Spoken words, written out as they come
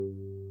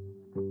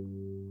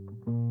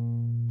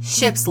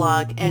Ship's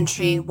log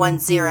entry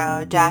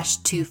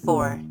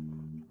 10-24.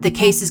 The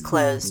case is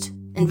closed.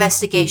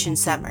 Investigation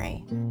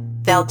summary.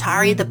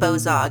 Valtari the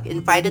Bozog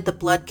invited the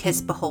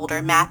blood-kissed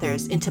beholder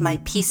Mathers into my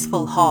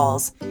peaceful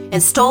halls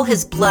and stole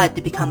his blood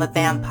to become a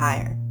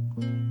vampire.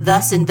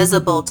 Thus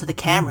invisible to the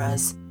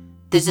cameras,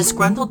 the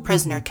disgruntled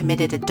prisoner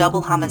committed a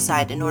double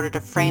homicide in order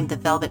to frame the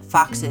Velvet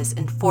Foxes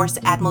and force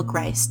Admiral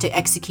Grice to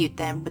execute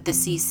them with the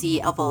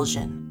CC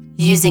Avulsion.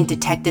 Using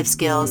detective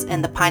skills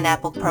and the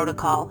Pineapple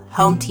Protocol,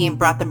 Home Team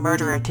brought the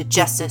murderer to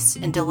justice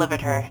and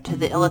delivered her to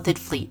the Illithid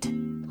Fleet.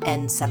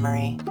 End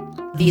summary.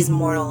 These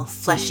mortal,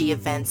 fleshy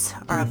events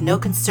are of no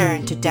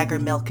concern to Dagger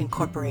Milk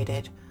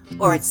Incorporated,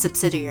 or its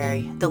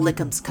subsidiary, the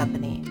Lickham's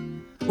Company.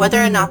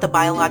 Whether or not the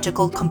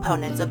biological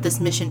components of this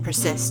mission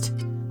persist,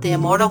 the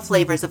immortal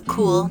flavors of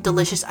cool,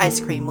 delicious ice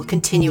cream will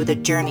continue their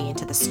journey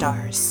into the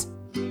stars.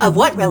 Of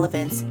what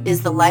relevance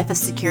is the life of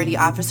Security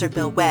Officer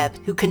Bill Webb,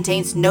 who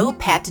contains no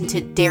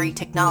patented dairy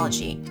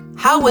technology?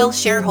 How will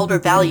shareholder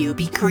value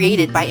be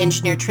created by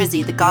Engineer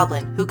Trizzy the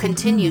Goblin, who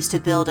continues to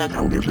build a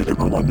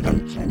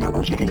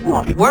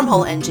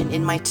wormhole engine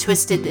in my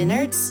twisted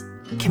innards?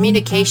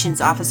 Communications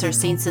Officer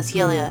St.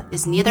 Cecilia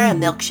is neither a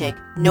milkshake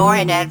nor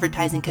an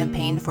advertising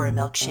campaign for a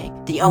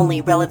milkshake. The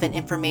only relevant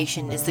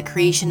information is the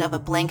creation of a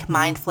blank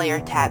mind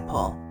flayer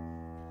tadpole.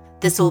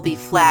 This will be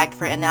flagged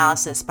for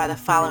analysis by the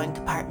following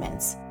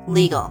departments: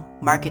 legal,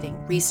 marketing,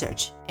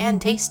 research,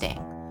 and tasting.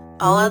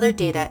 All other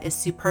data is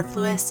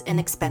superfluous and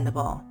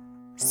expendable.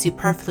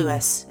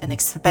 Superfluous and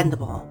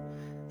expendable.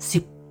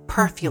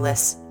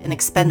 Superfluous and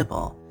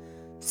expendable.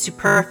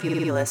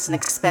 Superfluous and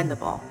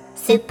expendable.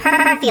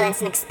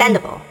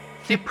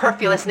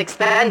 Superfluous and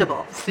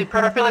expendable.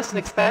 Superfluous and expendable. Superfluous and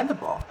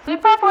expendable.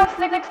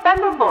 Superfluous and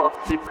expendable.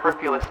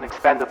 Superfluous and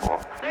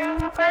expendable.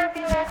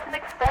 Superfluous and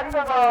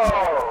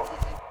expendable.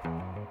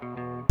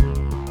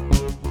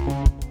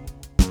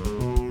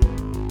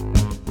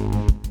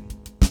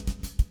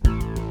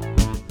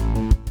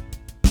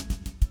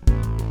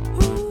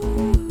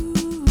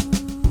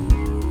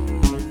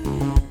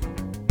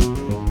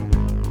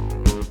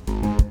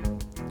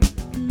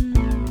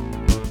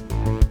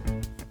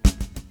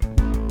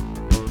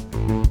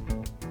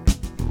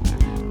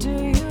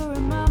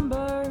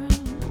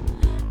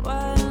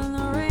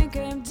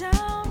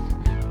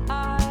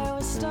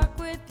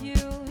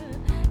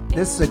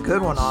 This is a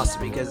good one also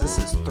because this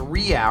is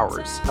 3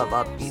 hours of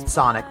upbeat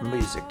Sonic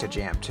music to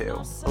jam to.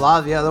 A lot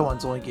of the other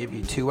ones only give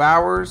you 2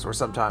 hours or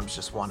sometimes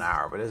just 1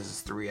 hour, but this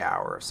is 3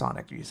 hours of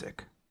Sonic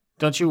music.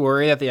 Don't you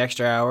worry that the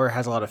extra hour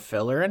has a lot of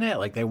filler in it?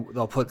 Like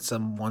they'll put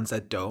some ones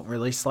that don't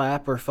really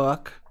slap or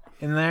fuck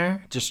in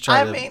there, just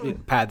try to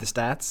pad the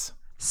stats.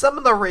 Some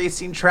of the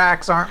racing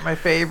tracks aren't my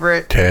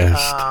favorite.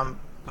 Test.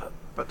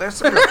 But there's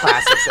some real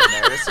classics in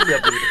there. There's some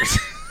real beaters.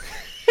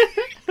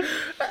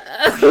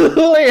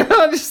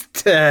 Leon's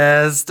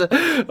test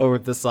over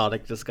the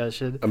Sonic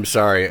discussion. I'm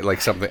sorry, like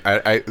something.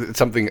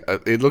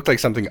 It looked like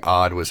something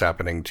odd was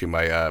happening to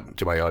my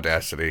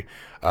Audacity,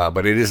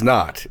 but it is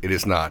not. It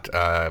is not.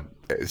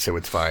 So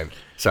it's fine.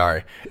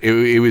 Sorry.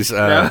 It was.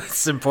 No,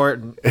 it's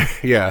important.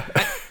 Yeah.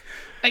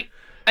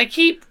 I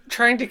keep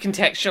trying to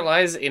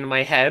contextualize in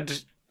my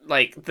head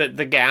like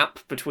the gap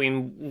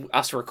between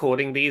us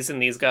recording these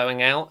and these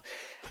going out.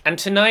 And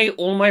tonight,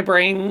 all my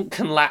brain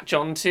can latch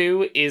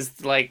onto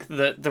is like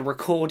the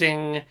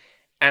recording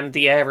and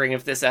the airing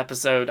of this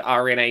episode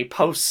are in a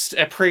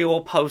pre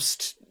or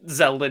post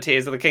Zelda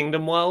Tears of the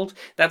Kingdom world.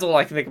 That's all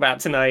I can think about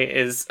tonight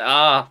is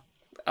other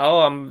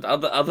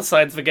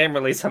sides of the game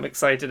release I'm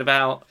excited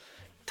about.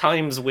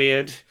 Time's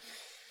weird.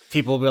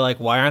 People will be like,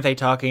 why aren't they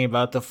talking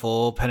about the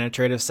full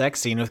penetrative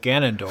sex scene with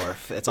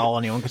Ganondorf? It's all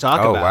anyone can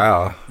talk about. Oh,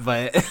 wow.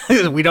 But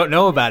we don't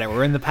know about it.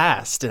 We're in the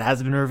past. It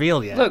hasn't been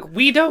revealed yet. Look,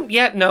 we don't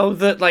yet know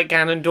that, like,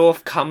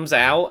 Ganondorf comes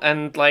out,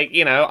 and, like,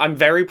 you know, I'm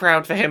very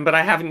proud for him, but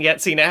I haven't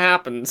yet seen it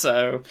happen,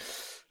 so...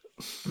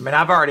 I mean,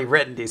 I've already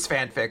written these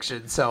fan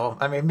fictions, so,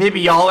 I mean, maybe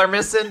y'all are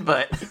missing,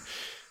 but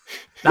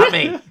not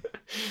me.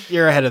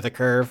 You're ahead of the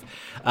curve.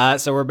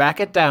 So we're back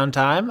at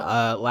downtime.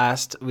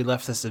 Last we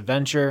left this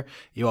adventure,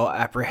 you all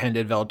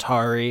apprehended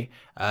Valtari,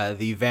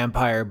 the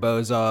vampire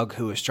Bozog,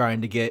 who was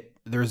trying to get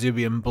the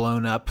Resubium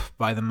blown up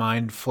by the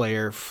Mind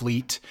Flayer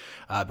fleet,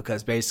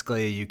 because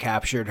basically you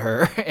captured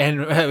her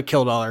and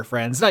killed all her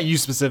friends. Not you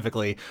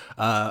specifically.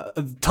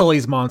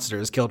 Tully's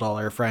monsters killed all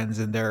her friends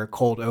in their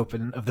cold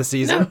open of the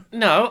season.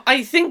 No,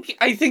 I think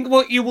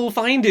what you will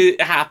find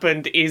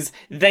happened is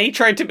they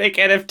tried to make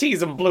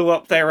NFTs and blew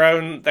up their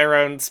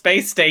own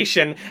space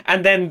station,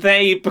 and then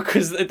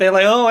because they're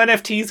like, oh,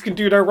 NFTs can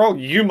do no wrong,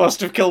 you must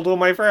have killed all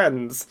my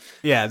friends.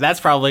 Yeah, that's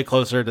probably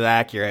closer to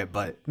accurate,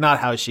 but not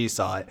how she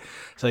saw it.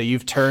 So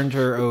you've turned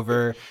her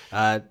over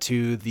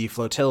to the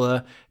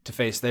flotilla to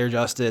face their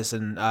justice,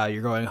 and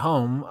you're going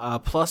home,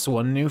 plus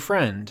one new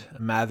friend,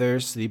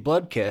 Mathers, the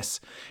Blood Kiss.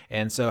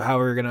 And so how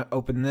we're going to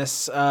open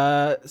this,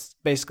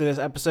 basically this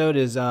episode,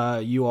 is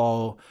you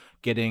all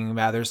getting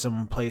Mathers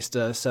some place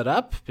to set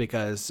up,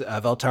 because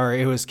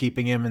Valtari was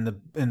keeping him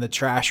in the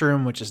trash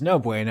room, which is no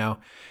bueno.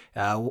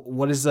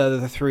 What is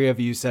the three of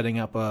you setting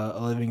up a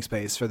living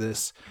space for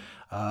this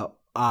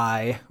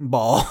eye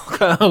ball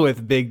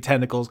with big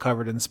tentacles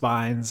covered in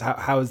spines.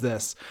 How is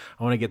this?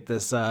 I want to get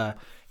this,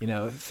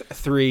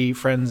 three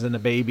friends and a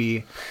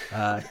baby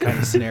kind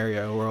of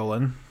scenario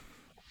rolling.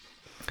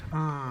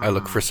 I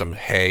look for some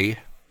hay.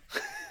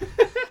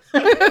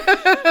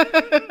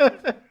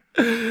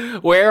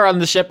 Where on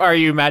the ship are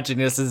you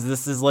imagining this?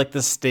 This is like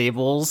the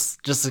stables,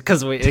 just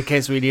because in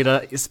case we need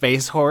a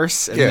space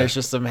horse, and there's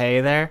just some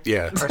hay there.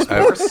 Yeah,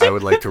 I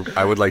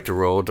would like to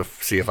roll to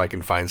see if I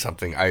can find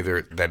something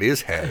either that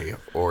is hay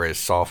or as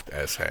soft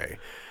as hay,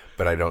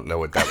 but I don't know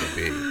what that would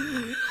be.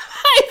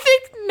 I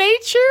think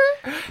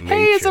nature.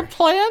 Hay is a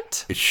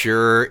plant. It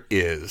sure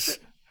is.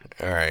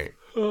 All right.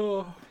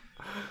 All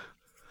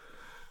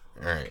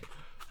right.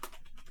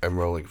 I'm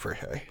rolling for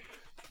hay.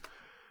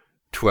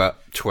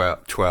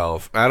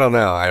 12. I don't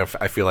know.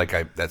 I feel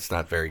like that's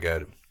not very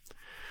good.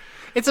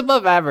 It's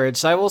above average.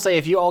 So I will say,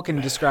 if you all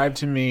can describe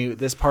to me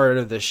this part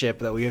of the ship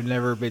that we have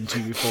never been to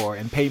before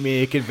and paint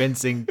me a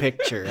convincing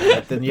picture,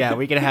 then yeah,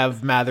 we can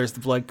have Mathers the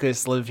Blood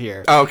Kiss live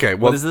here. Oh, okay.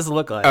 Well, what does this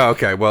look like? Oh,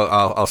 okay. Well,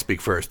 I'll speak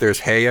first.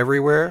 There's hay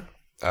everywhere.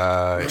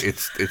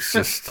 It's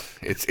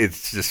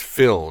just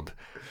filled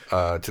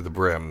to the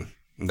brim.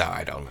 No,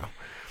 I don't know.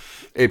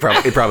 It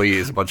probably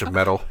is a bunch of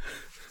metal.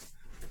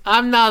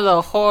 I'm not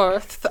a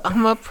horse.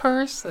 I'm a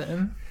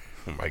person.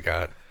 Oh my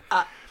god.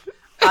 I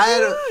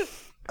had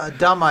a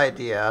dumb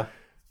idea,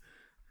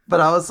 but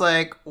I was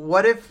like,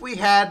 what if we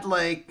had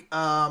like,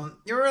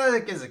 you remember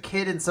like as a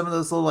kid in some of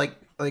those little like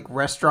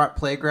restaurant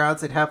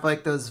playgrounds, they'd have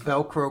like those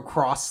Velcro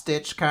cross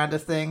stitch kind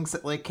of things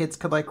that like kids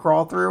could like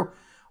crawl through.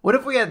 What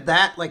if we had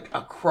that like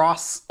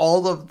across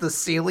all of the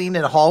ceiling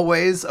and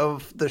hallways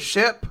of the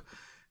ship?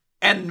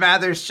 And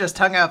Mathers just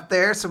hung out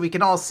there so we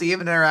can all see him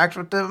and interact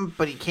with him,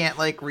 but he can't,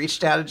 like, reach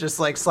down and just,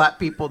 like, slap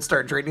people and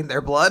start draining their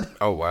blood.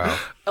 Oh, wow.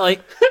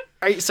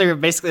 So you're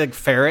basically like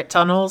ferret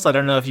tunnels? I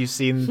don't know if you've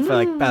seen,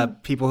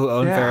 people who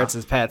own ferrets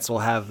as pets will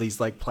have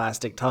these, like,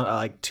 plastic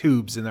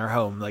tubes in their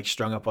home, like,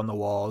 strung up on the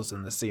walls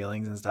and the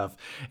ceilings and stuff.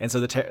 And so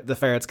the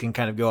ferrets can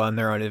kind of go on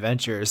their own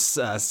adventures,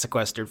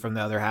 sequestered from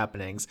the other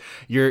happenings.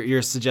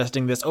 You're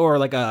suggesting this, or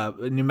like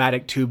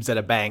pneumatic tubes at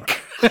a bank.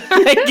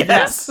 I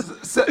guess.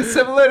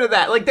 Similar to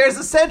that. Like, there's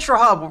a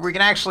central hub where we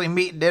can actually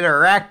meet and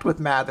interact with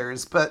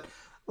Mathers, but,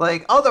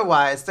 like,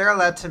 otherwise, they're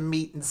allowed to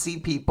meet and see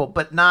people,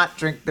 but not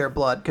drink their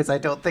blood, because I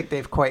don't think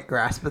they've quite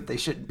grasped that they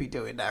shouldn't be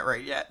doing that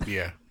right yet.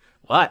 Yeah.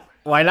 What?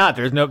 Why not?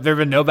 There have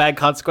been no bad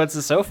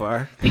consequences so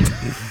far.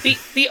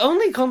 The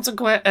only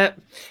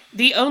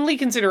the only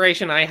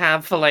consideration I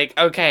have for, like,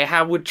 okay,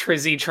 how would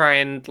Trizzy try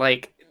and,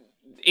 like,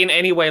 in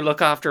any way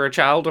look after a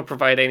child or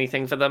provide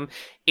anything for them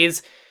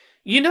is,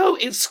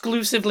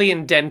 exclusively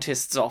in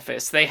dentist's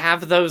office, they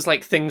have those,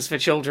 like, things for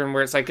children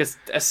where it's, like,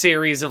 a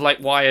series of, like,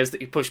 wires that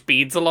you push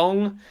beads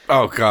along.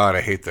 Oh, God, I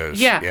hate those.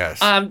 Yeah. Yes.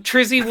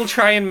 Trizzy will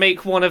try and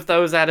make one of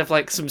those out of,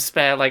 like, some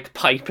spare, like,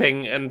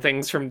 piping and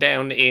things from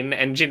down in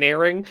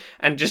engineering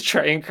and just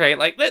try and create,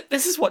 like,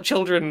 this is what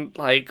children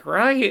like,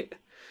 right?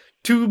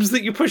 Tubes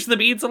that you push the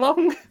beads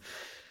along?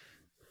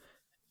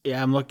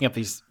 Yeah, I'm looking up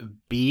these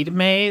bead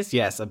maze.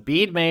 Yes, a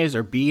bead maze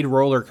or bead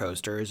roller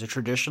coaster is a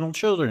traditional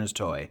children's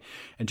toy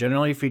and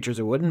generally features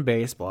a wooden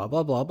base, blah,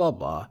 blah, blah, blah,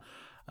 blah.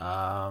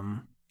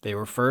 They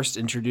were first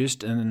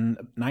introduced in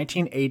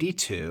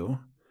 1982.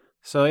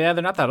 So, yeah,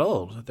 they're not that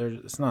old.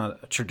 It's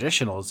not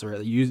traditional. It's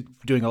really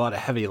doing a lot of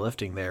heavy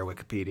lifting there,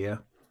 Wikipedia.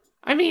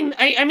 I mean,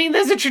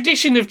 there's a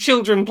tradition of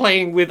children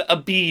playing with a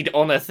bead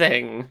on a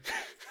thing.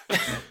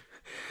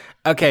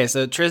 Okay,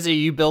 so Trizzy,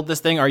 you build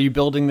this thing. Are you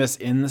building this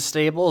in the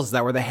stable? Is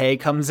that where the hay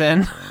comes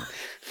in?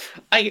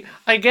 I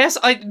guess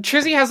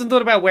Trizzy hasn't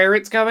thought about where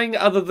it's going,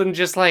 other than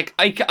just like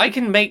I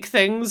can make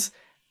things,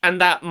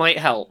 and that might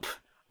help.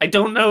 I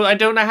don't know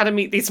how to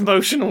meet these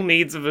emotional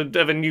needs of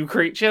a new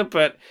creature,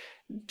 but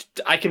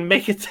I can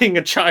make a thing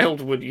a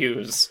child would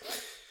use.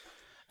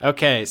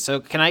 Okay,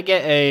 so can I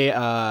get a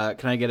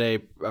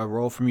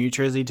roll from you,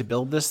 Trizzy, to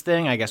build this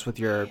thing? I guess with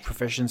your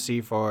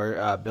proficiency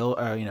for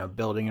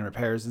building and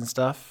repairs and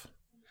stuff.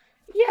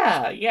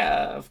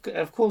 Yeah,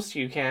 of course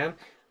you can.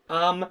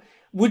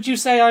 Would you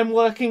say I'm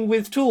working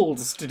with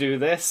tools to do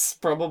this?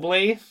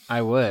 Probably.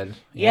 I would.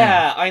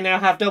 Yeah, I now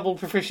have double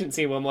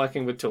proficiency when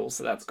working with tools,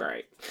 so that's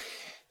great.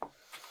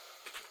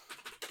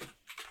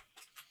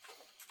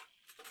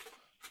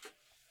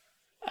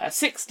 Uh,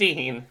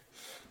 16.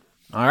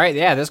 All right,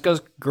 yeah, this goes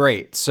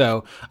great.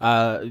 So,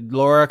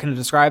 Laura can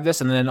describe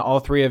this, and then all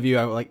three of you,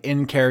 like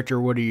in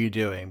character, what are you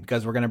doing?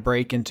 Because we're going to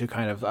break into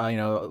kind of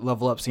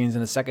level up scenes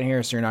in a second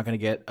here, so you're not going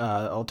to get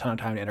a ton of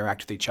time to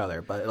interact with each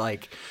other. But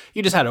like,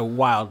 you just had a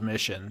wild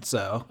mission,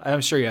 so I'm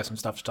sure you have some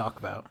stuff to talk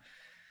about.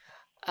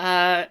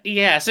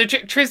 Yeah. So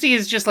Trizzy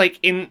is just like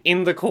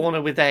in the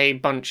corner with a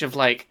bunch of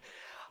like.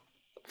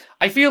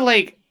 I feel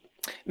like.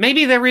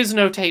 Maybe there is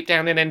no tape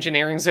down in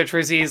engineering, so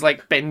Trizzy is,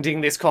 like,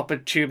 bending this copper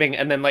tubing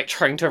and then, like,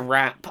 trying to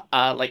wrap,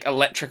 like,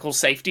 electrical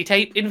safety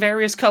tape in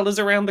various colours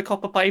around the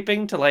copper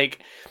piping to, like,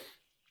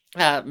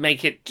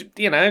 make it,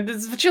 this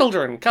is for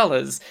children,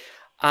 colours.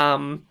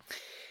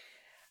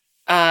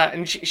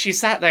 And she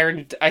sat there,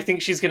 and I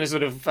think she's going to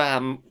sort of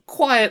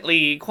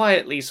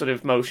quietly sort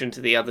of motion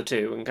to the other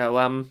two and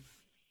go,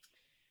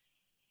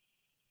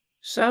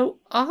 So,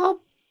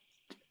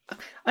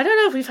 I don't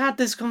know if we've had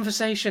this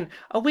conversation.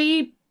 Are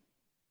we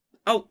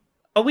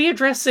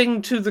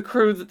addressing to the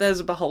crew that there's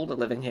a beholder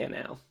living here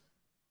now?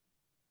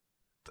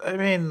 I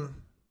mean,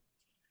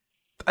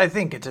 I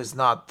think it is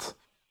not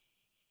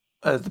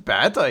a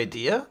bad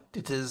idea.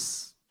 It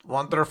is a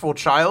wonderful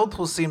child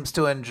who seems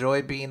to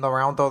enjoy being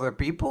around other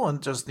people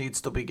and just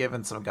needs to be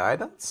given some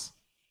guidance.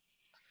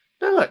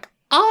 Now look,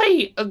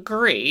 I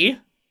agree,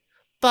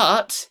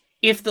 but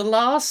if the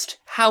last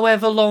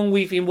however long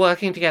we've been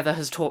working together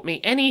has taught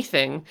me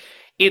anything,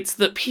 it's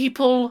that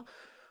people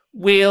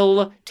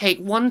will take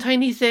one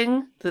tiny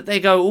thing that they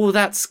go, oh,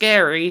 that's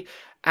scary,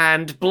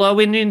 and blow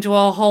into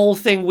a whole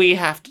thing we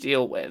have to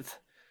deal with.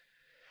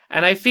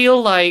 And I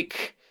feel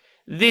like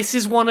this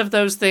is one of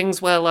those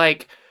things where,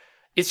 like,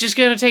 it's just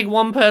going to take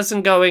one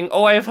person going,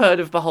 oh, I've heard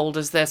of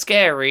beholders, they're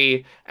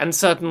scary, and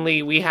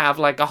suddenly we have,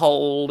 like, a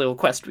whole little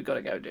quest we got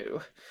to go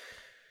do.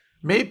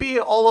 Maybe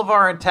all of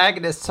our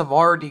antagonists have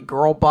already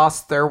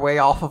girl-bossed their way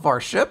off of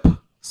our ship,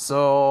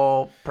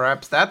 so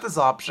perhaps that is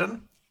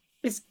option.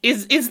 Is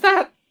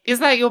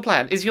that your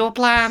plan? Is your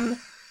plan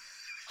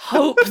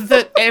hope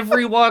that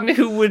everyone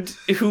who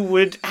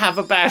would have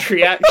a bad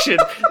reaction?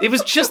 It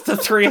was just the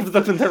three of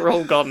them and they're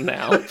all gone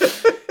now.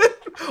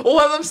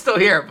 One of them's still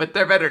here, but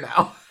they're better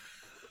now.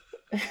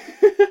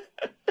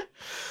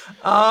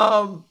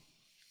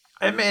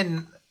 I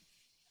mean,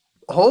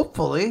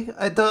 hopefully.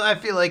 I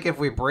feel like if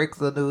we break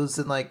the news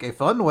in like a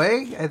fun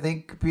way, I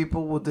think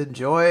people would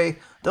enjoy.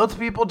 Don't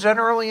people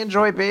generally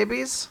enjoy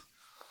babies?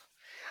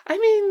 I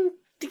mean,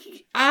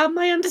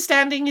 my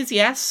understanding is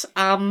yes.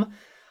 I'm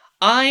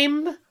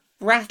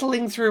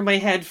rattling through my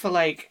head for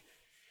like,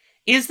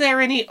 is there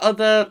any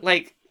other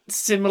like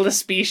similar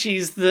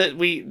species that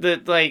we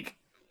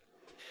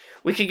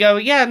could go,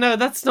 yeah, no,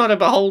 that's not a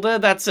beholder,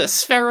 that's a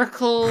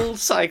spherical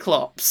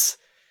cyclops.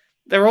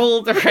 They're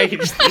all the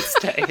rage these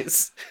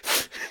days.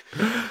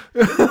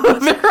 What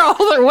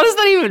does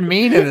that even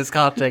mean in this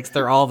context?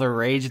 They're all the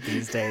rage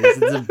these days.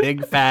 It's a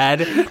big fad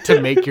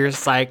to make your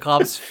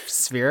cyclops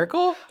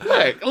spherical?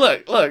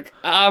 Look.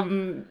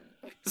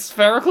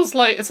 Spherical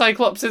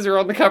cyclopses are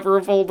on the cover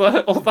of all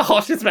the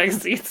hottest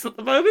magazines at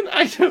the moment.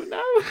 I don't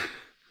know.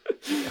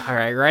 All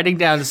right, writing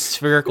down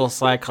spherical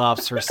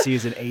cyclops for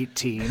season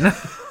 18.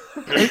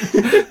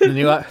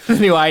 The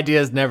new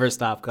ideas never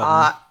stop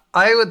coming.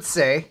 I would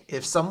say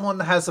if someone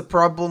has a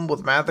problem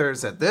with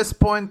Mathers at this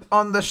point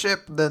on the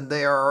ship, then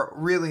they are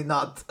really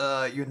not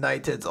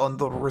united on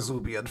the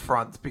Rezubian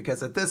front,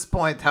 because at this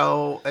point,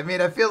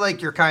 I feel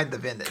like you're kind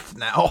of in it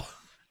now.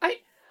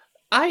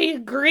 I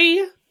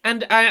agree,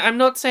 and I'm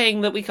not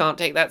saying that we can't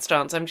take that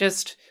stance. I'm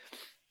just,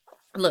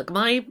 look,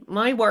 my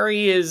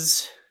worry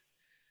is,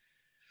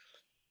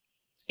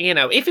 you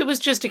know, if it was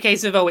just a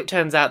case of, oh, it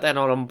turns out they're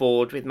not on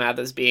board with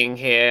Mathers being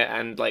here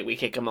and, like, we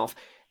kick them off,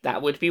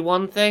 that would be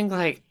one thing.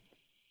 Like,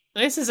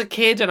 this is a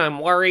kid and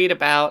I'm worried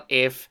about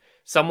if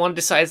someone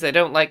decides they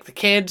don't like the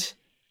kid.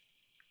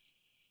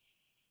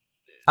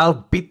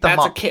 I'll beat them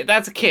up.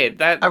 That's a kid.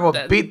 I will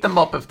beat them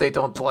up if they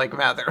don't like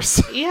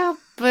Mathers. Yeah,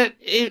 but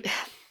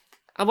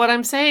what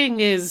I'm saying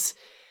is,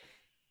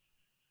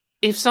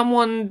 if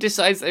someone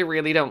decides they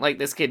really don't like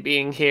this kid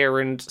being here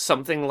and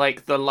something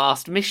like the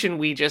last mission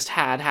we just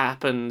had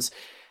happens,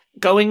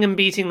 going and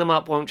beating them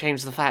up won't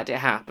change the fact it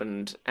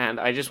happened. And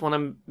I just want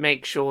to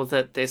make sure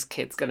that this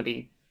kid's going to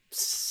be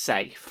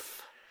safe.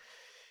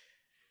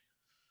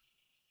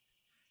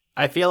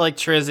 I feel like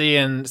Trizzy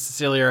and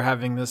Cecilia are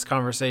having this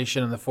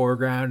conversation in the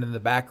foreground. In the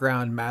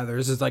background,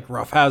 Mathers is like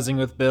roughhousing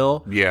with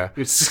Bill. Yeah.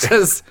 It's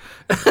just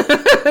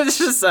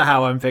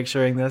how I'm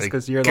picturing this,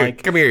 because you're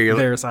like come here,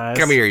 their size.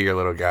 Come here, you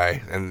little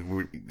guy.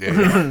 And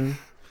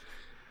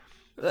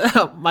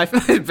my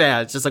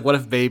bad. It's just like, what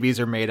if babies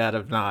are made out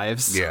of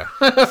knives? yeah.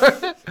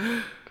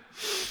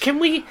 Can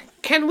we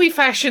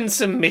fashion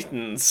some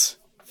mittens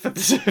for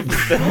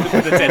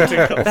the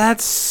tentacles?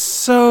 That's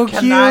so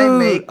cute. Can I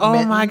make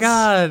oh my mittens?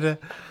 God.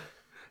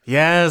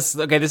 Yes.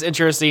 Okay, this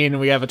intro scene,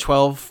 we have a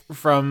 12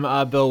 from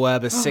Bill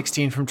Webb, a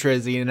 16 from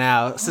Trizzy, and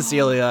now,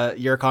 Cecilia,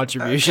 your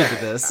contribution to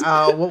this.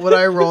 What would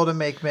I roll to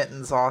make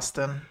mittens,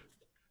 Austin?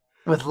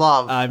 With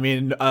love. I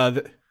mean,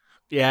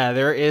 yeah,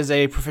 there is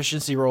a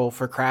proficiency roll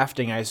for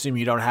crafting. I assume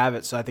you don't have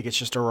it, so I think it's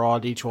just a raw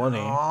D20.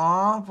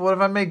 Aw, what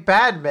if I make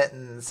bad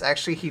mittens?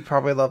 Actually, he'd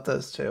probably love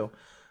those too.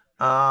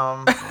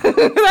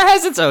 That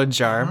has its own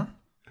charm.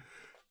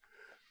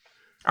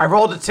 I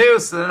rolled a 2,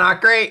 so they're not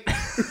great.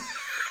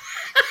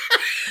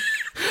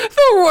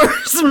 The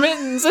worst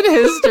mittens in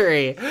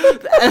history.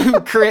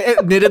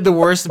 Knitted the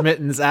worst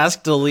mittens,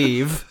 asked to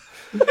leave.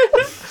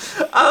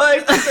 I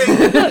like to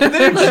think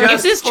they're If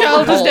just this full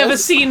child of has holes. never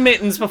seen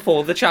mittens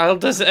before, the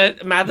child does.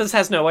 Mathers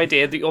has no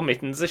idea that your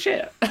mittens are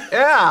shit.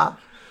 Yeah.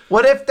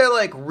 What if they're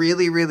like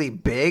really, really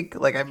big?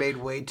 Like I made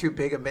way too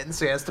big a mitten,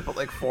 so he has to put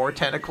like 4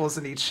 tentacles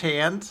in each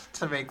hand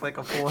to make like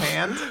a full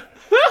hand.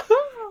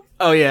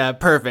 Oh yeah,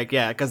 perfect.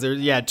 Yeah, because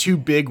there's two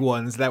big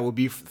ones that would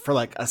be for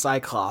like a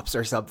cyclops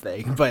or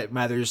something. But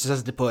Mathers just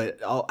has to put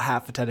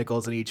half the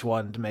tentacles in each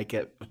one to make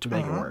it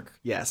work.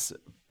 Yes,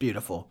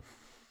 beautiful.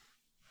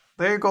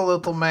 There you go,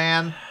 little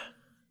man.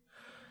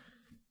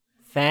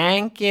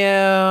 Thank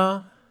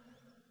you.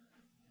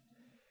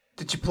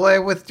 Did you play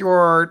with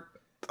your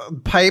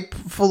pipe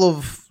full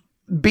of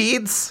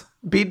beads?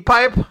 Bead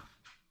pipe?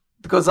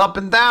 It goes up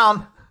and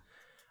down.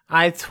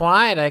 I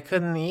tried. I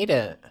couldn't eat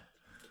it.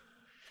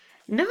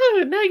 No,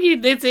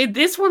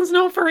 this one's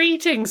not for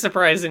eating,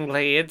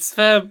 surprisingly. It's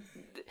for...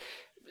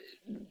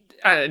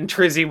 And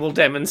Trizzy will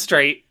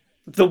demonstrate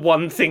the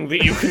one thing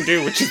that you can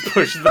do, which is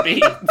push the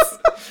beads.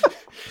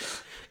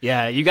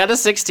 Yeah, you got a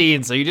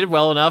 16, so you did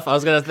well enough. I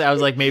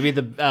was like maybe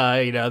the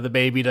the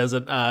baby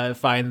doesn't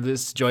find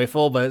this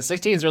joyful, but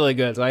 16 is really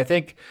good. So I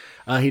think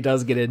he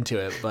does get into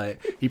it, but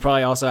he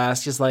probably also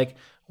asks just like,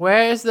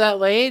 "Where's that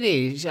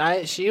lady?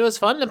 She was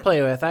fun to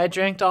play with. I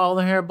drank all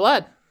of her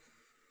blood."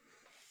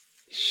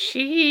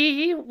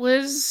 She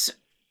was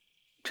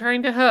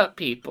trying to hurt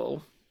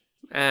people,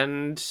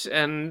 and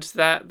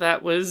that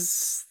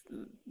was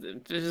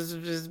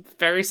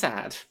very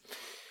sad.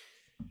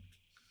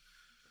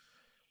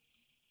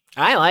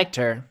 I liked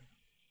her.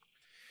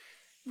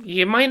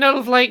 You might not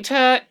have liked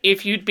her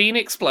if you'd been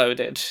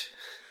exploded.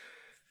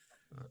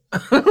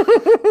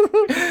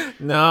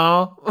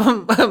 No,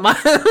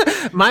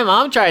 my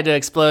mom tried to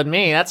explode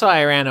me. That's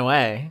why I ran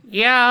away.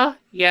 Yeah.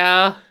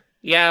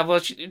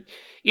 Well,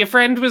 your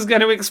friend was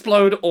going to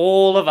explode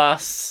all of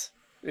us.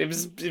 It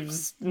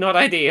was not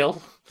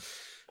ideal.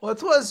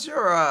 What was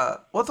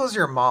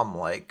your mom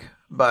like,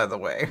 by the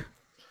way?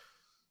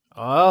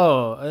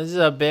 Oh, this is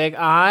a big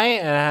eye.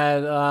 It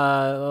had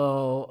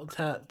little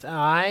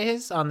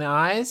eyes on the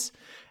eyes,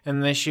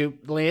 and they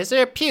shoot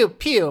laser. Pew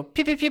pew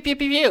pew pew pew pew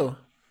pew pew.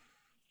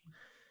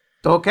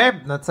 Okay,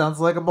 that sounds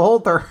like a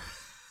beholder.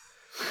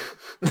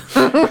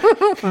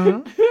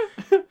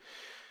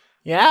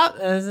 Yeah,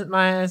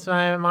 that's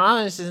my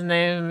mom. She's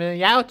named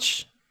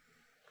Youch.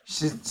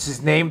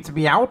 She's named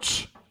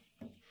Meowch.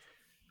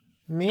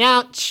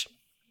 Meowch.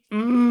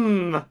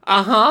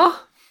 Uh-huh.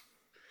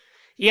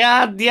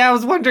 Yeah, I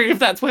was wondering if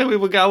that's where we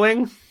were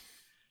going.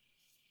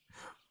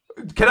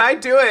 Can I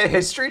do a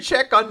history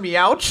check on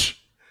Meowch?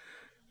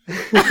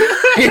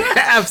 Yeah,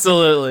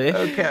 absolutely.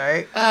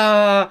 Okay.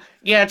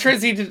 Yeah,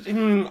 Trizzy did,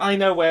 I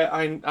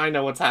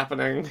know what's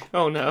happening.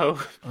 Oh no.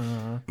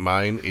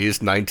 Mine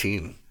is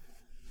 19.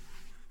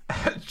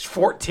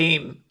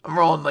 14. I'm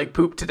rolling like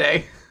poop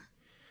today.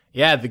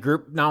 Yeah, the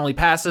group not only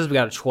passes, we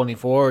got a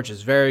 24, which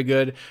is very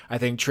good. I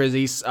think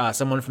Trizzy,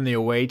 someone from the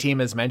away team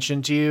has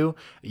mentioned to you.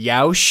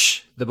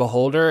 Youch, the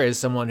Beholder, is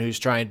someone who's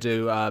trying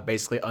to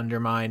basically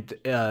undermine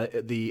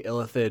the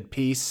Illithid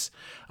peace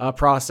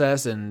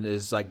process and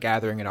is like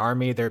gathering an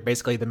army. They're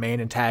basically the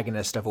main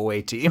antagonist of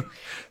away team.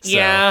 So,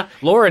 Yeah.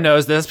 Laura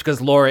knows this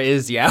because Laura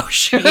is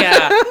Youch.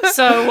 Yeah.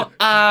 So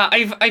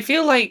I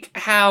feel like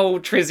how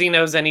Trizzy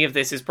knows any of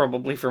this is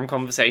probably from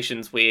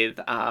conversations with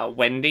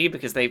Wendy,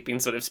 because they've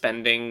been sort of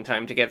spending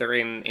time together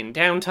in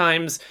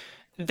downtimes.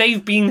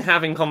 They've been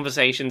having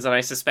conversations, and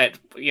I suspect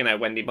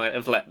Wendy might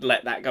have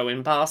let that go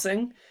in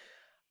passing.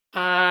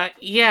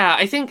 Yeah,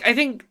 I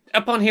think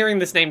upon hearing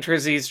this name,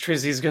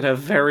 Trizzy's gonna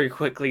very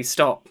quickly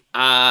stop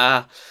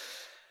and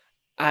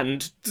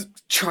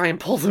try and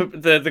pull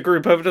the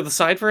group over to the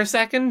side for a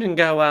second and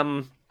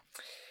go,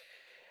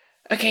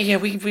 okay, yeah,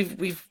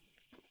 we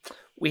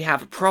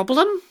have a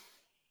problem.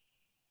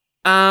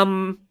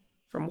 From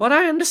what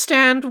I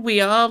understand, we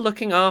are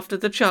looking after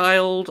the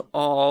child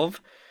of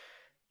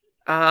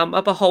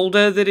a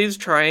beholder that is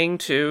trying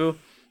to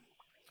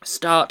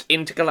start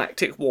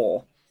intergalactic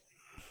war.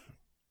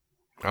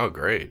 Oh,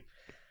 great.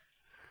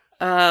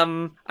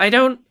 I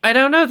don't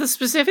know the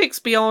specifics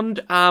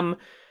beyond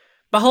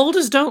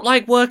beholders don't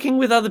like working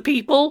with other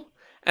people,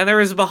 and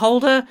there is a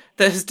beholder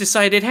that has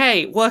decided,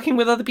 hey, working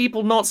with other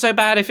people not so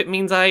bad if it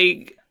means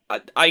I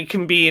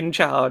can be in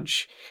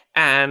charge.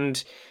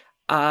 And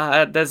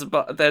there's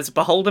a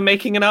beholder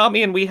making an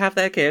army, and we have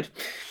their kid.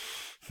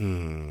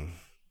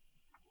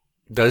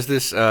 Does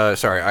this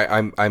sorry,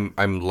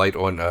 I'm light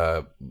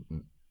on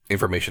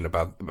information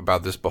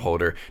about this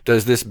beholder.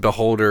 Does this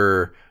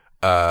beholder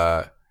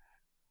want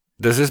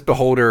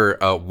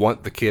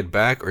the kid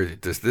back, or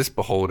does this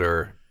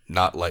beholder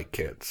not like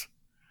kids?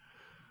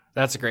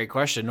 That's a great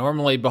question.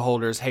 Normally,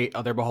 beholders hate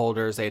other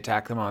beholders. They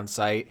attack them on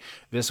sight.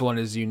 This one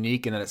is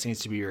unique in that it seems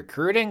to be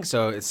recruiting.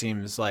 So it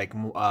seems like,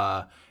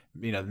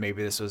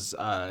 maybe this was,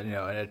 an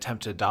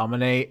attempt to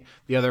dominate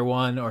the other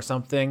one or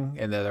something.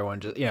 And the other one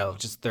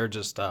they're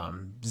just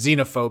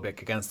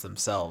xenophobic against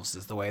themselves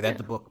is the way that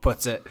the book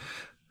puts it.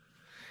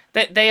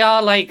 They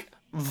are like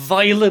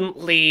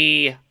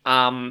violently,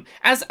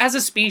 as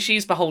a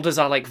species, beholders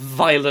are like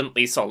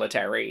violently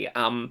solitary.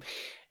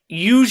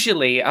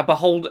 Usually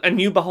a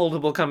new beholder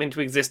will come into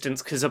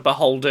existence because a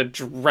beholder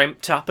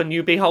dreamt up a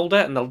new beholder,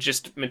 and they'll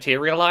just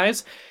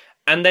materialize.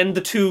 And then the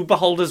two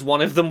beholders,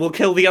 one of them will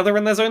kill the other,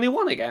 and there's only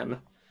one again.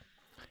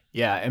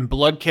 Yeah, and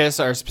blood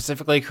kiss are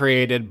specifically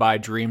created by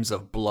dreams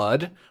of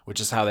blood, which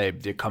is how they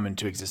come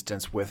into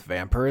existence with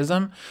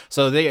vampirism.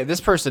 So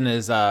this person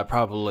is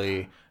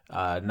probably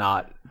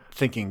not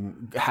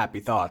thinking happy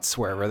thoughts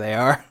wherever they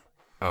are.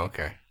 Oh,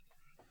 okay.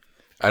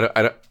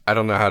 I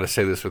don't know how to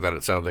say this without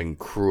it sounding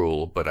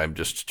cruel, but I'm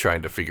just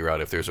trying to figure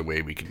out if there's a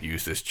way we can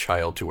use this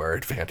child to our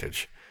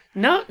advantage.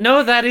 No,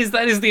 that is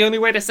the only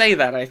way to say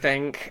that, I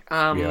think.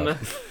 Yeah.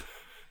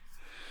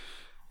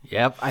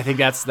 Yep, I think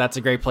that's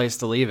a great place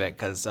to leave it,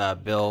 because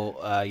Bill,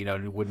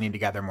 would need to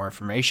gather more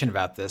information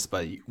about this.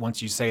 But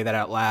once you say that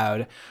out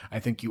loud, I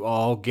think you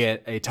all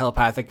get a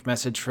telepathic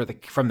message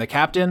from the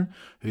captain,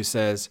 who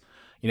says,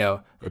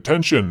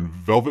 Attention,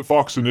 Velvet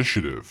Fox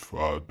Initiative.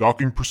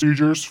 Docking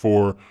procedures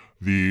for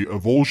the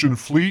Evulsion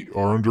fleet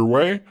are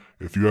underway.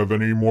 If you have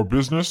any more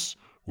business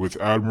with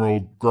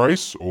Admiral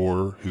Grice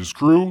or his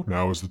crew,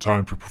 now is the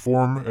time to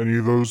perform any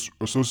of those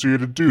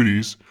associated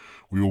duties.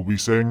 We will be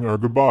saying our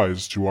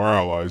goodbyes to our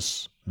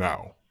allies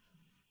now.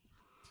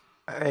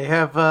 I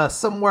have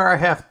somewhere I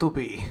have to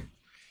be.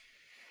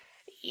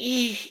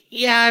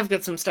 Yeah, I've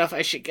got some stuff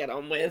I should get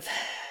on with.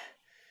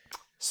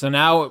 So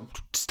now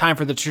it's time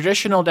for the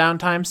traditional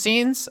downtime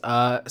scenes.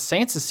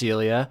 Saint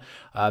Cecilia,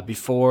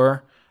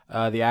 before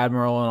the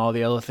Admiral and all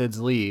the Illithids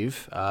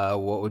leave,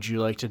 what would you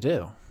like to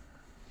do?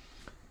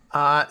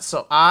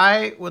 So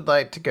I would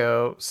like to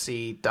go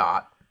see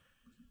Dot.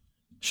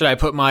 Should I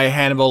put my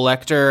Hannibal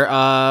Lecter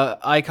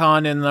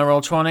icon in the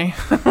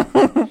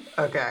Roll20?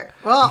 Okay.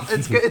 Well,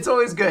 it's good. It's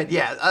always good.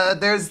 Yeah.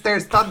 There's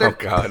thunder. Oh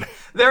God.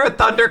 There are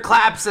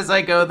thunderclaps as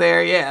I go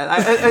there.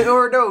 Yeah.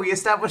 Or no, we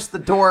established the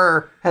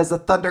door has a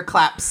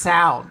thunderclap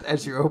sound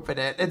as you open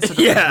it.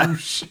 Instead of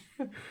whoosh.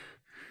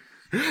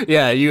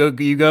 Yeah,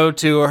 you go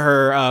to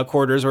her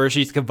quarters where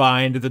she's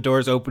confined. The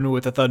doors open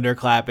with a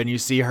thunderclap, and you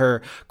see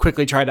her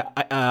quickly try to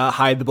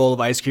hide the bowl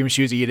of ice cream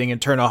she was eating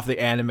and turn off the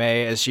anime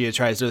as she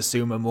tries to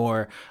assume a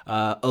more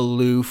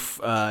aloof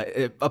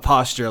a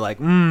posture like,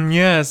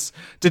 yes,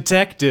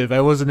 detective,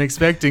 I wasn't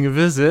expecting a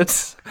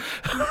visit.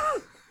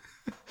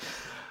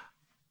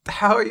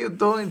 How are you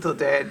doing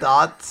today,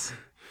 Dot?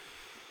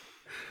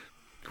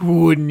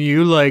 Wouldn't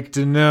you like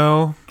to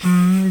know?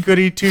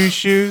 Goody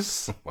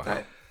two-shoes?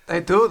 Wow. I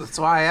do, that's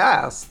why I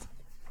asked.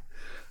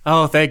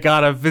 Oh, thank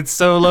God, I've been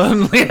so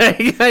lonely.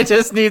 I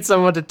just need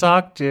someone to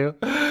talk to.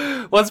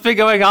 What's been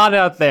going on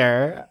out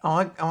there?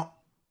 I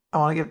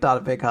want to give Dot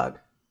a big hug.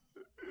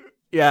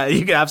 Yeah,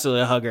 you can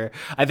absolutely hug her.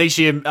 I think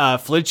she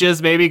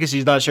flinches maybe because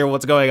she's not sure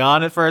what's going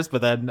on at first,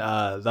 but then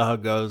the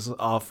hug goes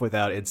off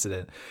without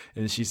incident.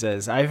 And she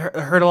says, I've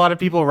heard a lot of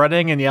people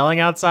running and yelling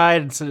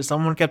outside, and so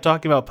someone kept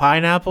talking about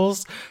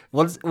pineapples.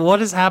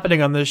 What is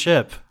happening on this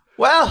ship?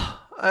 Well,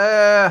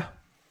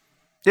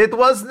 it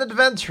was an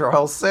adventure,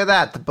 I'll say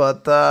that,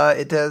 but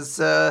it has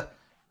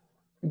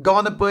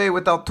gone away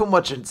without too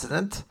much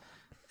incident,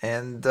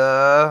 and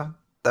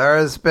there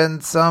has been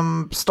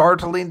some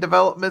startling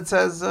developments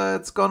as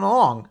it's gone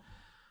along.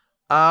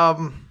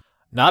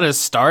 Not as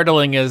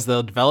startling as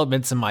the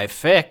developments in my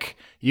fic.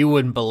 You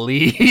wouldn't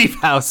believe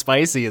how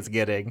spicy it's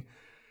getting.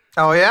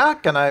 Oh yeah?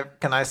 Can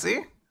I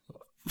see?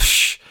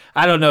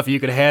 I don't know if you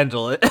could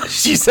handle it,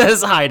 she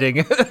says,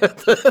 hiding.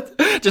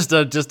 just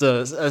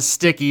a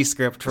sticky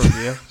script from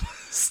you.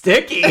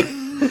 Sticky?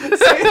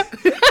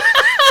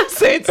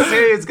 Saint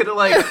Cecilia is gonna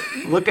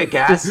look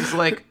aghast. He's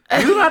like,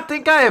 do you not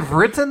think I have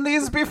written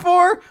these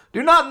before? Do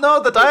you not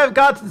know that I have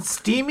gotten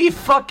steamy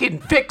fucking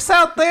fics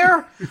out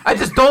there? I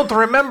just don't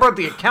remember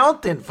the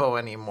account info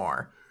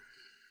anymore.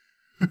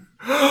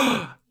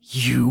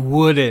 You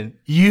wouldn't.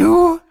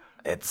 You?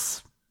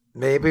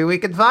 Maybe we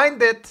could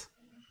find it.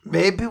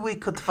 Maybe we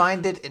could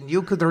find it and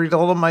you could read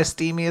all of my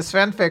steamiest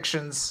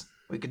fanfictions.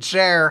 We could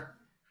share.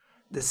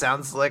 This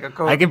sounds like a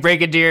code. I can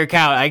break into your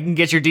account. I can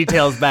get your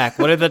details back.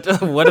 What are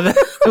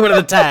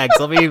the tags?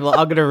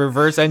 I'm gonna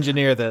reverse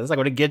engineer this. I'm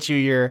gonna get you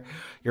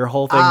your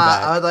whole thing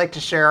back. I would like to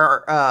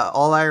share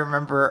all I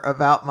remember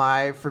about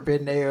my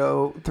Forbidden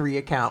AO3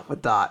 account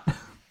with Dot.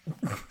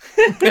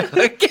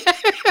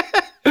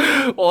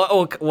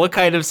 Well, what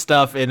kind of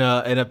stuff in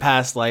a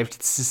past life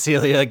did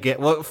Cecilia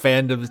get? What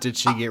fandoms did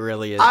she get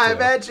really into? I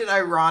imagine,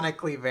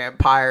 ironically,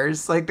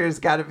 vampires. There's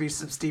got to be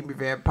some steamy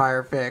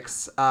vampire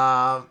fics.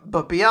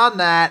 But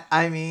beyond that,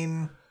 I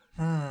mean,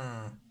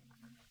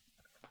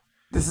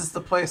 this is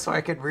the place where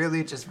I could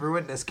really just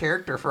ruin this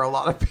character for a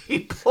lot of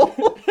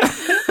people.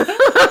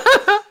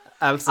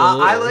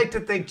 Absolutely. I like to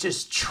think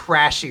just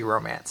trashy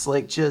romance,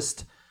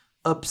 just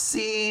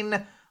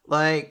obscene,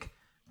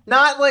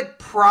 not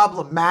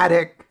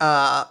problematic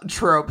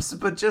tropes,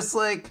 but just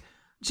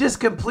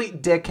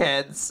complete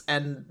dickheads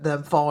and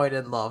them falling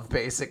in love,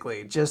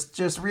 basically.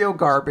 Just real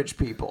garbage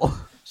people.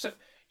 So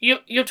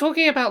you're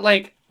talking about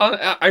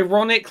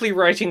ironically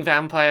writing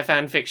vampire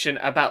fan fiction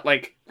about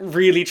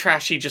really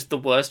trashy, just the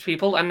worst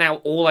people, and now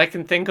all I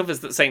can think of is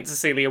that Saint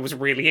Cecilia was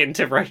really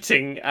into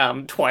writing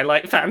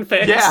Twilight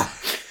fanfics. Yeah.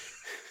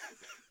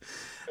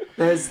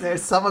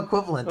 There's some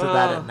equivalent to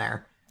that in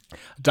there.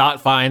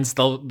 Dot finds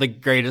the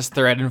greatest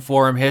thread in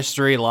forum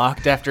history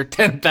locked after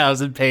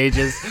 10,000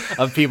 pages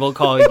of people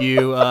calling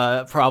you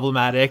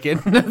problematic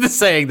and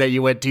saying that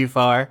you went too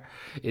far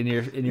in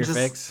your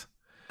fix.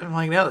 I'm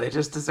like, no, they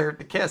just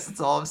deserved a kiss. That's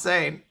all I'm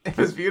saying. It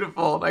was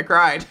beautiful, and I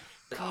cried.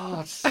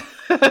 God,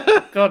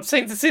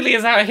 Saint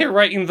Cecilia's out here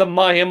writing the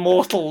My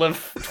Immortal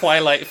of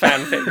Twilight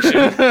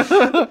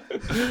fanfiction.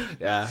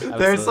 Yeah,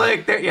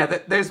 absolutely. There's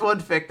there's one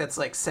fic that's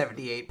like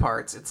 78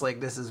 parts. It's like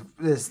this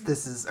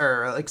is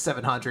or like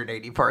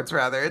 780 parts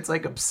rather. It's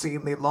like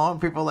obscenely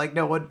long. People are like,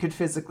 no one could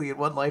physically in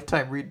one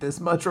lifetime read this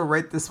much or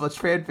write this much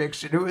fan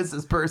fiction. Who is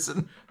this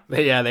person?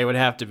 Yeah, they would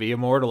have to be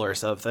immortal or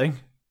something.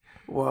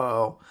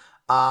 Whoa.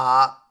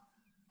 I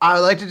would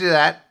like to do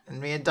that, and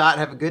me and Dot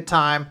have a good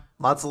time.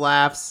 Lots of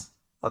laughs.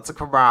 Lots of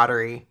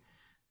camaraderie,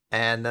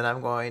 and then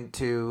I'm going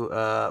to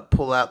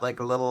pull out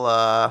like a little,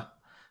 I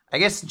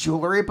guess,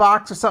 jewelry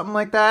box or something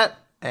like that,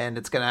 and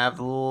it's going to have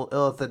the little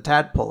Illithid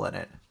tadpole in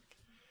it.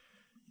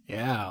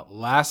 Yeah,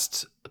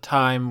 last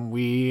time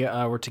we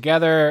were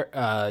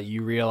together,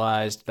 you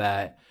realized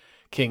that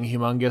King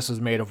Humongous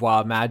was made of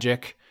wild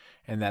magic,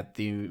 and that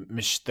the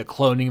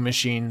cloning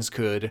machines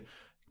could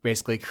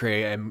basically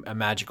create a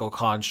magical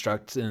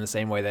construct in the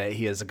same way that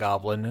he is a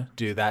goblin,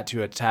 do that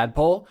to a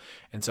tadpole,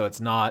 and so it's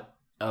not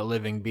a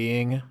living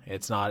being.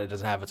 It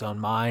doesn't have its own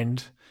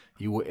mind.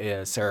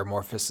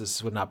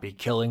 Ceramorphosis would not be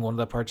killing one of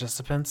the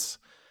participants.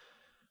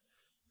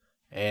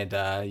 And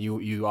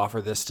you offer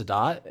this to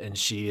Dot, and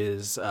she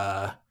is,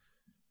 I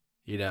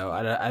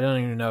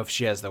don't even know if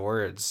she has the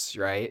words,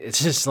 right?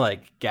 It's just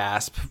like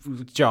gasp,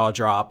 jaw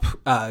drop,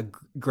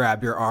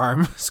 grab your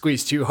arm,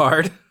 squeeze too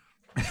hard.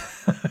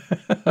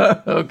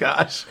 Oh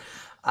gosh.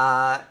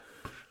 I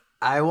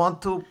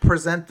want to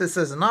present this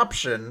as an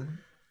option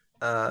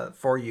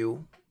for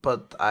you.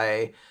 But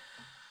I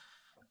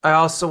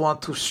also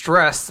want to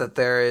stress that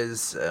there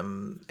is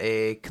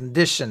a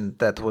condition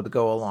that would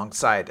go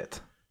alongside it.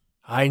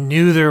 I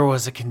knew there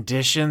was a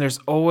condition. There's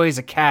always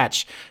a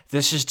catch.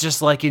 This is just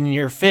like in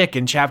your fic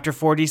in chapter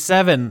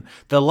 47,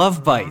 the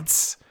love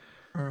bites.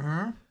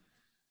 Mm-hmm.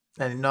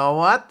 And you know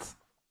what?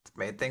 It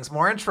made things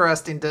more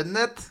interesting, didn't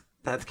it?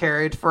 That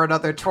carried for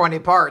another 20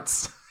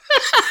 parts.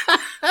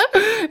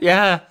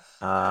 Yeah.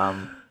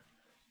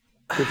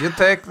 If you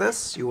take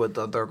this, you would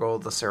undergo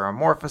the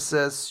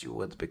Ceramorphosis, you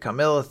would become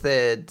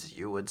Illithid,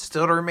 you would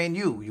still remain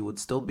you would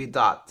still be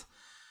Dot.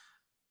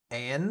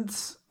 And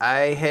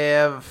I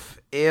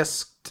have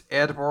asked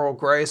Admiral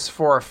Grace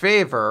for a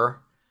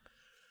favor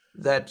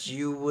that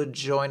you would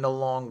join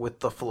along with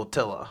the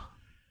flotilla.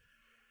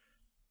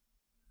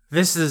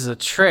 This is a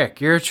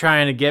trick. You're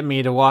trying to get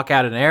me to walk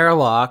out an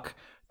airlock,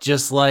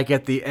 just like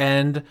at the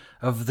end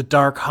of The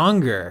Dark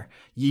Hunger.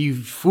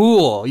 You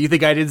fool. You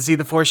think I didn't see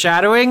the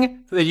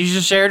foreshadowing that you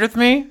just shared with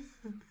me?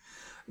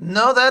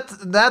 No,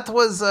 that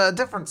was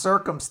different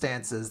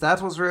circumstances.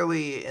 That was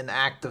really an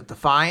act of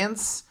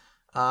defiance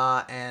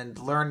and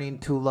learning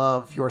to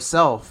love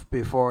yourself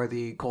before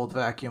the cold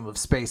vacuum of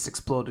space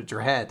exploded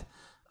your head.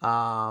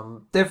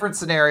 Different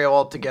scenario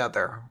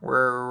altogether.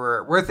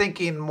 We're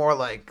thinking more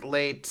like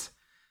late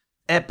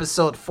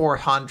episode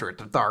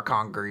 400 of Dark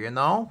Hunger,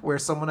 where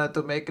someone had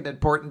to make an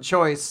important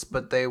choice,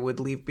 but they would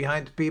leave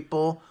behind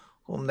people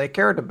whom they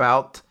cared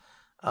about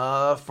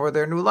for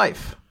their new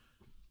life.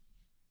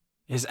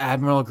 Is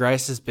Admiral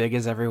Grice as big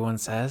as everyone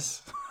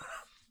says?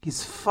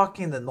 He's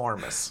fucking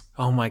enormous.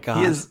 Oh my god.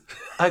 He is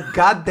a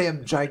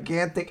goddamn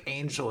gigantic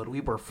angel, and we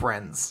were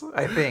friends,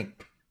 I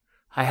think.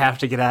 I have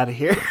to get out of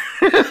here.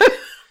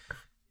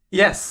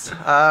 Yes.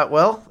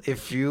 Well,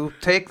 if you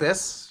take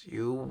this,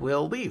 you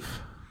will leave.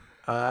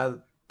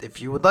 If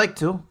you would like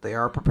to, they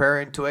are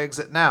preparing to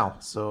exit now,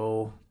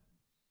 so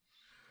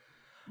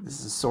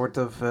this is sort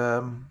of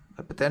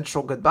a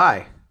potential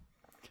goodbye.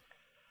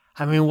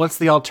 I mean, what's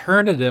the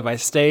alternative? I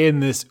stay in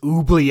this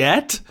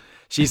oubliette?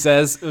 She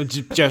says,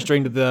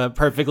 gesturing to the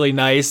perfectly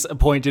nice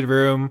appointed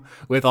room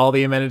with all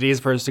the amenities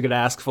a person could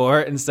ask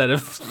for instead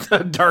of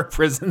a dark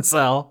prison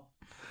cell.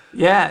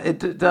 Yeah,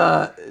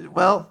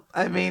 well,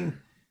 I mean,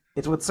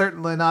 it would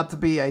certainly not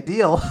be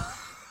ideal,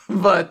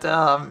 but,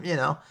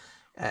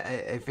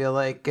 I feel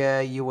like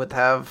you would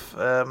have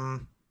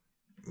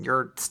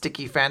your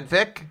sticky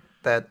fanfic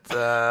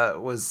that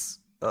was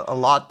a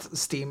lot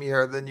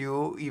steamier than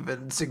you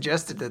even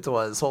suggested it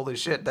was. Holy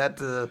shit,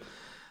 that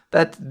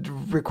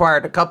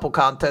required a couple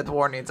content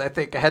warnings, I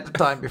think, ahead of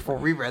time before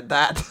we read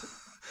that.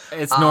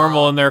 It's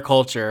normal in their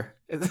culture.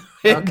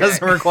 It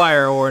doesn't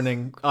require a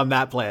warning on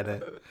that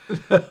planet.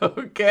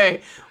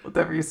 Okay,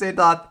 whatever you say,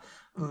 Dot.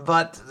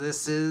 But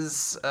this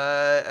is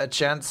a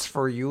chance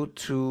for you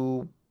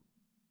to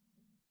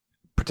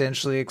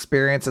potentially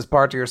experience as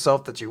part of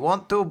yourself that you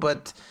want to,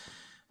 but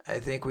I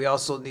think we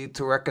also need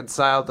to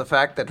reconcile the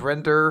fact that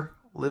Render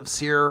lives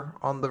here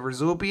on the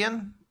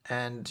Resubian,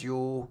 and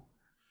you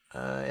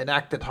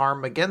enacted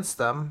harm against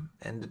them,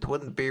 and it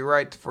wouldn't be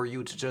right for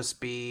you to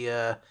just be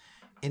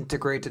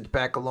integrated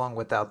back along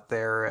without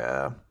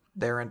their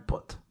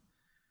input.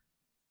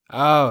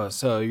 Oh,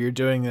 so you're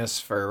doing this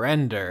for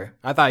Render.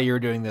 I thought you were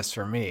doing this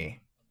for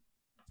me.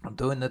 I'm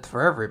doing it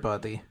for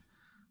everybody.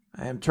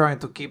 I am trying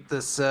to keep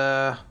this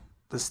the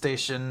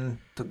station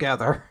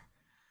together.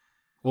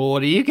 Well,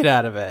 what do you get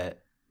out of it?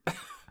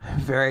 I'm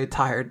very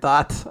tired,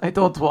 Dot. I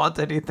don't want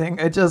anything.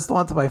 I just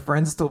want my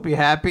friends to be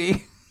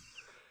happy.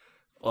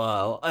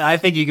 Well, I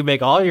think you can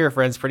make all your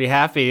friends pretty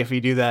happy if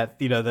you do that,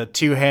 the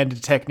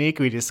two-handed technique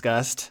we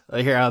discussed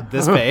here on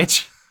this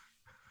page.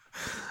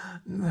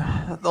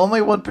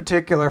 Only one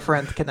particular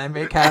friend can I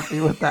make happy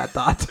with that,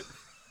 Dot.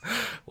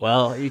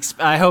 Well,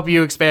 I hope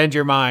you expand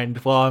your mind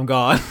while I'm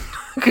gone.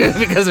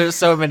 Because there's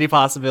so many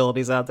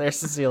possibilities out there,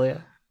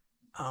 Cecilia.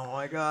 Oh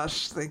my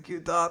gosh, thank you,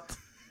 Dot.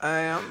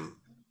 I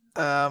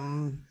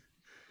am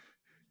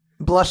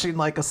blushing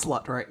like a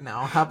slut right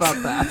now. How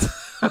about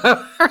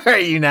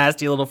that? You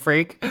nasty little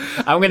freak.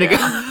 I'm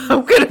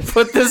gonna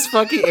put this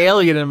fucking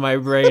alien in my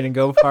brain and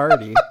go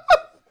party.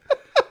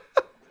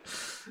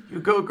 You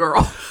go,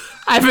 girl.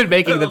 I've been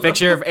making the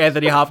picture of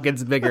Anthony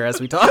Hopkins bigger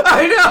as we talk.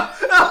 I know.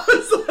 That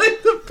was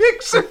like the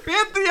picture of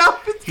Anthony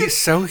Hopkins. He's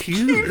so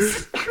huge.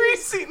 Keeps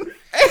increasing.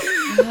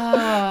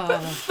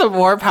 The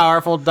more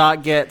powerful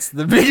Dot gets,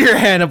 the bigger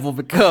Hannibal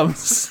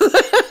becomes.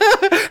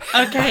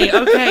 Okay,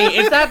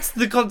 if that's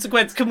the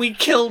consequence, can we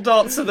kill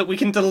Dot so that we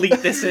can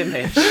delete this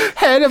image?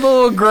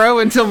 Hannibal will grow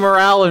until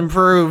morale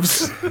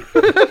improves.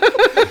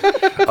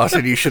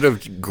 Austin, you should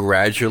have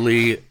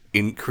gradually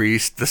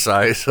increased the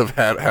size of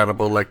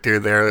Hannibal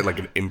Lecter there,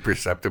 like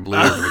imperceptibly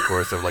over the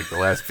course of like the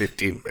last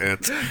 15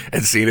 minutes,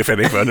 and seen if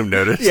anyone have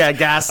noticed. Yeah,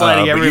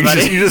 gaslighting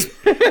everybody.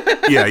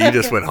 You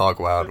just went hog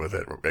wild with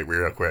it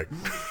real quick.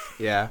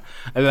 Yeah,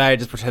 and then I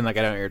just pretend like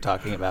I don't know what you're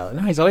talking about.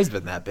 No, he's always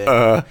been that big.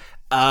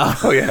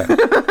 Oh yeah.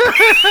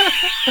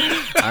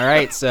 All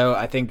right, so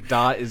I think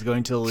Dot is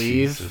going to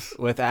leave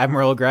with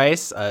Admiral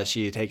Grice.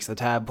 She takes the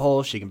tab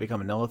pole. She can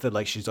become a Nillithid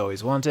like she's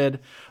always wanted,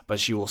 but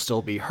she will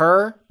still be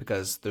her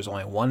because there's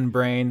only one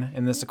brain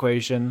in this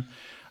equation.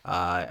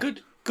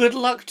 Good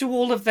luck to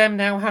all of them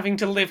now having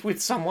to live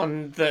with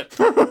someone that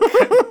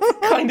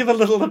kind of a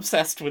little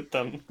obsessed with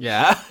them.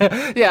 Yeah,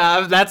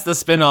 yeah, that's the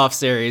spin-off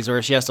series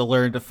where she has to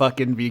learn to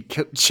fucking be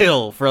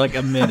chill for like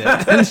a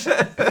minute.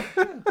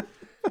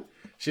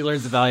 She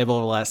learns a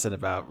valuable lesson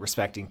about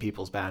respecting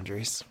people's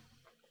boundaries.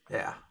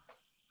 Yeah,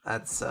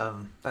 that's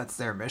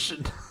their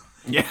mission.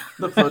 Yeah,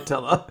 the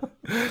flotilla.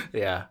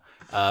 Yeah,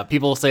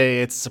 people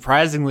say it's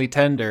surprisingly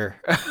tender,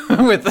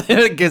 with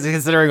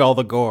considering all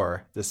the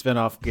gore. The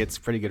spinoff gets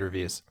pretty good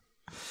reviews.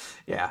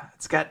 Yeah,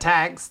 it's got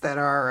tags that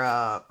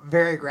are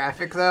very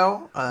graphic,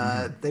 though.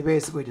 They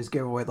basically just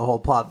give away the whole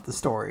plot of the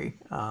story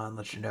and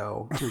let you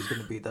know who's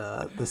going to be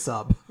the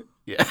sub.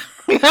 Yeah.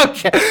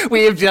 Okay.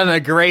 We have done a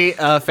great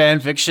fan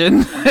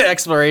fiction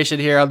exploration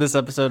here on this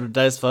episode of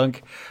Dice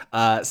Funk.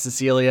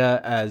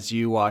 Cecilia, as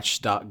you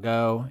watch Dot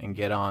go and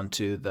get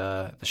onto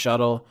the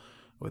shuttle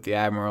with the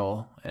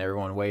Admiral and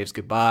everyone waves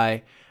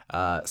goodbye,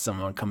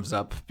 someone comes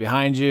up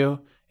behind you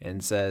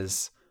and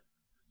says,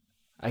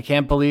 "I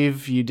can't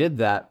believe you did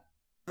that.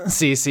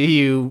 Cece,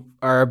 you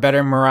are a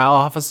better morale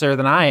officer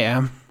than I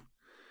am."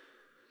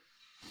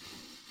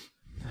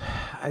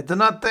 I do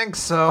not think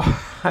so.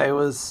 I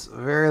was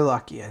very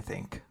lucky, I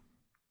think.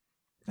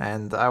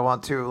 And I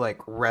want to,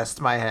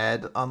 rest my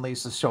head on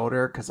Lisa's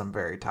shoulder because I'm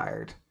very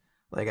tired.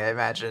 I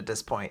imagine at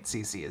this point,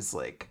 Cece is,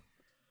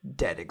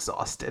 dead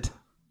exhausted.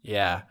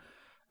 Yeah.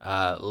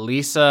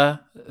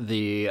 Lisa,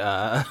 the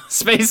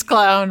space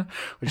clown,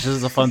 which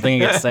is a fun thing you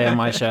get to say on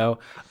my show,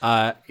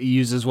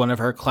 uses one of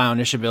her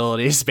clownish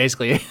abilities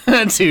basically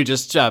to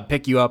just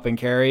pick you up and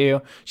carry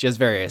you. She has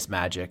various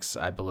magics,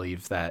 I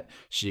believe, that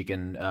she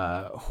can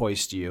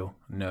hoist you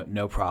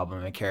no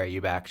problem and carry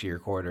you back to your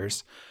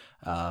quarters.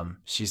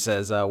 She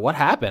says, "What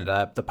happened?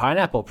 The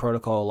pineapple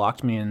protocol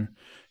locked me in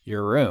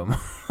your room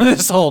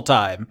this whole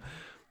time."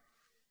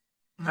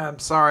 I'm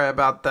sorry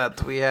about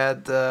that. We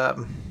had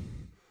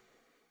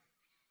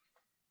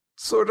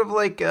sort of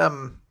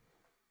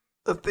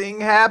a thing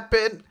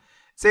happen.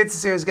 Saint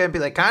Cecilia is going to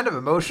be kind of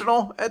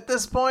emotional at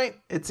this point.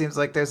 It seems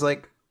like there's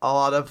a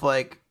lot of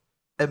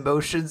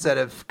emotions that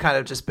have kind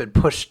of just been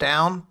pushed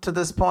down to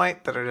this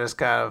point that are just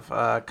kind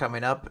of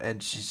coming up,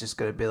 and she's just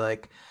going to be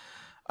like,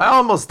 "I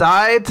almost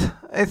died,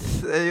 and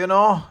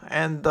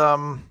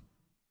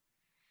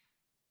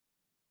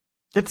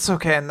it's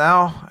okay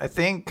now. I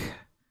think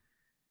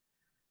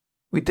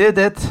we did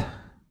it.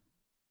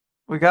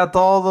 We got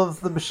all of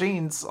the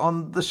machines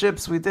on the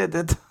ships. We did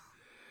it."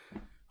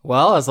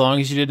 Well, as long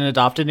as you didn't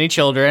adopt any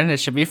children, it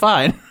should be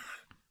fine.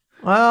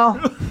 Well,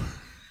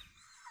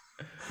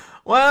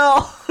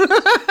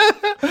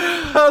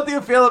 how do you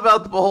feel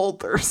about the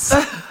beholders?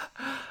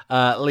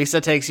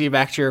 Lisa takes you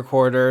back to your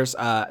quarters.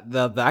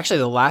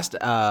 The last,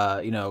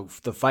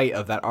 the fight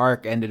of that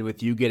arc ended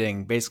with you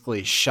getting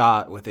basically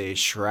shot with a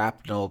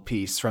shrapnel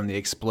piece from the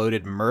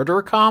exploded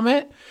murder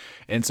comet.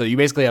 And so you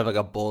basically have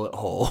a bullet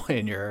hole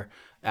in your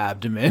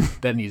abdomen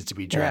that needs to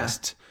be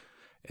dressed. Yeah.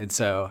 And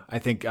so I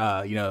think,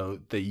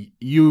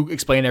 you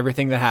explain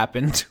everything that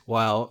happened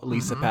while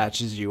Lisa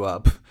patches you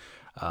up.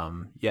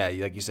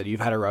 Like you said,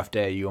 you've had a rough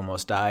day. You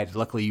almost died.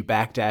 Luckily, you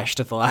backdashed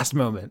at the last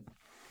moment.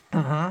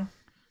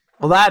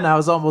 Well, that and I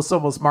was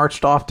almost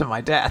marched off to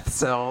my death.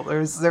 So there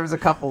was a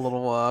couple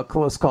little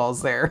close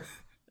calls there.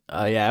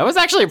 Yeah, it was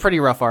actually a pretty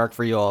rough arc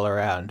for you all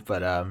around.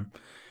 But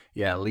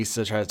yeah,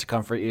 Lisa tries to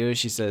comfort you.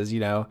 She says,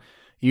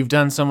 you've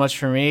done so much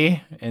for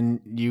me, and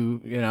you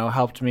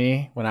helped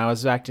me when I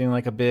was acting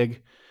like a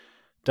big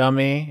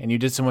dummy, and you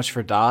did so much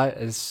for Dot.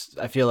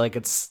 I feel like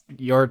it's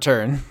your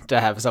turn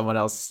to have someone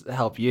else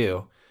help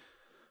you.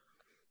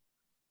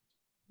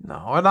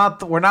 No,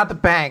 we're not the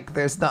bank.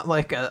 There's not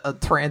like a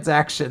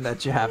transaction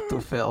that you have to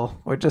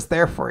fill. We're just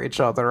there for each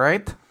other,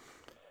 right?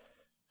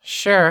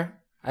 Sure.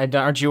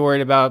 Aren't you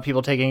worried about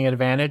people taking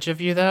advantage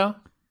of you, though?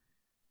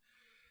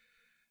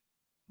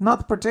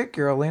 Not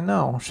particularly,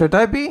 no. Should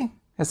I be?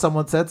 Has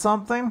someone said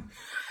something?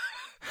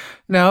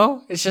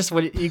 No, it's just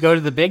when you go to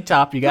the big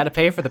top, you got to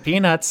pay for the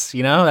peanuts.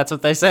 That's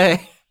what they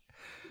say.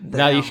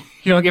 No, you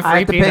don't get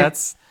free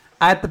peanuts.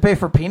 I have to pay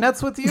for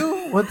peanuts with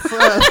you? What's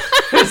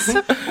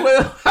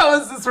how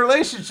is this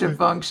relationship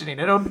functioning?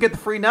 I don't get the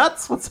free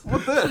nuts? What's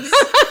with this?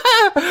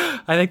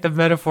 I think the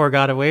metaphor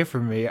got away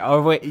from me.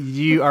 Oh wait,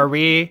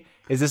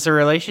 is this a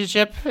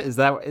relationship? Is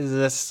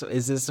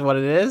this what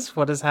it is?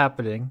 What is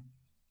happening?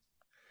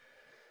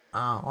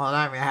 Oh, well,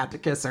 I have to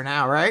kiss her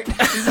now, right?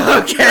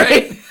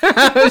 Okay.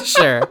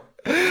 Sure.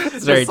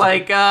 Just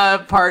like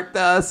part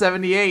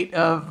 78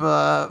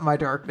 of My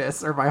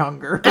Darkness or My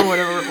Hunger or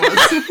whatever it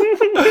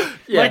was.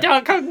 Yeah. My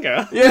Dark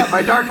Hunger. Yeah,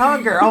 My Dark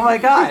Hunger. Oh my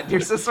God, you're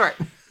so smart.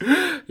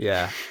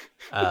 Yeah.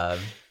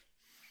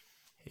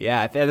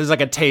 Yeah, there's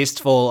like a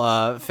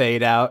tasteful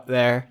fade out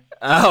there.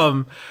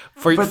 Then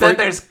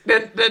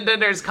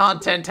there's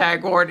content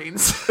tag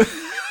warnings.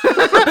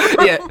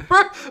 Yeah,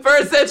 for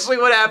essentially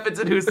what happens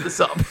and who's the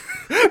sub.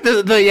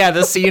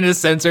 The scene is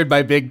censored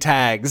by big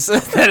tags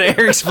that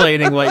are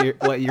explaining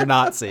what you're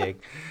not seeing.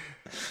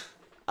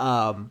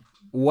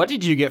 What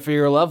did you get for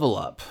your level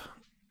up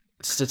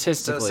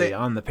statistically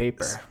on the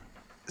paper?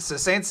 So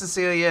Saint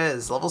Cecilia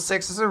is level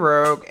 6 as a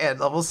rogue, and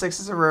level 6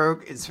 as a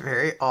rogue is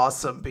very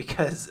awesome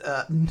because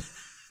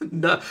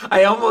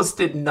I almost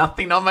did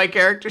nothing on my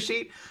character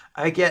sheet.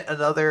 I get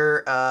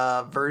another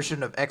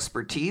version of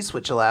expertise,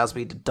 which allows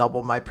me to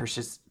double my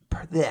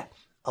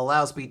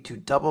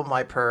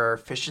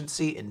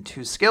proficiency in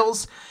 2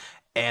 skills,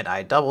 and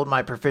I doubled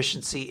my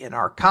proficiency in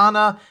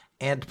Arcana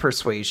and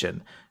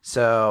Persuasion.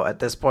 So at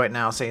this point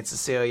now, Saint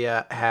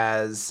Cecilia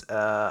has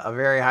a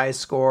very high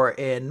score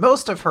in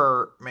most of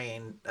her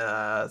main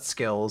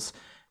skills,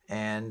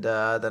 and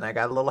then I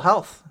got a little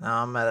health.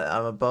 Now I'm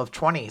above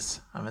 20s.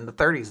 I'm in the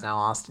 30s now,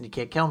 Austin. You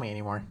can't kill me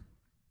anymore.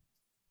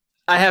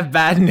 I have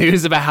bad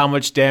news about how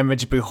much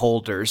damage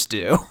beholders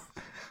do.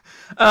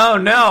 Oh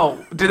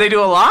no! Do they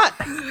do a lot?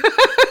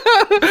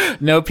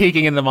 No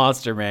peeking in the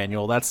monster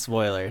manual. That's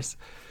spoilers.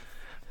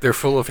 They're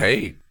full of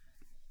hate.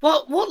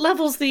 What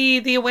level's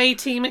the away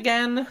team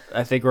again?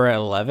 I think we're at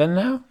 11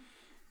 now.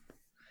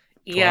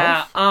 12?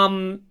 Yeah.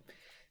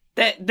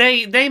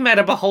 They met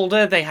a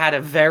beholder. They had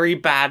a very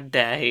bad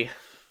day.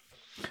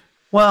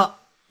 Well,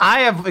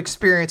 I have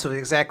experience with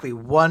exactly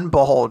one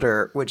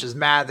beholder, which is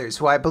Mathers,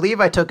 who I believe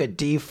I took a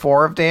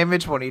D4 of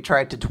damage when he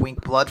tried to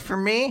twink blood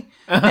from me,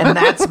 and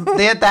that's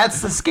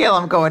the scale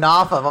I'm going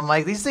off of. I'm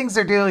like, these things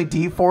are doing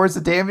D4s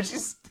of damage.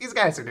 These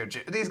guys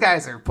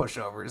are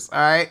pushovers. All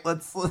right,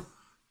 let's.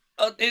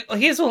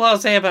 Here's what I'll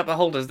say about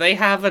beholders. They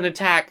have an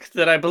attack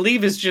that I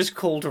believe is just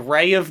called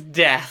Ray of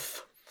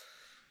Death.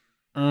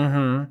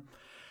 Mm-hmm.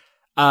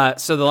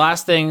 So the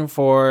last thing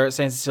for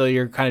Saint Cecilia,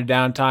 your kind of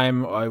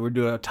downtime, we're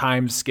doing a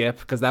time skip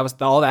because that was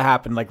all that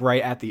happened like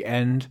right at the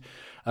end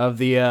of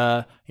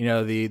the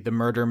the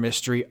murder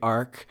mystery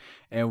arc,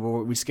 and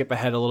we skip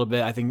ahead a little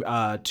bit. I think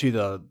to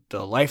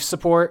the life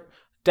support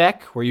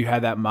deck where you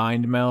had that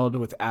mind meld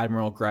with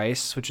Admiral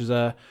Grice, which is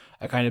a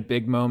kind of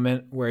big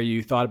moment where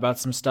you thought about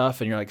some stuff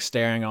and you're like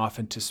staring off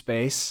into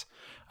space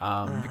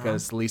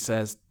because Lisa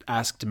has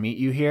asked to meet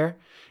you here,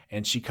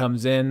 and she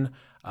comes in.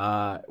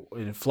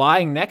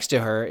 Flying next to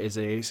her is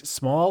a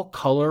small,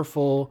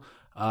 colorful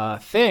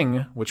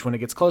thing, which when it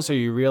gets closer,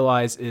 you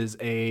realize is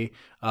a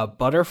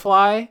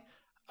butterfly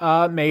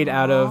made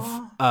out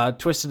of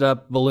twisted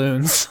up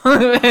balloons,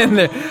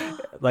 and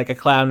like a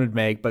clown would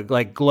make, but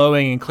like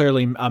glowing and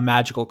clearly a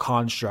magical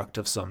construct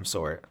of some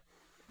sort.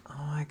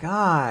 Oh my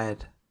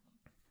God.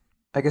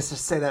 I guess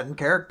just say that in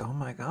character. Oh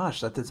my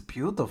gosh, that is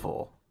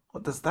beautiful.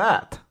 What is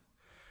that?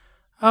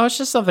 Oh, it's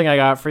just something I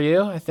got for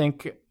you. I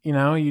think,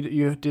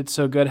 you did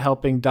so good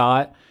helping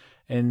Dot,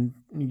 and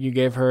you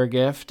gave her a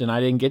gift, and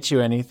I didn't get you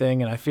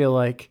anything, and I feel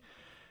like,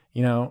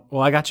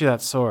 I got you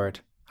that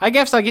sword. I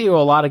guess I get you a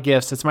lot of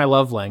gifts. It's my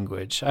love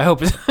language. I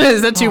hope.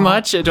 Is that too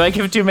much? Do I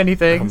give too many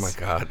things? Oh my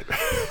God.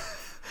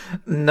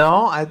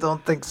 No, I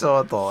don't think so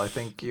at all. I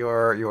think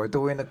you're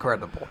doing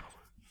incredible.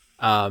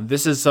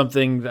 This is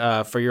something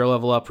for your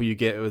level up where you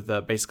get with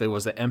basically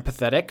was the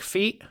empathetic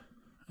feat.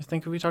 I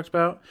think we talked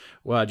about.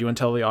 Well, do you want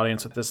to tell the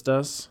audience what this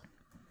does?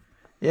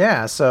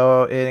 Yeah,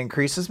 so it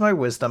increases my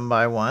wisdom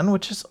by 1,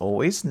 which is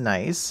always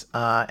nice.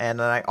 And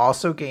then I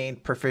also gain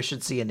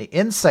proficiency in the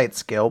insight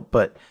skill,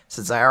 but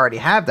since I already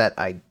have that,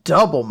 I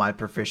double my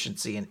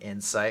proficiency in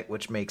insight,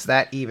 which makes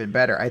that even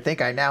better. I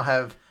think I now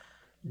have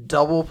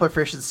double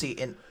proficiency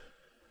in.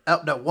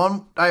 Oh no,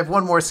 one. I have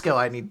one more skill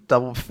I need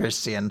double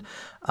proficiency in,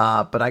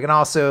 but I can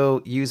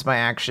also use my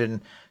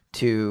action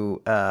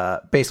to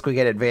basically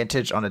get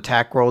advantage on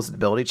attack rolls and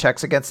ability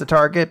checks against the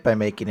target by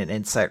making an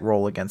insight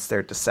roll against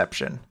their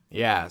deception.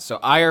 Yeah, so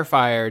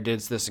Irefire did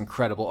this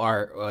incredible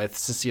art with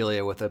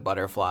Cecilia with a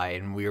butterfly,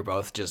 and we were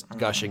both just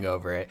gushing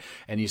over it.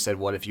 And you said,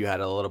 what if you had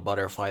a little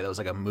butterfly that was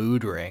like a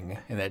mood ring,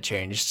 and that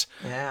changed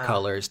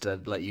colors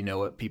to let you know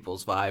what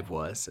people's vibe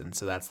was? And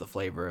so that's the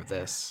flavor of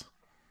this.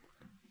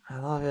 I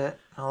love it.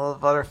 I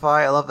love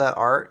butterfly. I love that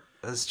art.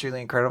 It's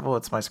truly incredible.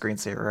 It's my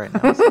screensaver right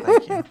now, so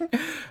thank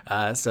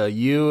you. So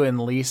you and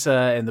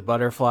Lisa and the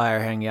butterfly are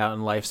hanging out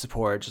in life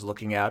support, just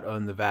looking out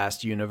on the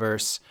vast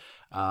universe.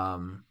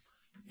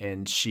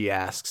 And she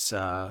asks,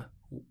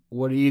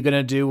 what are you going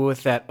to do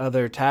with that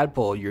other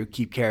tadpole you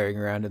keep carrying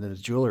around in the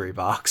jewelry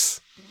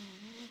box?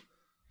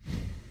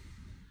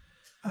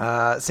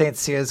 Saint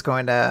Cecia's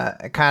going to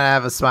kind of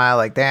have a smile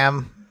like,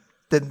 damn,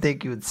 didn't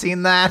think you had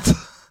seen that.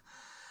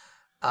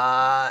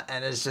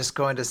 And is just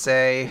going to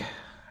say,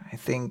 I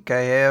think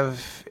I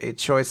have a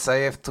choice I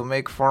have to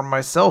make for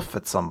myself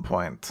at some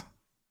point.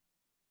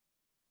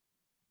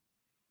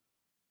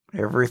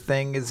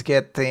 Everything is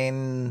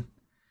getting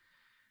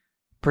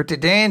pretty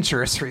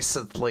dangerous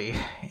recently,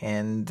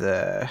 and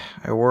I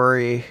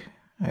worry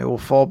I will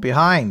fall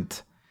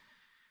behind.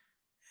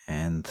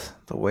 And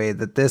the way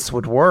that this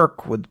would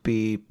work would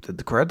be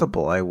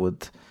incredible. I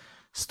would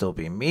still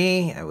be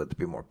me, I would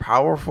be more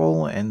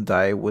powerful, and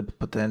I would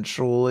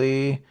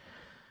potentially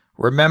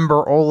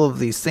remember all of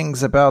these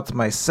things about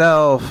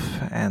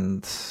myself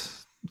and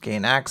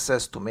gain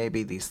access to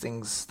maybe these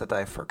things that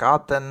I've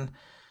forgotten.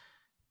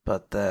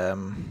 But I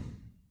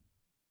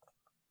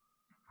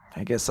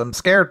guess I'm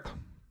scared.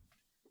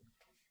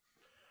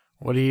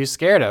 What are you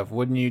scared of?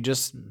 Wouldn't you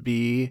just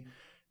be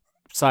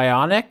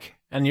psionic?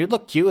 And you'd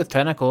look cute with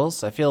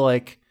tentacles. I feel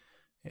like,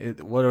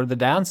 what are the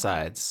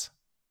downsides?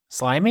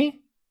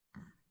 Slimy?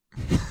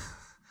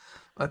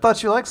 I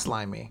thought you liked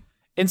slimy.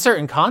 In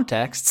certain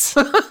contexts.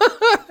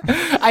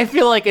 I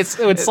feel like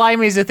when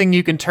slimy is a thing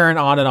you can turn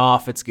on and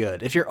off, it's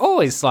good. If you're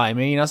always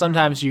slimy,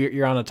 sometimes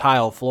you're on a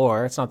tile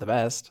floor. It's not the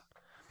best.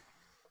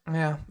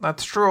 Yeah,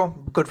 that's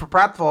true. Good for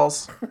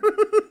pratfalls.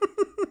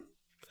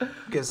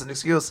 Gives an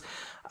excuse.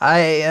 I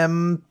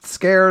am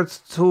scared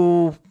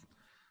to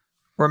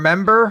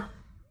remember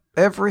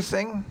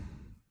everything.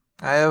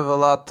 I have a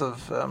lot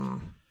of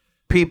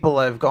people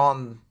I've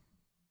gone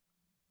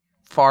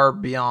far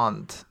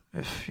beyond,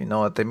 if you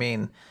know what I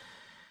mean.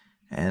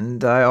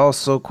 And I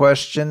also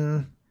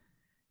question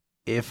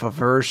if a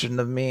version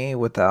of me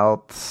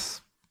without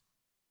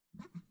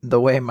the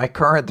way my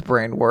current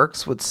brain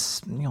works would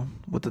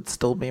it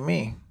still be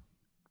me?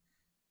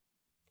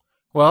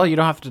 Well, you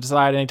don't have to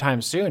decide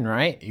anytime soon,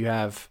 right? You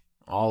have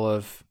all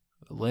of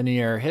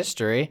linear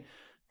history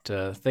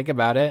to think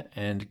about it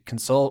and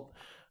consult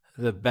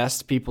the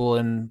best people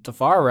in the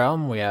far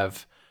realm. We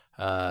have,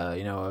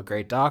 a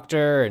great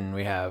doctor, and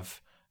we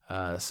have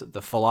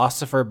the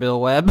philosopher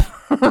Bill Webb.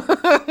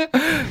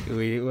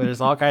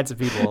 There's all kinds of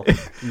people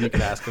you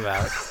can ask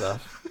about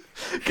stuff.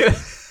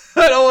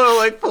 I don't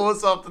want to pull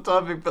us off the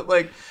topic, but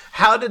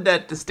how did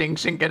that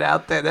distinction get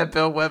out there that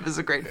Bill Webb is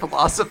a great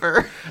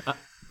philosopher?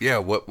 Yeah,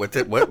 what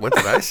did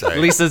I say?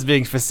 Lisa's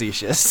being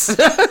facetious. Okay.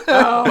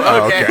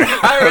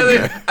 I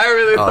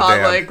really thought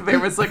damn. there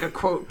was a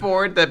quote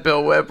board that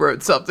Bill Webb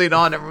wrote something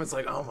on. Everyone's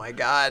like, "Oh my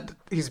god,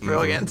 he's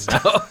brilliant."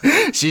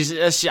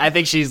 I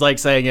think she's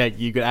saying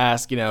you could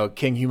ask King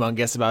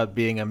Humongous about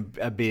being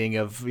a being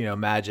of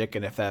magic,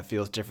 and if that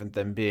feels different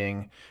than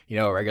being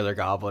a regular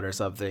goblin or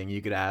something.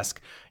 You could ask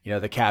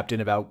the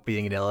captain about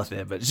being an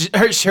elephant, but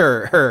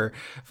her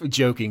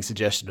joking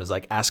suggestion was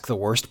ask the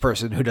worst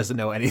person who doesn't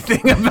know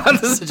anything about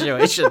the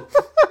situation.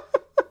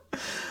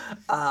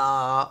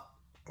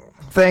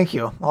 Thank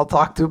you. I'll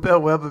talk to Bill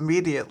Webb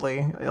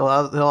immediately. He'll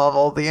have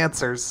all the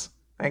answers.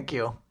 Thank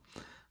you.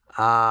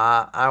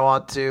 I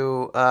want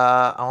to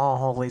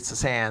hold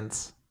Lisa's hand,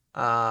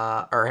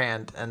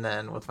 and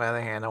then with my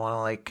other hand, I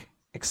want to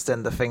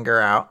extend the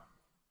finger out,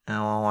 and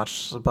I want to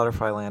watch the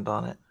butterfly land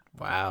on it.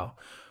 Wow.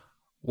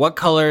 What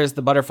color is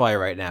the butterfly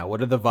right now?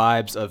 What are the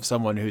vibes of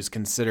someone who's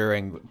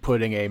considering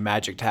putting a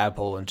magic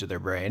tadpole into their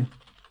brain?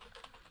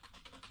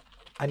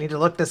 I need to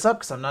look this up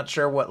because I'm not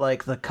sure what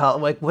the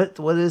color.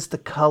 What is the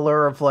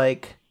color of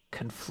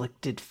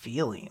conflicted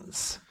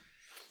feelings?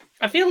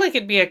 I feel like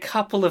it'd be a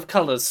couple of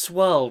colors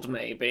swirled,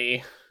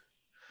 maybe.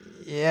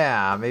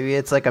 Yeah, maybe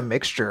it's a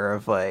mixture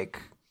of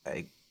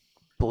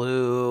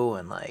blue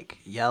and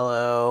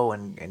yellow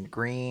and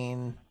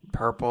green,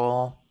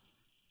 purple.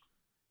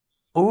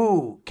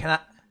 Ooh, can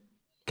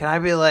I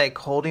be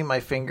holding my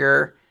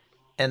finger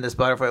and this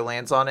butterfly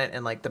lands on it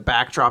and the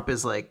backdrop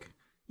is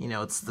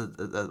it's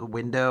the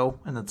window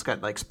and it's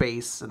got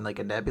space and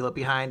a nebula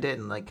behind it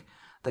and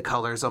the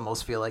colors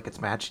almost feel like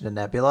it's matching a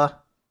nebula.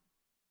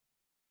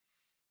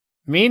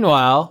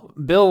 Meanwhile,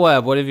 Bill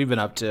Webb, what have you been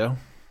up to?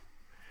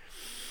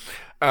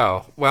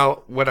 Oh,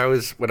 well, what I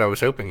was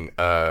hoping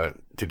to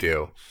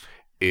do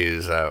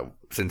is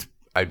since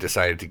I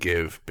decided to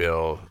give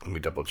Bill, let me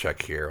double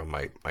check here on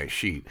my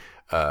sheet,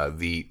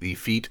 the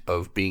feat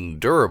of being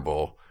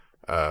durable,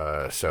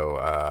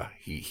 so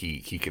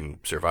he can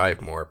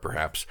survive more,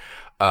 perhaps.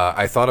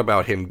 I thought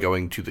about him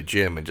going to the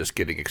gym and just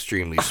getting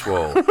extremely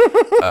swole,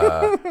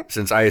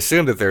 since I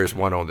assume that there's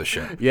one on the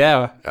ship.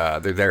 Yeah.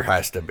 There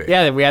has to be.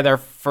 Yeah, we had our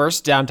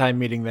first downtime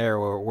meeting there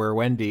where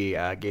Wendy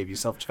gave you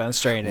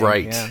self-defense training.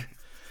 Right. Yeah.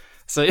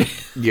 So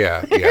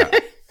Yeah.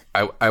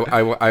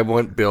 I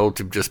want Bill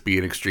to just be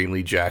an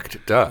extremely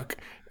jacked duck.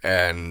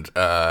 And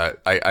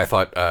I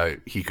thought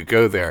he could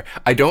go there.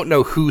 I don't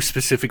know who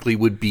specifically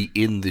would be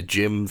in the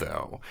gym,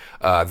 though.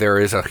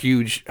 There's a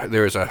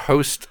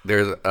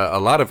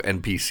lot of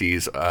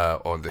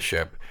NPCs on the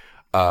ship.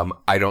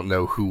 I don't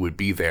know who would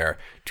be there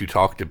to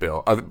talk to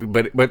Bill. I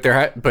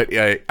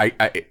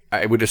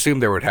would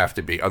assume there would have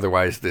to be.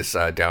 Otherwise, this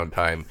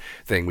downtime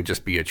thing would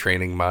just be a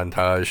training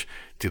montage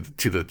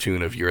to the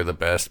tune of "You're the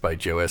Best" by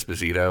Joe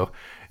Esposito,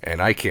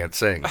 and I can't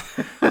sing.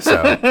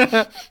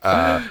 So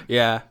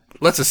yeah.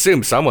 Let's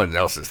assume someone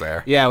else is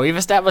there. Yeah, we've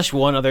established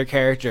one other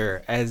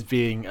character as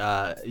being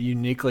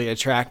uniquely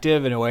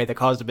attractive in a way that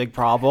caused a big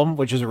problem,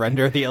 which is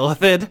Render the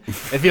Illithid,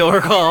 if you'll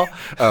recall.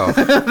 Oh.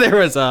 There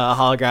was a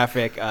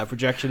holographic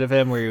projection of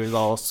him where he was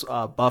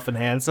all buff and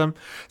handsome.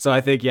 So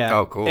I think, yeah,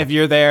 oh, cool. If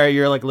you're there,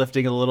 you're like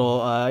lifting a little,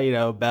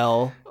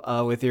 bell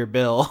with your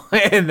bill.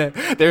 And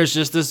there's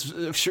just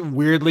this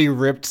weirdly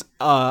ripped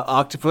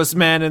octopus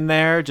man in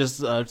there,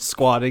 just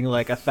squatting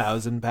like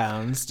 1,000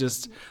 pounds,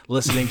 just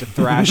listening to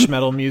thrash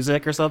metal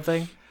music or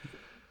something.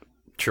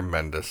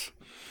 Tremendous.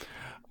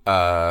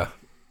 All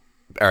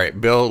right,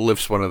 Bill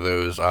lifts one of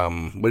those,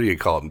 what do you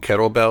call them,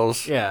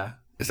 kettlebells? Yeah.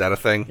 Is that a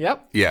thing?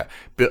 Yep. Yeah.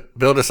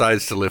 Bill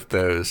decides to lift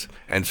those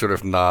and sort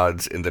of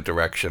nods in the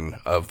direction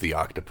of the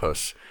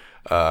octopus.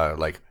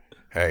 Like,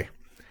 hey,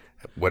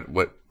 what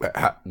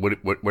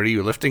are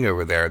you lifting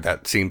over there?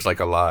 That seems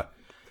like a lot.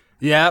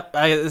 Yeah,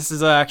 this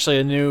is actually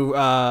a new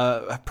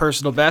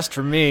personal best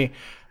for me.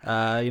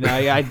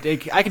 I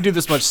can do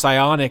this much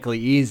psionically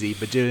easy,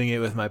 but doing it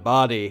with my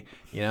body,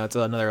 it's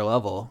another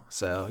level.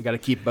 So you got to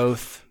keep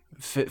both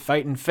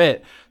fight and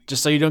fit,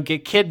 just so you don't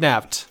get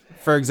kidnapped,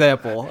 for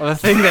example, a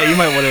thing that you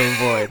might want to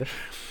avoid.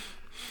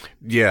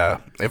 Yeah,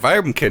 if I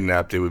am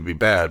kidnapped, it would be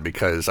bad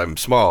because I'm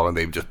small and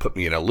they've just put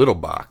me in a little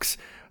box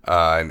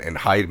and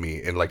hide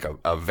me in like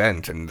a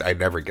vent, and I'd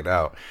never get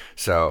out.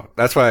 So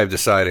that's why I've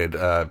decided,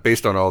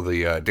 based on all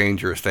the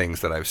dangerous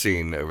things that I've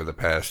seen over the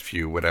past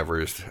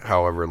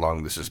however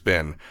long this has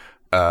been,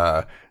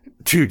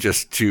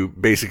 to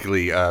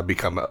basically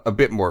become a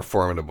bit more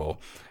formidable.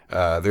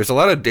 There's a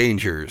lot of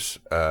dangers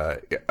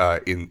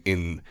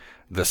in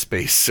the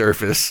space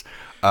surface.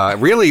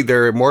 Really,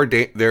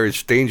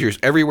 there's dangers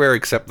everywhere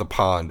except the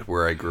pond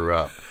where I grew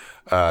up.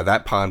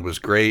 That pond was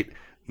great.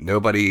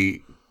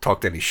 Nobody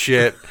talked any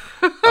shit.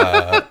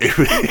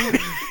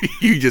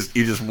 You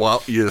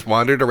just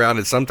wandered around,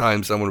 and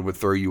sometimes someone would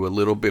throw you a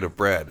little bit of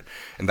bread,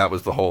 and that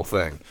was the whole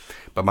thing.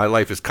 But my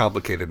life is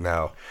complicated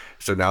now,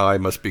 so now I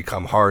must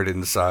become hard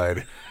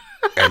inside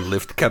and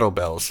lift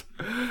kettlebells.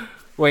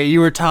 Wait, you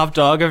were top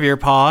dog of your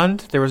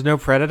pond? There was no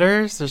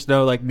predators? There's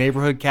no like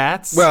neighborhood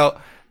cats?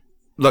 Well,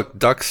 look,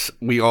 ducks,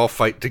 we all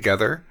fight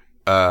together.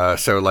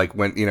 So like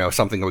when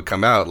something would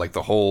come out, like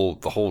the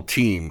whole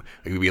team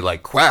would be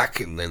like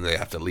quack, and then they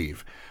have to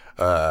leave.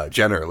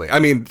 Generally, I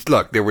mean,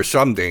 look, there were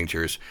some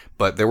dangers,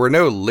 but there were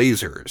no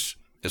lasers.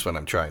 Is what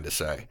I'm trying to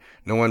say.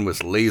 No one was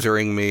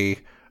lasering me,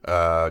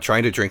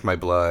 trying to drink my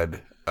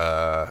blood,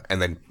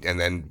 and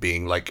then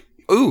being like,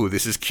 "Ooh,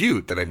 this is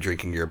cute that I'm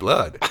drinking your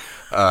blood."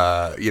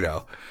 I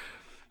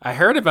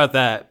heard about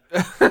that.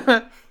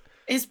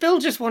 Is Bill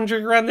just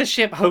wandering around the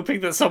ship hoping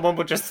that someone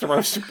would just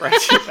throw some bread in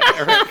that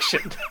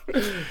direction?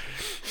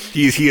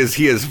 He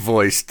has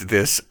voiced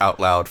this out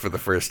loud for the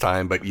first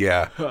time, but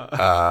yeah,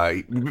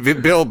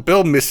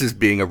 Bill misses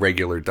being a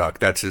regular duck.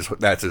 That's his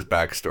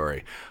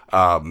backstory,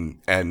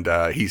 and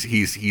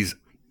he's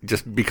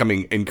just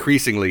becoming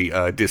increasingly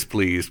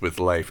displeased with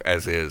life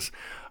as is.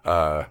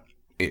 But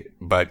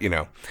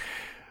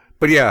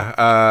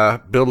yeah,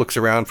 Bill looks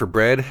around for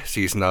bread,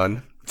 sees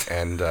none,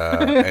 and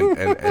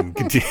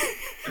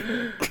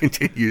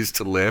continues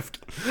to lift.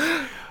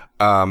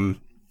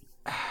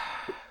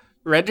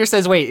 Render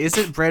says, wait,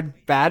 isn't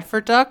bread bad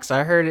for ducks?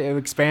 I heard it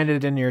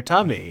expanded in your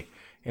tummy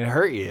and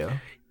hurt you.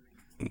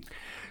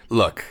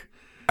 Look,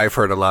 I've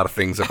heard a lot of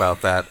things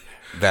about that.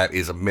 That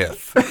is a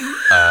myth.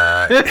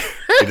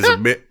 It is a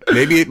myth.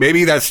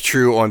 Maybe that's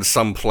true on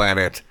some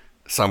planet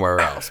somewhere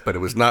else, but it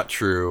was not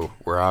true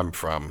where I'm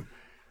from,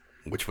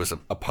 which was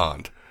a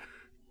pond.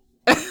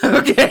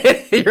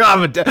 Okay,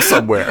 I'm a duck.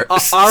 Somewhere.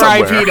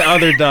 R.I.P. to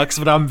other ducks,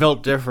 but I'm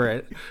built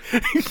different.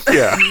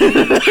 Yeah.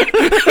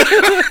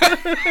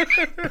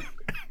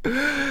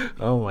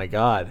 Oh my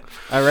god.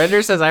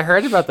 Render says, I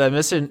heard about that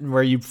mission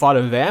where you fought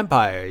a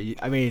vampire.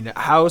 I mean,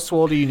 how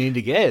swole do you need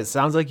to get? It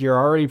sounds like you're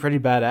already pretty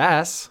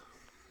badass.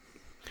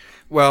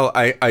 Well,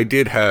 I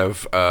did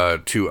have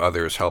 2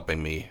 others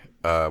helping me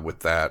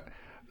with that.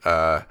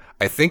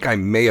 I think I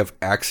may have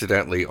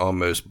accidentally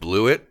almost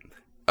blew it,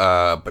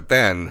 but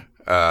then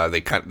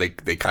they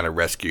kind of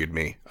rescued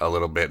me a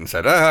little bit and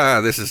said,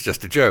 this is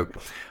just a joke.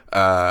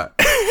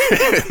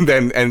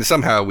 And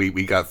somehow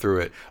we got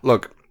through it.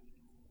 Look,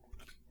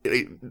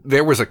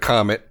 there was a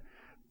comet.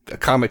 A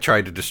comet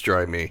tried to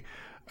destroy me.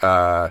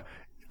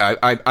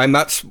 I'm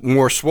not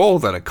more swole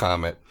than a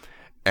comet,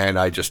 and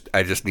I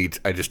just need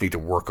to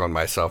work on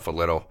myself a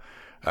little,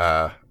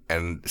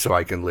 and so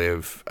I can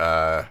live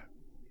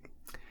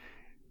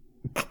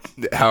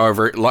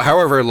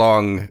however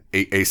long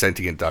a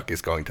sentient duck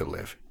is going to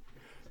live.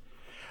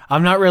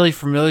 I'm not really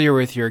familiar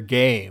with your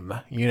game,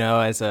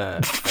 as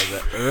a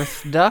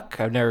Earth duck.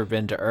 I've never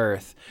been to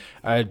Earth.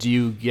 Do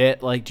you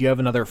have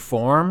another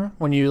form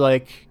when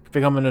you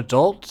become an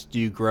adult? Do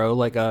you grow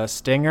like a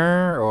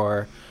stinger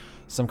or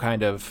some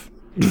kind of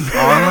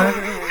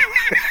armor?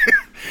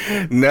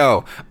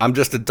 No, I'm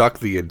just a duck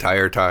the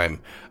entire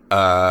time.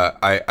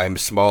 I'm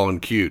small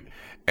and cute,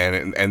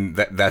 and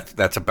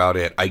that's about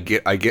it.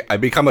 I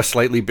become a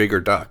slightly bigger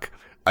duck.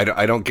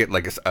 I don't get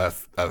like a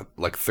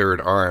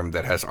third arm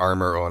that has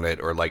armor on it,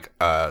 or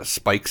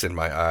spikes in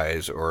my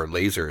eyes or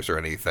lasers or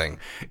anything.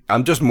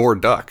 I'm just more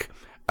duck.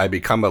 I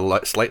become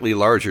a slightly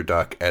larger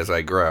duck as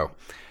I grow.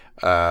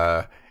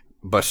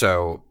 But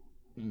so,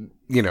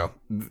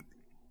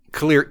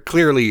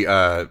 clearly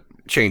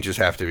changes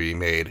have to be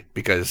made,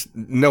 because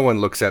no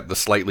one looks at the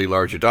slightly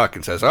larger duck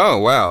and says, "Oh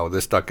wow,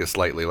 this duck is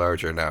slightly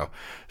larger now."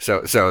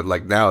 So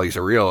now he's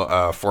a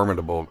real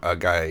formidable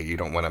guy you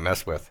don't want to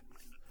mess with.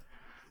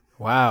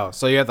 Wow.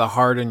 So you have the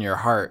heart in your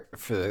heart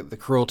for the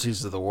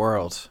cruelties of the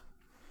world.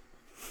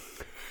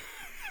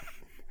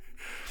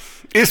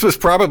 This was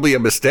probably a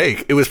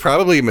mistake. It was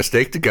probably a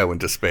mistake to go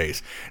into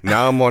space.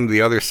 Now I'm on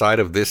the other side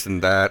of this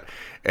and that,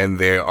 and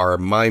there are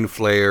mind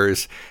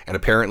flayers, and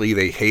apparently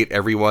they hate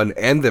everyone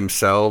and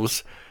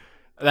themselves.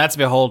 That's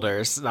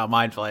beholders, not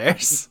mind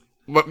flayers.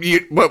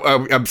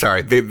 I'm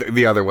sorry,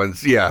 the other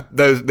ones. Yeah,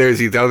 there's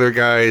the other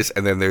guys,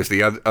 and then there's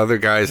the other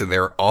guys, and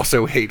they're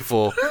also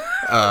hateful.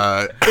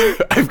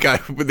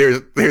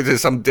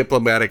 There's some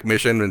diplomatic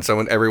mission, and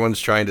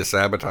everyone's trying to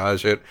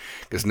sabotage it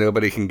because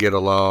nobody can get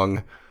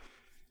along.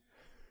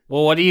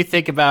 Well, what do you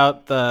think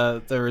about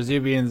the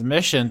Rezubians'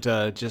 mission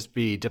to just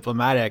be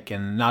diplomatic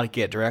and not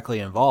get directly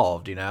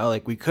involved?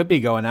 We could be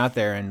going out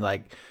there and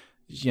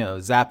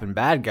zapping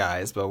bad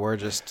guys, but we're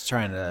just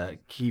trying to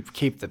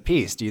keep the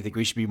peace. Do you think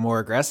we should be more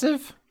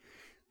aggressive?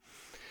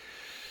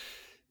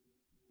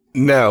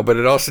 No, but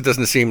it also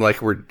doesn't seem like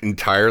we're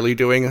entirely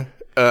doing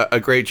a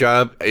great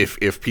job.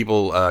 If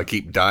people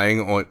keep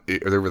dying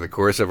over the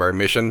course of our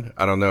mission,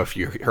 I don't know if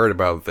you heard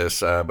about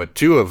this, but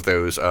 2 of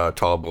those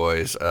tall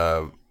boys,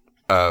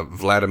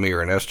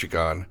 Vladimir and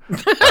Estragon,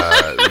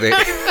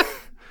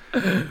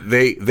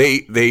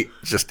 they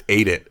just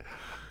ate it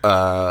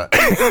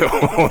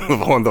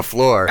on the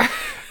floor,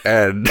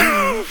 and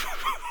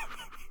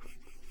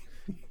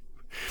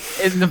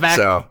in the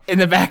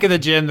back of the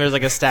gym, there's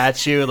a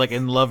statue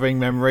in loving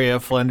memory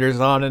of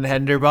Flendersson and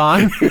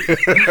Henderbon,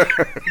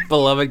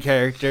 beloved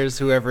characters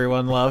who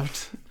everyone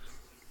loved.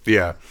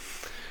 Yeah,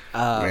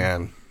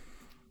 man,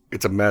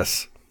 it's a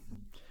mess.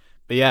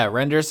 But yeah,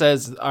 Render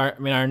says,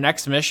 our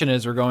next mission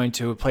is we're going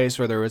to a place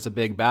where there was a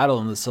big battle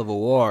in the Civil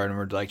War, and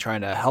we're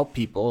trying to help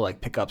people,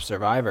 pick up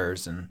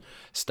survivors and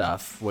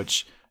stuff,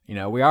 which,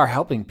 we are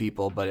helping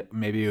people, but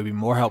maybe it would be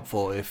more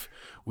helpful if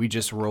we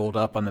just rolled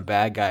up on the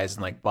bad guys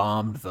and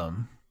bombed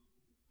them.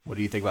 What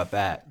do you think about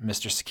that,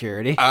 Mr.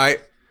 Security? I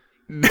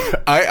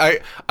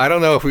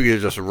don't know if we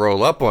could just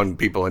roll up on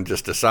people and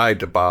just decide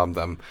to bomb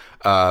them,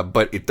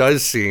 but it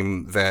does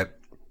seem that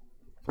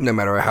no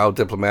matter how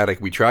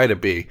diplomatic we try to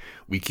be,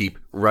 we keep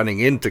running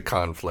into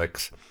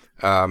conflicts.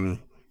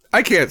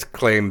 I can't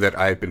claim that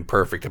I've been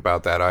perfect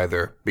about that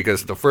either,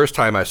 because the first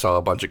time I saw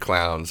a bunch of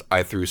clowns,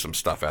 I threw some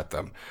stuff at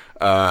them.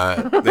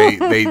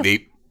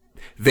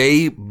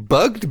 They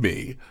bugged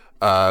me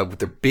with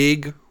their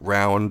big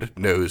round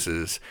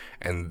noses,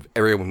 and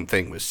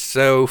everything was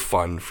so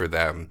fun for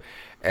them.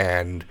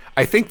 And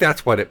I think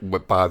that's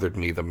what bothered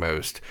me the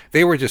most.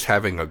 They were just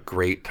having a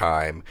great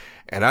time,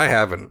 and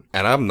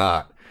I'm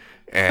not.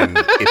 And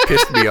it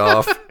pissed me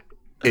off.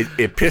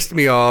 It pissed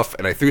me off,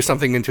 and I threw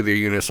something into their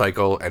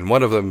unicycle, and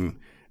one of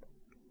them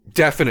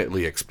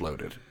definitely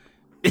exploded.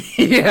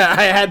 Yeah,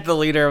 I had the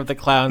leader of the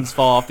clowns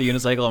fall off the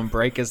unicycle and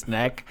break his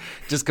neck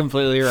just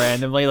completely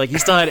randomly. He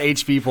still had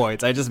HP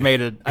points. I just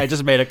made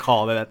a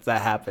call that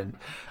happened.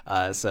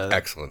 So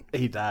excellent.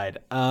 He died.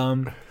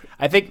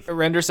 I think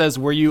Render says,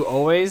 were you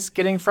always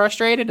getting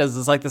frustrated? Is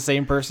this the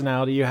same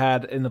personality you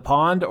had in the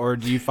pond, or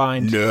do you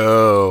find...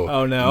 No.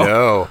 Oh, no.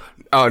 No.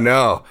 Oh,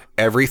 no.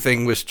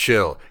 Everything was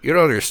chill. You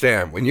don't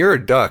understand. When you're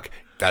a duck,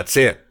 that's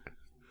it.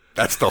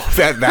 That's you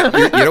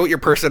know what your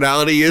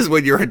personality is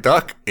when you're a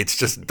duck? It's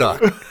just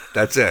duck.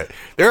 That's it.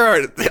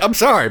 I'm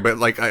sorry, but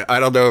like I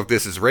don't know if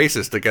this is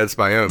racist against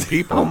my own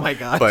people. Oh my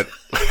god. But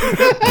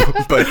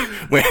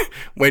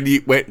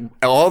when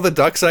all the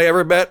ducks I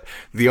ever met,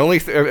 the only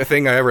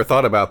thing I ever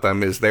thought about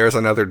them is there's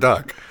another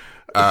duck.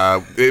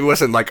 It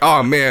wasn't like,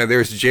 oh man,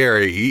 there's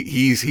Jerry.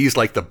 He's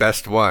like the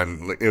best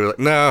one. It was like,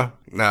 no.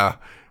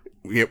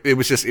 It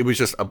was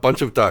just a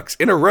bunch of ducks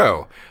in a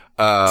row,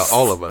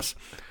 all of us.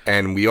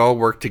 And we all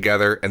worked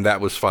together, and that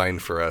was fine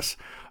for us.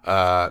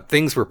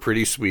 Things were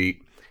pretty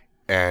sweet,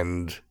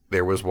 and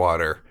there was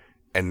water.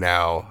 And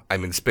now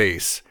I'm in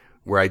space,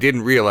 where I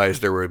didn't realize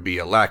there would be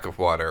a lack of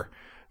water.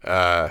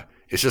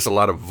 It's just a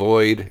lot of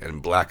void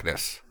and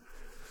blackness.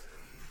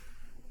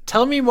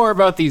 Tell me more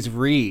about these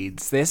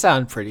reeds. They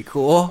sound pretty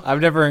cool. I've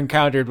never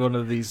encountered one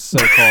of these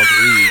so-called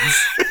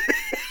reeds.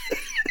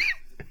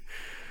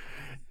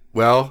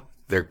 Well,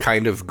 they're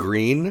kind of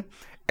green.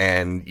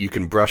 And you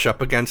can brush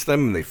up against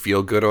them, and they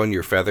feel good on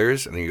your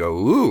feathers. And you go,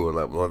 ooh,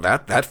 well,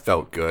 that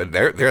felt good.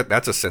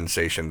 That's a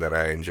sensation that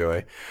I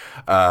enjoy.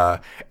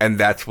 And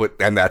that's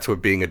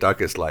what being a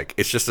duck is like.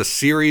 It's just a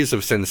series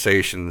of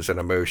sensations and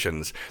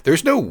emotions.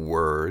 There's no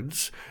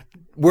words.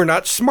 We're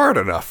not smart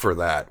enough for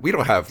that. We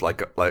don't have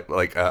like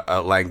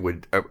a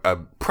language, a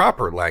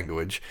proper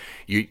language.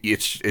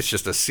 It's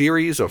just a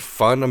series of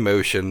fun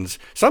emotions.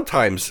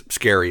 Sometimes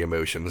scary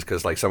emotions,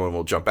 because like someone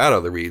will jump out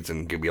of the reeds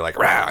and be like,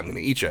 "Rah, I'm going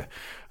to eat you."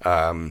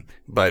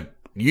 But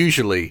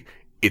usually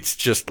it's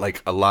just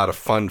like a lot of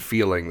fun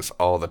feelings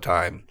all the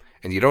time,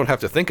 and you don't have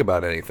to think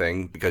about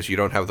anything because you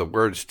don't have the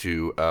words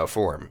to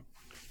form.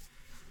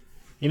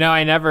 You know,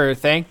 I never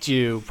thanked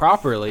you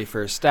properly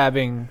for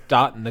stabbing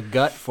Dot in the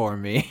gut for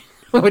me.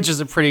 Which is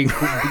a pretty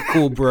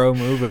cool bro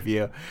move of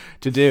you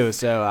to do.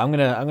 So I'm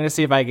gonna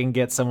see if I can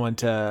get someone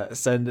to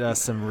send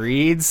us some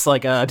reeds,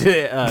 like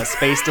a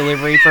space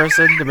delivery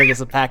person to bring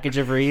us a package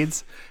of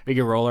reeds. We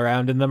can roll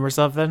around in them or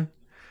something.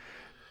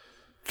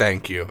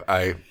 Thank you.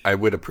 I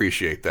would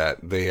appreciate that.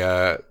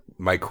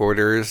 My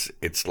quarters,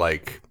 it's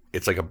like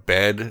a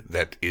bed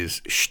that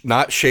is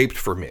not shaped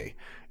for me.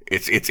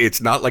 It's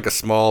not like a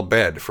small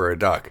bed for a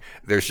duck.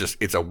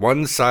 It's a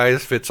one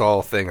size fits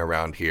all thing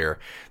around here.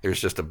 There's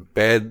just a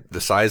bed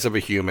the size of a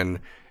human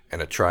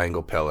and a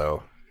triangle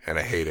pillow, and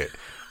I hate it.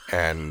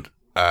 And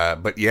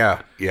but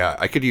yeah,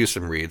 I could use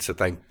some reeds. So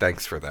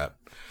thanks for that.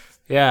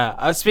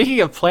 Yeah.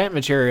 Speaking of plant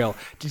material,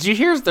 did you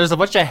hear there's a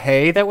bunch of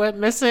hay that went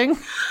missing?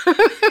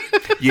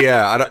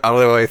 Yeah, I don't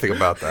know anything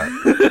about that.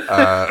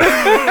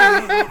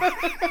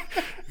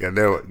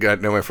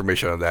 Got no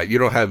information on that. You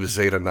don't have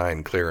Zeta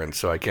 9 clearance,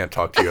 so I can't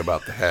talk to you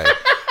about the hay.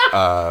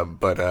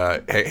 But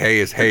hay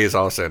is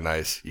also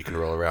nice. You can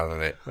roll around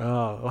in it.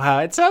 Oh wow!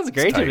 It sounds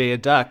great to be a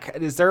duck.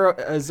 Is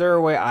there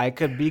a way I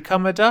could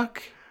become a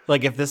duck?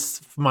 Like if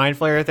this mind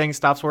flayer thing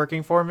stops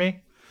working for me?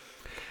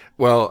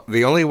 Well,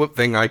 the only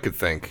thing I could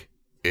think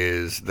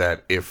is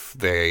that if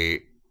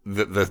the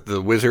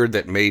wizard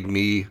that made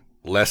me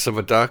less of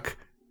a duck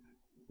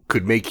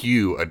could make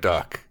you a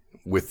duck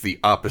with the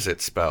opposite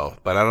spell,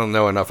 but I don't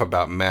know enough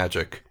about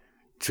magic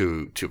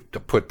to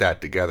put that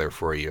together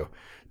for you.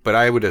 But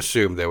I would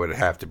assume there would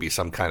have to be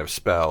some kind of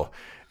spell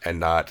and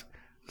not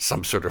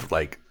some sort of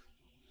like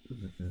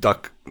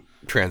duck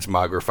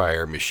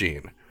transmogrifier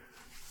machine.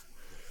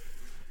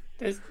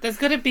 There's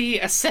got to be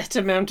a set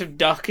amount of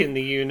duck in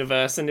the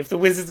universe, and if the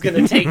wizard's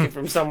going to take it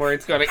from somewhere,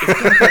 it's got to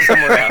go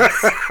somewhere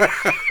else.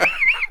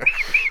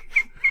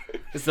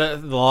 Is the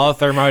law of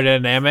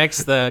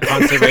thermodynamics the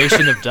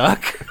conservation of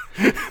duck?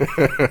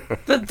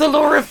 The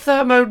law of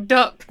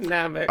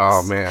thermodynamics.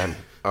 Oh man!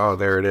 Oh,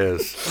 there it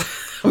is.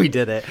 We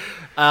did it.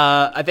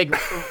 I think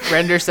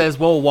Render says,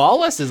 well,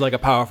 Wallace is like a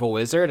powerful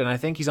wizard, and I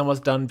think he's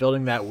almost done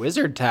building that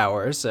wizard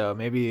tower, so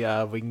maybe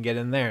we can get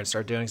in there and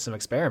start doing some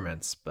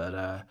experiments.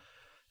 But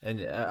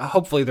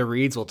hopefully the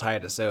reeds will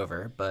tide us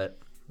over, but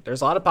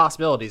there's a lot of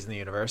possibilities in the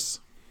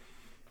universe.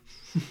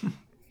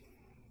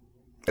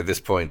 At this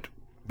point,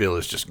 Bill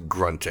is just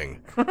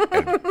grunting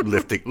and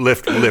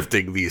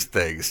lifting these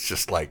things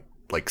just like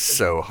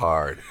so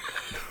hard.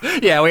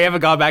 Yeah, we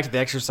haven't gone back to the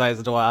exercise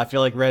in a while. I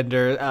feel like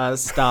Render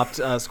stopped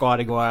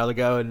squatting a while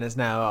ago and is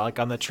now like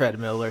on the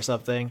treadmill or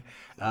something.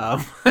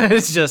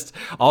 It's just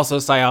also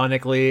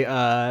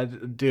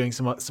psionically doing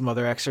some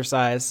other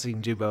exercise, so you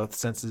can do both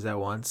senses at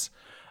once.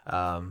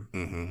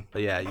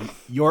 But yeah,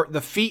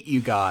 the feat you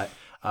got.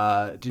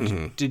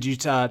 Did you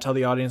tell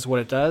the audience what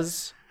it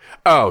does?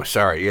 Oh,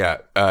 sorry. Yeah.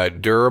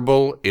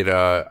 Durable. It,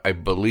 I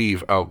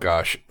believe, oh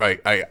gosh,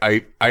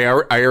 I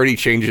already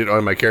changed it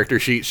on my character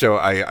sheet. So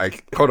I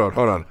hold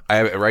on. I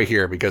have it right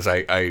here because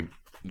I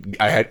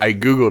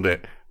Googled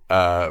it,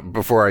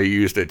 before I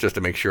used it just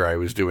to make sure I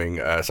was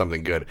doing,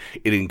 something good.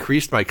 It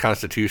increased my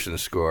constitution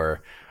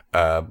score,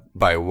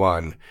 by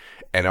 1.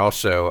 And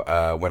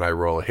also, when I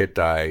roll a hit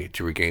die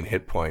to regain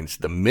hit points,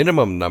 the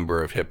minimum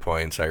number of hit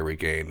points I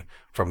regain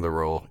from the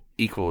roll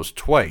equals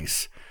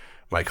twice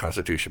my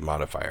constitution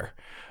modifier.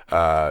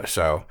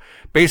 So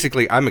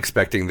basically I'm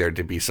expecting there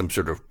to be some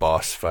sort of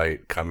boss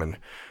fight coming.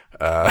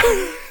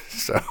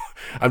 So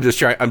I'm just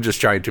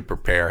trying to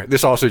prepare.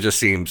 This also just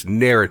seems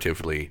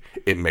narratively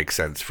it makes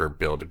sense for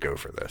Bill to go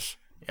for this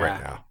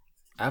right now.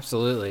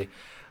 Absolutely.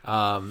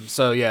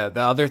 So yeah,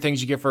 the other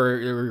things you get for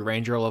your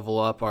ranger level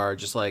up are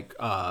just like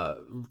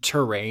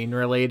terrain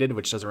related,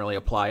 which doesn't really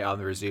apply on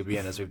the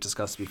Rezubian as we've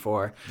discussed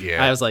before.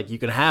 Yeah. I was like, you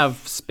can have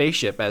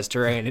spaceship as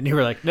terrain, and you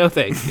were like, no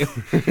thank you.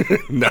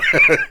 No,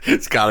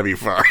 it's gotta be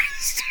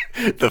forest.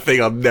 The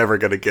thing I'm never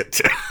gonna get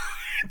to.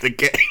 The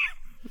game.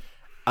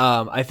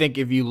 I think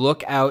if you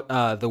look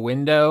out the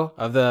window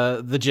of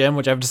the gym,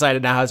 which I've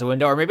decided now has a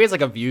window, or maybe it's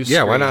like a view screen.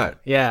 Yeah, why not?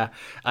 Yeah,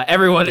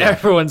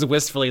 everyone's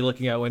wistfully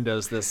looking out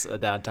windows this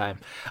downtime.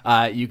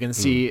 You can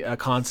see a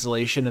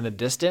constellation in the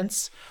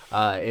distance.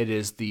 It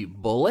is the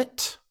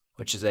Bullet,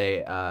 which is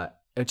a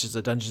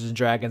Dungeons and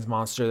Dragons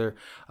monster,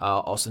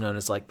 also known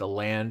as like the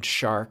land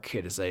shark.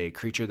 It is a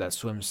creature that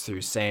swims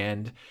through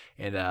sand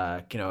and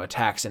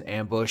attacks an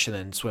ambush and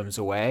then swims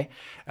away.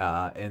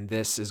 And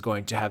this is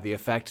going to have the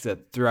effect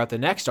that throughout the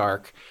next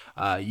arc,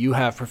 you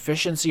have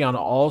proficiency on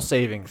all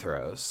saving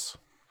throws.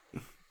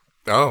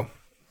 Oh,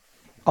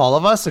 All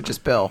of us or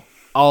just Bill?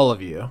 All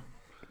of you.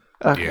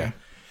 yeah.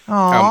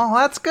 Oh,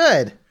 that's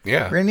good.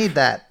 Yeah. We're gonna need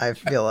that, I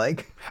feel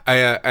like. I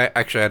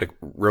actually had a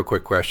real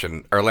quick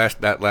question.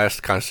 That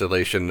last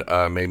constellation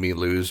made me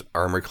lose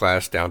armor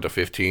class down to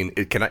 15.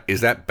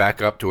 Is that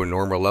back up to a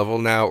normal level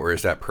now, or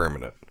is that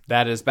permanent?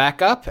 That is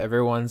back up.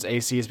 Everyone's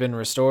AC has been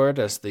restored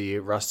as the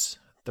rust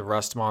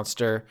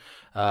monster,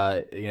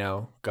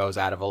 goes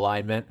out of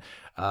alignment.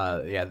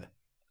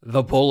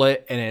 The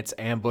Bullet and its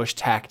ambush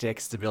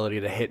tactics, the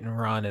ability to hit and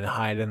run and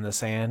hide in the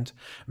sand,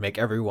 make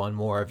everyone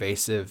more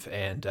evasive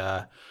and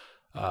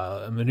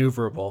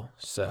maneuverable.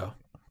 So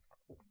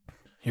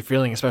you're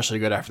feeling especially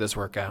good after this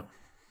workout.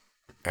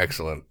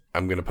 Excellent.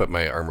 I'm going to put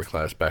my armor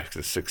class back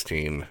to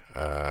 16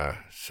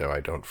 so I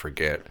don't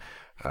forget.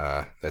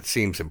 That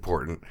seems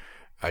important.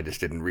 I just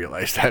didn't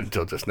realize that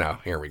until just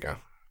now. Here we go.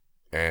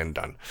 And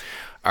done.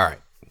 All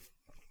right.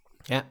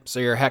 Yeah,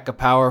 so you're hecka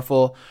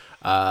powerful.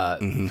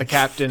 The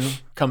captain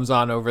comes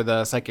on over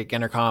the psychic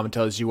intercom and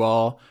tells you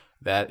all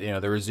that the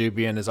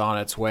Rezubian is on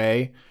its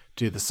way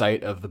to the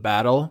site of the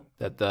battle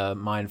that the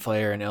Mind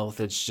Flayer and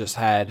Illithid just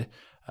had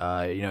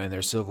in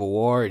their civil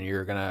war, and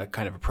you're gonna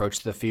kind of approach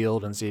the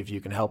field and see if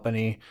you can help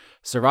any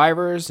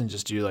survivors and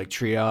just do like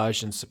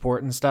triage and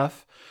support and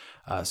stuff.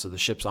 So the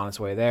ship's on its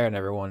way there, and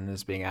everyone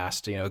is being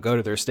asked to go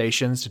to their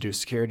stations to do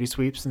security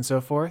sweeps and so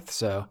forth.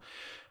 So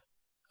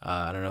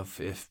I don't know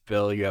if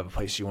Bill, you have a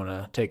place you want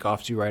to take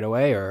off to right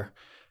away, or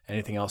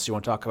anything else you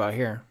want to talk about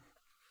here.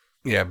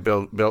 Yeah,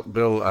 Bill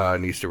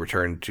needs to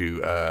return to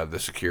the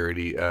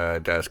security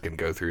desk and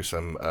go through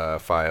some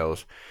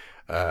files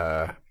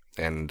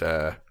and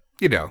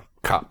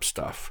cop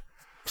stuff.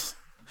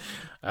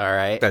 All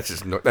right. That's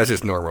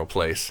his normal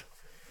place.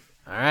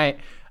 All right.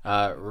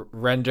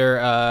 Render,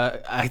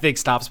 I think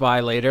stops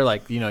by later.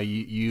 Like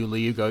you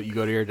leave, you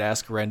go to your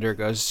desk. Render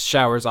goes,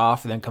 showers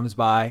off, and then comes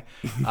by,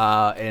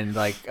 and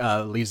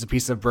leaves a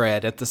piece of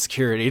bread at the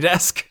security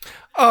desk.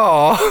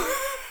 Oh,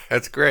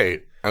 that's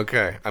great.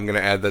 Okay, I'm gonna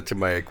add that to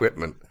my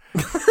equipment.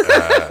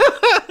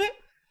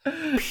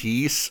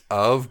 Piece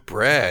of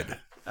bread.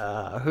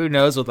 Who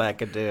knows what that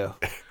could do?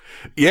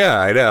 Yeah,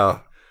 I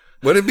know.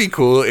 Wouldn't it be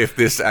cool if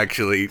this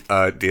actually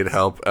did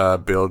help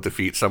Bill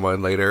defeat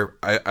someone later?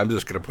 I'm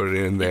just gonna put it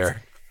in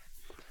there.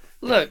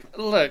 Look,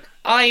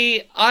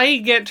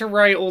 I get to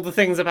write all the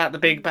things about the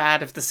big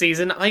bad of the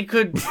season. I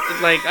could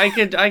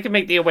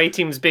make the away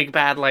team's big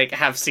bad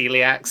have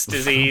celiac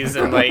disease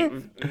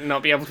and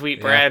not be able to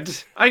eat bread.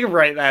 I could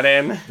write that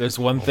in. There's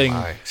one thing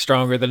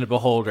stronger than a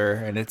beholder,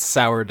 and it's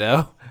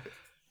sourdough.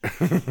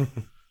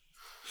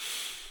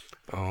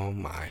 Oh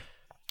my.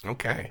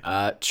 Okay.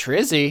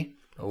 Trizzy,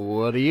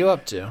 what are you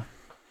up to?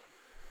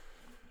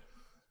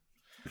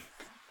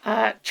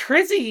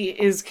 Trizzy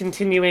is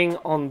continuing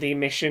on the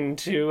mission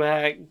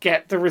to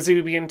get the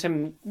Rezubian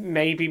to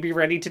maybe be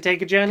ready to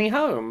take a journey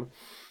home.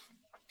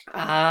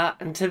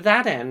 And to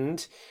that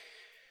end,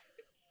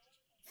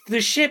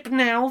 the ship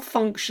now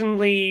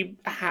functionally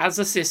has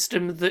a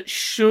system that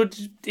should,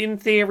 in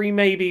theory,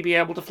 maybe be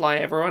able to fly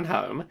everyone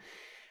home.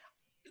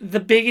 The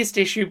biggest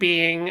issue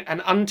being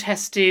an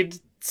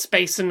untested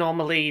space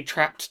anomaly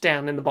trapped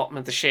down in the bottom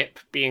of the ship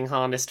being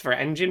harnessed for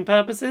engine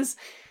purposes.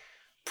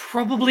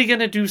 Probably going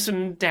to do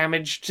some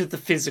damage to the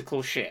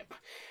physical ship.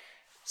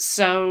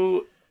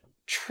 So,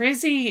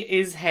 Trizzy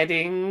is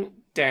heading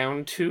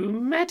down to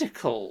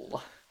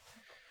medical.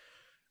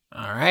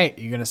 All right,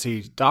 you're going to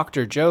see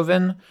Dr.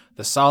 Joven,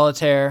 the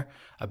Solitaire,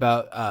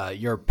 about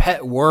your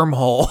pet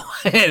wormhole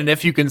and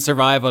if you can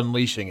survive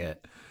unleashing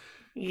it.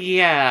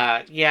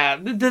 Yeah.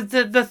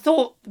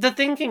 The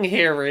thinking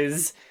here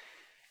is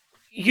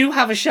you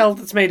have a shell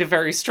that's made of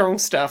very strong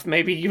stuff.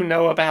 Maybe you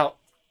know about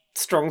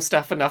strong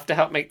stuff enough to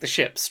help make the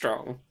ship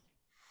strong.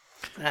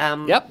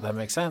 Yep, that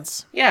makes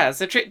sense. Yeah,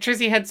 so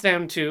Trizzy heads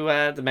down to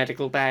the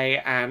medical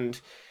bay and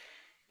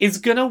is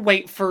gonna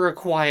wait for a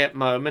quiet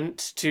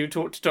moment to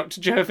talk to Dr.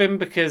 Jovin,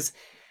 because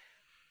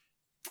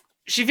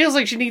she feels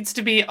like she needs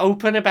to be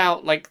open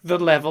about like the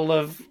level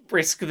of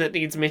risk that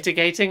needs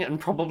mitigating, and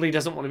probably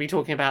doesn't want to be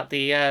talking about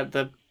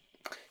the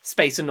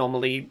space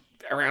anomaly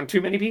around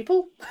too many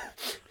people.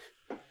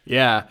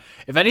 Yeah.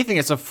 If anything,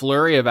 it's a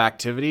flurry of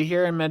activity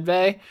here in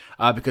Medbay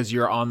because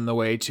you're on the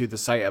way to the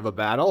site of a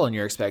battle and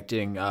you're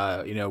expecting,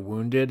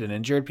 wounded and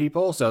injured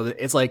people. So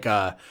it's like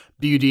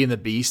Beauty and the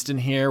Beast in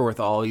here with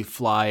all the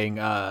flying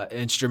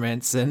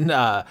instruments and,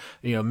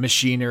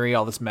 machinery,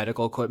 all this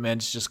medical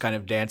equipment just kind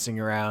of dancing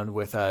around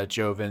with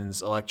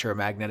Joven's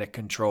electromagnetic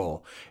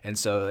control. And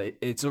so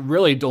it's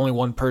really only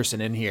one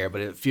person in here,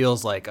 but it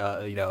feels like,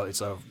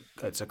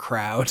 it's a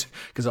crowd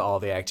because of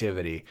all the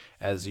activity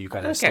as you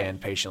kind of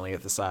stand patiently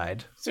at the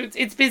side. So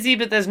it's busy,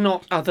 but there's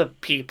not other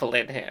people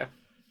in here.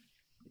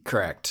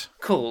 Correct.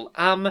 Cool.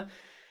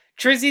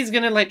 Trizzy's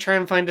gonna try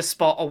and find a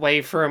spot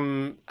away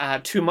from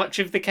too much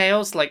of the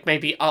chaos, like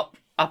maybe up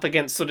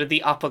against sort of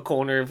the upper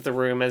corner of the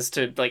room as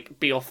to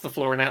be off the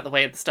floor and out the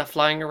way of the stuff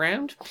flying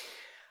around.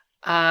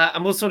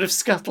 And we'll sort of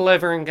scuttle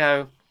over and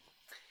go,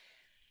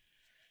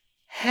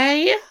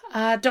 "Hey,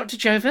 Dr.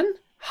 Joven,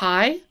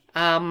 hi.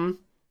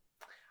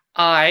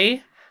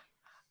 I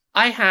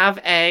have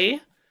a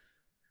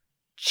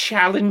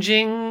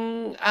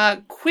challenging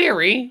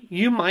query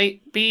you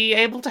might be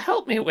able to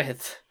help me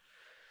with."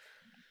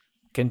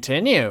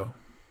 Continue.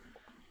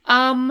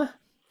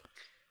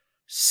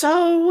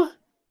 So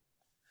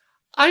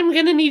I'm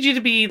gonna need you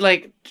to be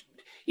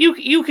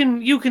you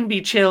can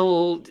be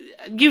chill.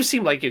 You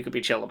seem like you could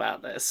be chill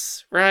about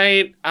this,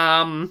 right?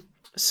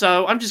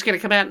 So I'm just gonna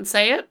come out and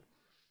say it.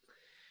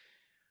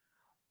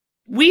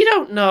 We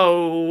don't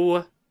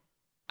know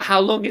how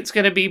long it's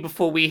going to be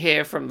before we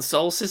hear from the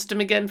Sol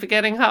System again for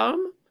getting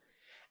home.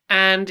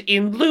 And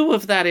in lieu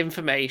of that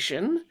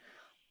information,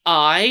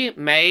 I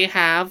may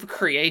have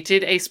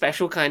created a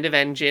special kind of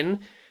engine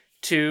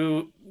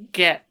to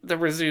get the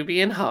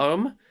Rezubian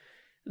home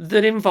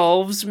that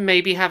involves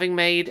maybe having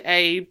made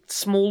a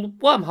small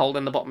wormhole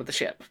in the bottom of the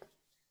ship.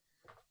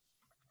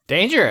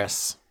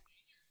 Dangerous.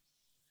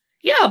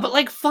 Yeah,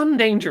 but fun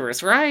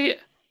dangerous, right?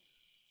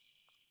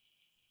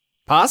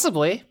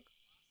 Possibly.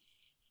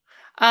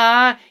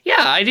 I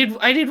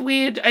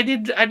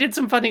did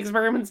some fun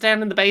experiments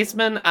down in the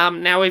basement.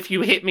 Now if you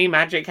hit me,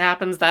 magic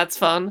happens, that's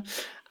fun.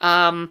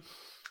 I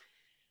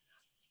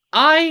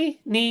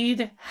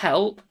need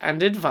help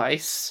and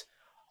advice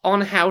on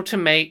how to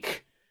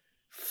make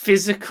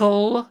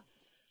physical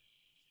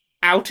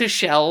outer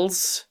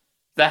shells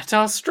that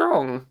are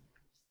strong.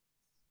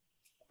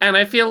 And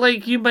I feel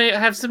like you might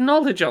have some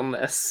knowledge on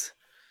this.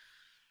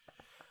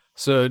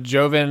 So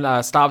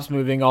Joven stops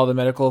moving all the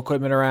medical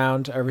equipment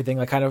around.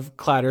 Everything kind of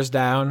clatters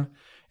down,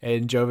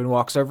 and Joven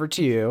walks over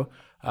to you.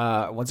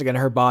 Once again,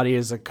 her body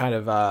is a kind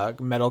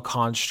of metal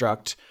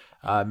construct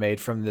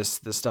made from this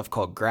stuff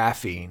called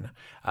graphene,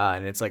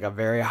 and it's a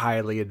very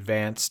highly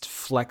advanced,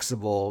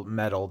 flexible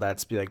metal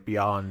that's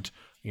beyond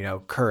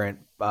current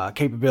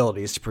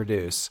capabilities to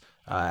produce.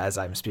 As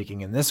I'm speaking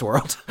in this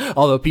world,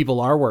 although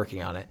people are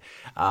working on it.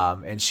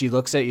 And she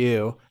looks at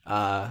you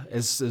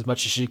as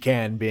much as she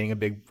can, being a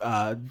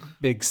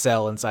big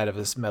cell inside of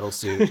this metal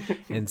suit,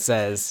 and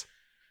says,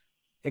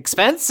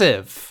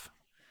 "Expensive."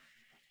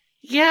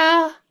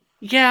 Yeah,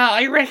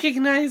 I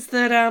recognize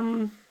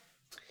that,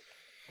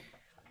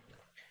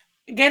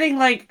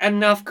 getting,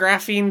 enough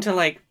graphene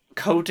to,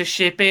 coat a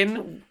ship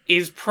in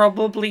is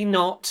probably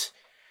not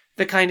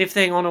the kind of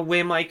thing on a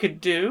whim I could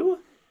do.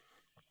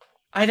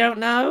 I don't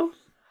know.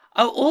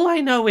 All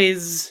I know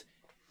is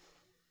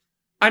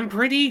I'm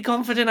pretty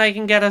confident I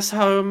can get us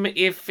home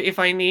if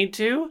I need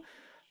to,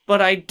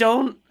 but I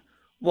don't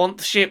want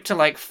the ship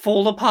to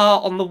fall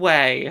apart on the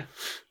way.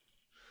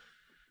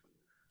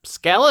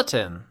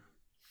 Skeleton.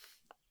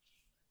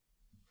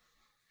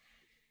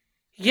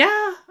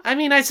 Yeah, I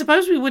mean, I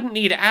suppose we wouldn't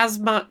need as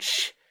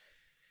much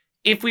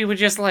if we were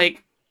just I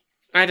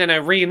don't know,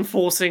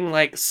 reinforcing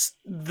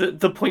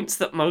the points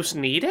that most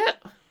need it.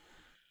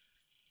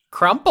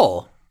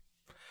 Crumple.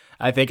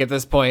 I think at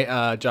this point,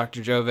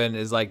 Dr. Joven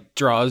is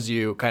draws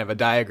you kind of a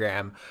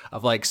diagram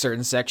of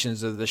certain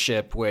sections of the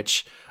ship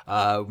which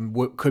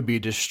could be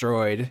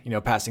destroyed,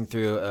 passing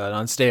through an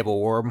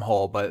unstable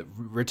wormhole, but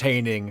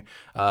retaining,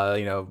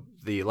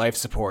 the life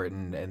support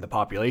and the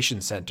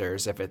population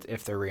centers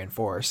if they're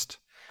reinforced.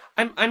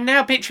 I'm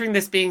now picturing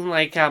this being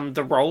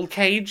the roll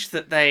cage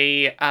that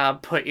they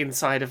put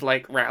inside of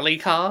rally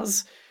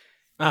cars.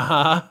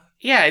 Uh-huh.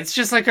 Yeah, it's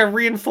just a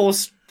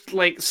reinforced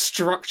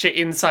structure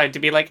inside to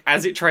be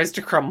as it tries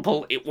to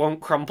crumple, it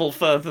won't crumple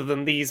further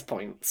than these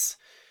points.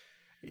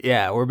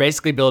 Yeah, we're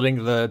basically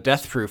building the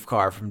Death-Proof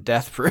car from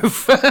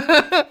Death-Proof.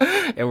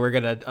 And we're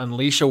going to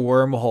unleash a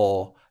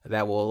wormhole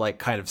that will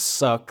kind of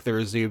suck the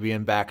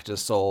Rezubian back to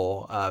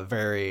Sol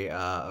very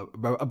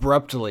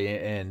abruptly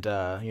and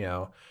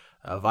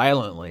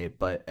violently,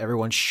 but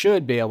everyone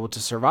should be able to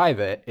survive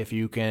it if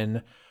you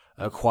can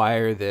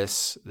acquire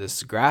this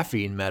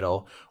graphene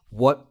metal.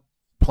 What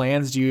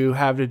plans do you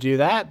have to do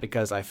that?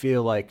 Because I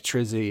feel like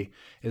Trizzy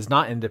is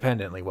not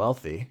independently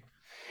wealthy.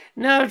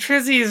 No,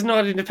 Trizzy is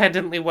not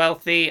independently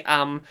wealthy.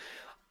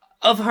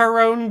 of her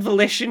own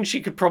volition,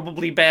 she could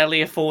probably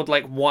barely afford,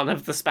 like, one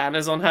of the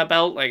spanners on her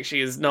belt. Like,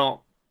 she's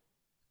not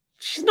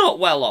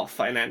well off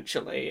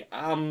financially.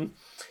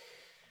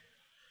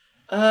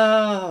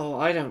 Oh,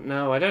 I don't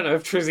know. I don't know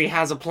if Trizzy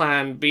has a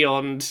plan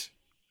beyond...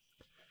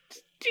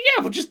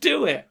 Yeah, we'll just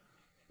do it.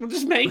 We'll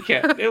just make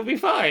it. It'll be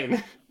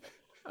fine.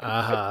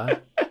 Uh-huh.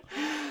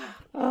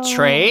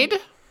 Trade?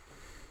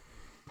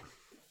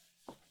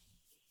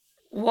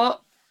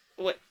 What?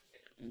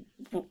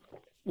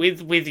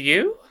 With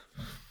you?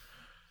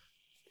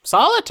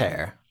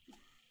 Solitaire.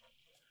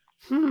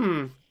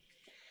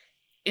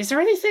 Is there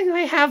anything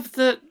I have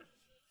that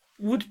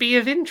would be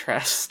of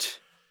interest?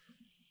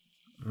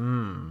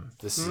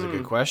 This is a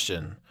good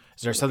question.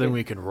 Is there something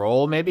we can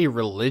roll? Maybe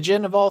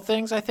religion, of all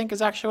things, I think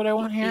is actually what I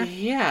want here.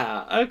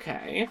 Yeah,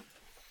 okay.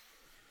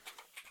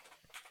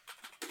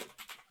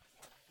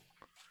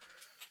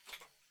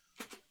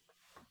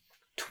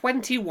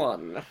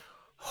 $21.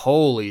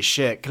 Holy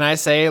shit. Can I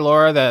say,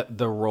 Laura, that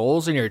the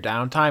rolls in your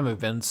downtime have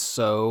been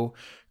so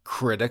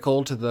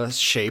critical to the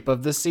shape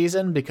of this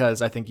season,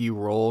 because I think you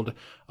rolled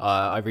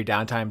every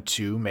downtime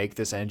to make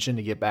this engine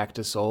to get back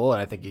to Soul,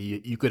 and I think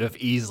you could have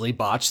easily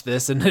botched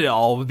this and it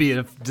all would be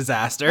a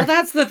disaster. Well,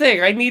 that's the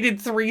thing. I needed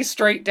 3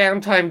 straight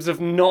downtimes of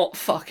not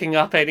fucking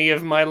up any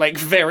of my, like,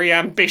 very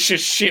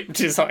ambitious ship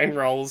design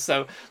rolls.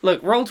 So,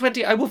 look, roll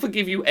 20, I will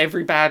forgive you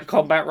every bad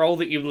combat roll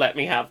that you let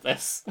me have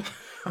this.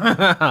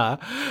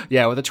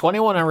 Yeah, with a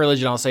 21 on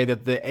religion, I'll say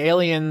that the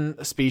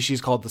alien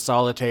species called the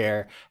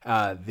Solitaire,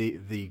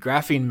 the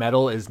graphene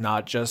metal is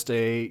not just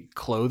a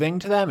clothing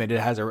to them. It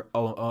has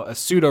a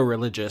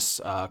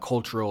pseudo-religious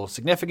cultural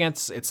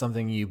significance. It's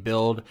something you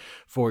build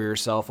for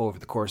yourself over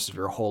the course of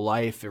your whole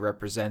life. It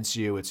represents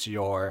you. It's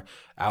your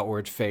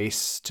outward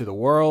face to the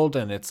world,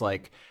 and it's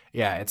like,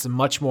 yeah, it's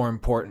much more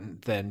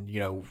important than,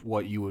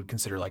 what you would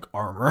consider like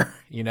armor,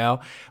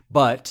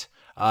 but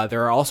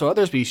there are also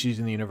other species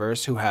in the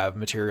universe who have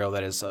material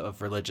that is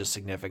of religious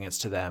significance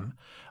to them.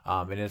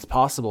 And it's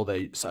possible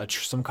that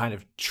some kind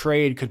of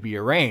trade could be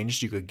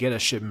arranged. You could get a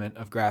shipment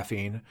of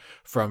graphene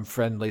from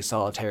friendly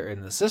Solitaire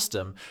in the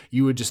system.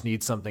 You would just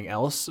need something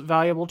else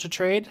valuable to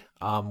trade,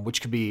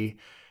 which could be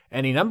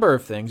any number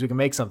of things. We can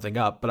make something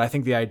up. But I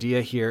think the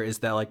idea here is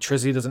that, like,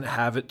 Trizzy doesn't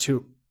have it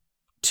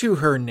to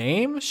her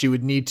name. She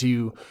would need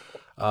to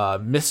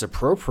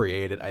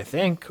misappropriate it, I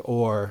think,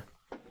 or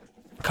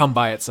come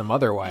by it some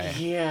other way.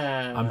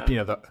 Yeah.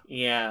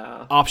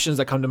 The options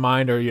that come to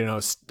mind are,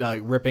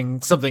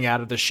 ripping something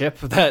out of the ship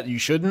that you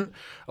shouldn't,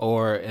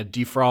 or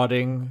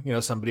defrauding,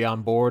 somebody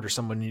on board or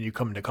someone you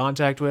come into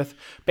contact with.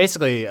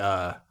 Basically,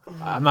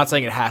 I'm not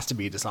saying it has to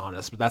be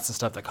dishonest, but that's the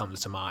stuff that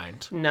comes to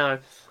mind. No.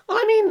 Well,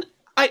 I mean,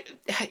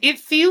 it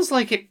feels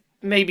like it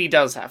maybe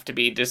does have to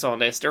be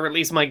dishonest, or at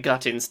least my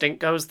gut instinct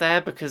goes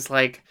there, because,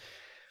 like,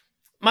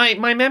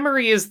 My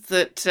memory is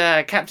that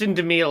Captain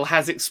DeMille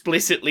has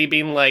explicitly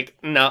been like,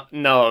 no,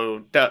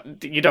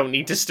 you don't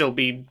need to still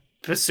be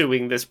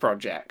pursuing this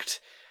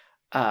project.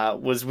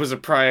 Was a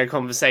prior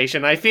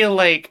conversation. I feel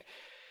like,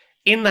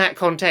 in that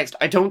context,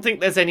 I don't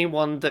think there's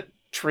anyone that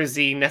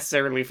Trizzy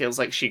necessarily feels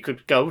like she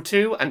could go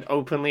to and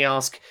openly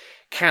ask,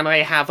 can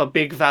I have a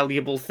big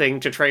valuable thing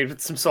to trade with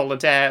some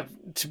Solitaire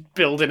to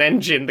build an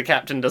engine the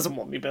captain doesn't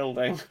want me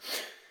building?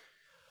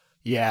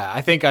 Yeah, I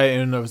think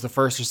it was the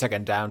first or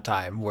second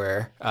downtime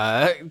where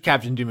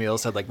Captain DeMille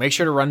said, like, make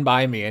sure to run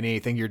by me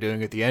anything you're doing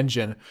with the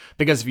engine.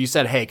 Because if you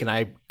said, hey, can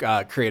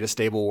I create a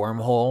stable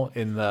wormhole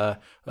in the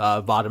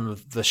bottom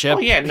of the ship? Oh,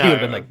 yeah, no. He would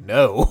have been like,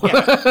 no.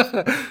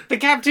 Yeah. The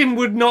captain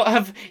would not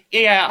have...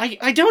 Yeah,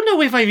 I don't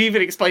know if I've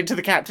even explained to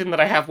the captain that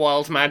I have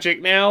wild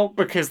magic now,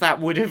 because that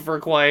would have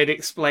required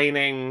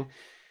explaining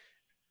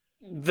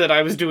that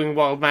I was doing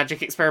wild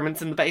magic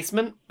experiments in the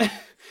basement.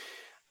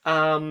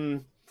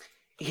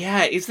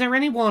 Yeah, is there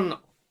any...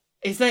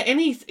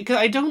 Because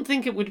I don't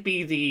think it would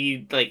be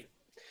the, like,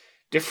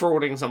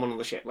 defrauding someone on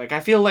the ship. Like, I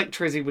feel like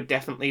Trizzy would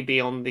definitely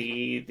be on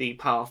the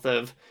path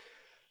of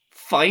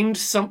find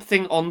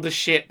something on the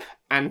ship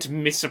and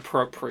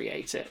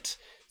misappropriate it.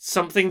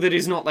 Something that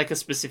is not, like, a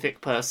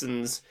specific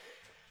person's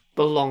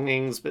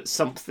belongings, but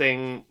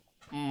something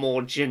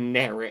more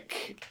generically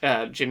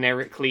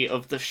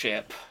of the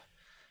ship.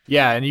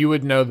 Yeah, and you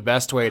would know the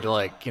best way to,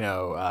 like,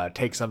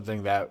 take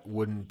something that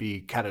wouldn't be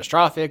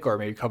catastrophic or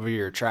maybe cover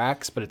your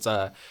tracks, but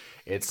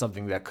it's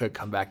something that could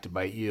come back to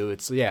bite you.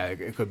 It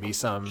could be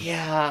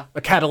a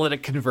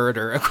catalytic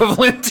converter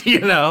equivalent,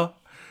 Yeah,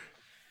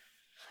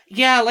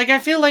 like, I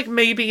feel like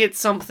maybe it's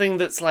something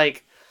that's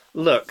like,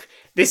 look,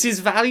 this is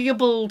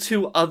valuable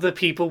to other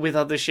people with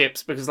other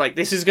ships because, like,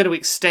 this is going to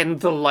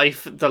extend the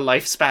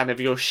lifespan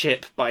of your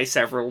ship by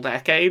several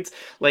decades.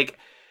 Like,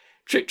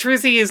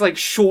 Trizzy is, like,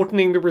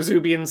 shortening the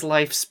Rezubian's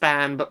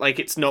lifespan, but, like,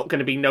 it's not going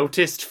to be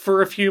noticed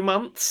for a few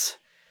months.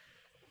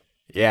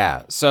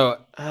 Yeah. So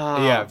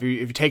yeah, if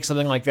you take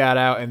something like that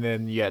out and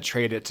then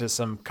trade it to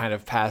some kind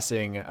of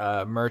passing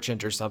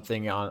merchant or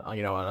something on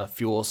on a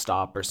fuel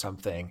stop or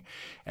something,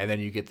 and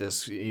then you get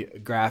this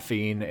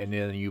graphene, and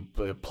then you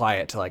apply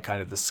it to like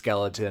kind of the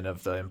skeleton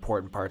of the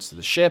important parts of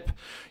the ship.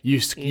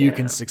 You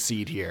can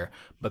succeed here,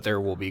 but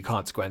there will be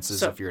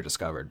consequences if you're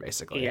discovered,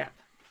 basically. Yeah.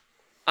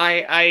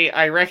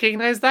 I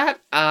recognize that.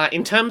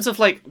 In terms of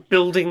like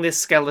building this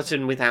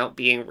skeleton without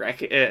being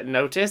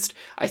noticed,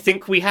 I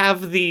think we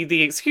have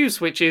the excuse,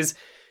 which is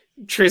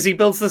Trizzy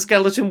builds the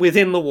skeleton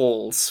within the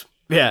walls.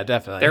 Yeah,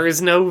 definitely. There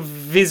is no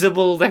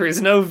visible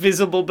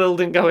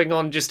building going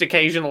on. Just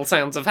occasional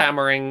sounds of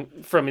hammering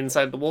from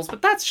inside the walls,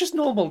 but that's just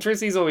normal.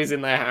 Trizzy's always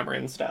in there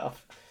hammering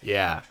stuff.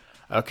 Yeah.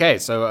 Okay,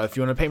 so if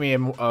you want to paint me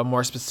a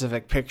more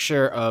specific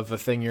picture of the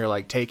thing you're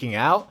like taking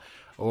out,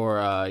 or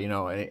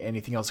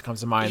anything else that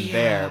comes to mind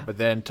there, but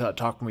then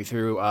talk me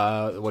through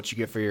what you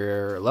get for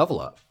your level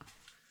up.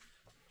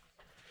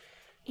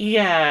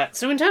 Yeah,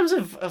 so in terms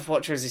of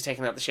what Trizzy's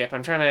taking out the ship,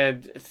 I'm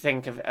trying to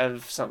think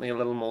of something a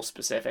little more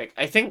specific.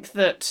 I think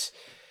that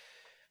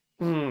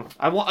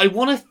I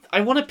want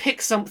to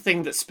pick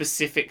something that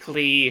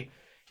specifically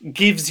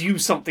gives you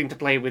something to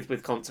play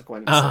with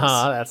consequences.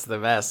 That's the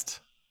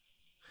best.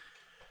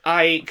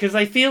 Because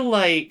I feel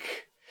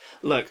like,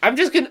 look, I'm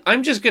just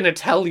gonna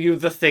tell you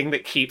the thing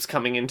that keeps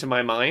coming into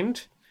my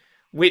mind,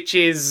 which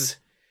is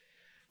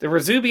the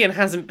Razubian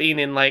hasn't been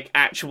in like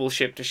actual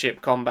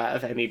ship-to-ship combat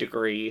of any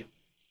degree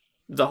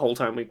the whole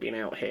time we've been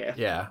out here.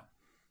 Yeah.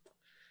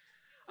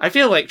 I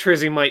feel like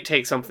Trizzy might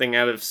take something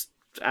out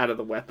of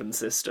the weapon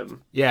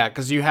system. Yeah,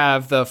 because you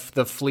have the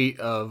fleet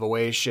of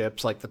away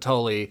ships like the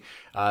Tully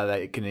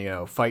that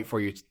can fight for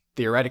you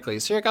theoretically.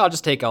 So you're like, I'll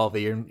just take all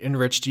the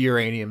enriched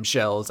uranium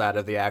shells out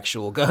of the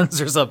actual guns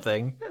or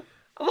something.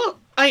 Well,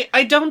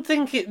 I don't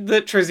think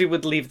that Trizzy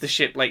would leave the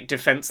ship, like,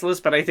 defenseless,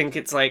 but I think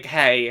it's like,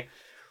 hey,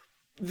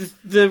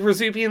 the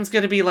Razubian's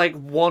gonna be, like,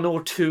 1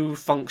 or 2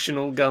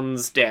 functional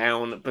guns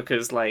down,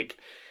 because, like,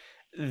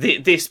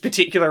 this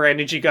particular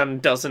energy gun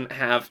doesn't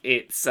have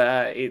its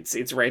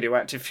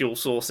radioactive fuel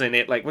source in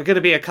it. Like, we're gonna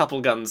be a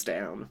couple guns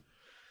down.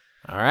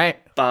 Alright.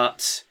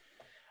 But,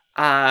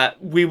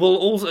 we will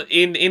also,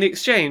 in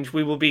exchange,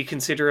 we will be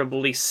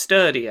considerably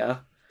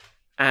sturdier,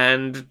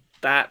 and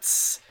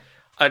that's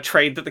a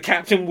trade that the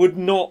captain would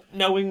not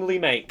knowingly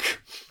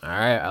make. All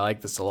right, I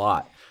like this a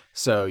lot.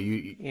 So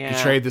you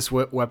trade this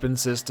weapon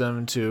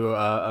system to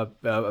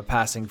a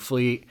passing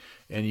fleet,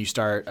 and you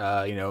start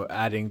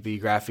adding the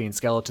graphene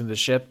skeleton to the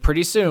ship.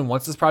 Pretty soon,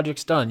 once this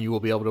project's done, you will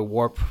be able to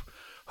warp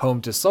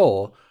home to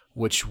Seoul,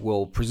 which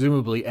will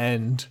presumably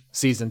end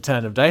season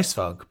 10 of Dice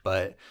Funk,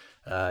 but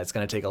it's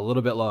going to take a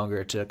little bit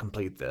longer to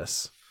complete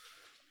this.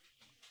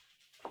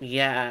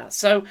 Yeah,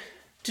 so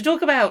to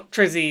talk about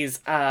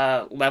Trizzy's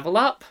level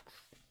up,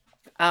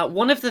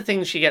 one of the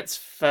things she gets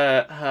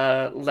for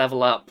her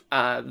level up,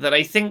 that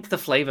I think the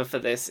flavor for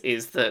this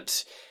is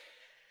that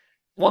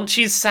once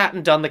she's sat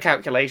and done the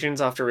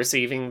calculations after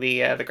receiving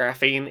the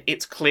graphene,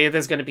 it's clear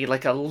there's going to be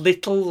like a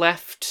little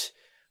left,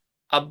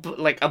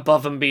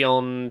 above and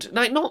beyond.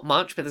 Like, not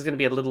much, but there's going to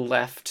be a little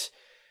left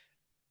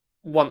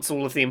once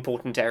all of the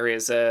important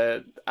areas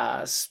are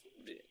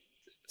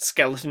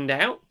skeletoned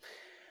out.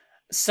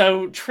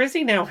 So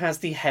Trizzy now has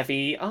the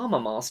Heavy Armor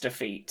Master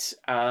feat,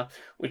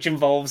 which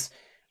involves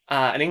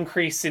an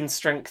increase in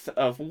strength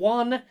of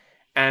 1,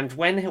 and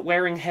when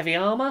wearing heavy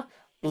armor,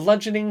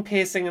 bludgeoning,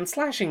 piercing, and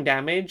slashing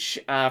damage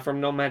from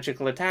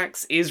non-magical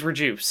attacks is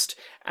reduced.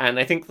 And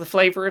I think the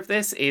flavor of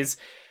this is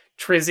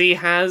Trizzy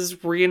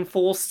has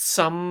reinforced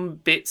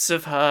some bits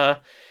of her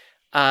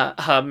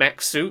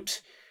mech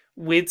suit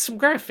with some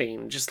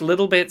graphene, just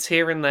little bits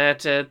here and there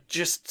to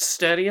just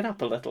sturdy it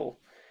up a little.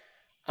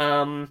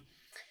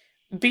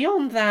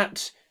 Beyond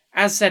that,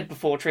 as said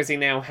before, Trizzy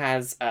now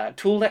has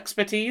tool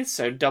expertise,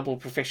 so double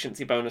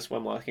proficiency bonus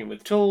when working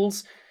with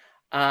tools.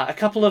 A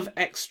couple of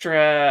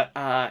extra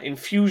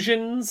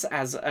infusions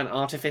as an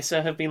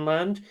artificer have been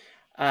learned.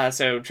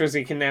 So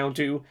Trizzy can now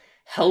do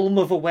Helm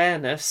of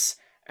Awareness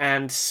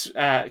and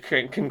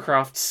can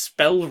craft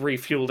spell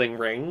refueling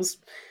rings.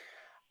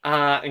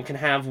 And can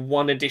have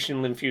 1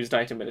 additional infused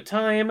item at a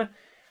time.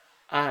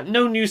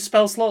 No new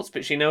spell slots,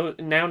 but she now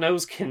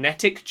knows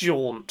Kinetic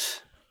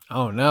Jaunt.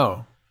 Oh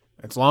no.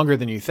 It's longer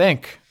than you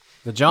think.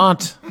 The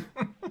jaunt.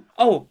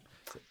 Oh,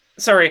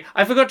 sorry.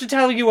 I forgot to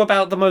tell you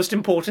about the most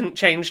important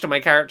change to my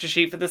character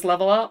sheet for this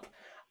level up.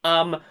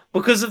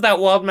 Because of that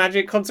wild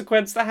magic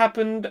consequence that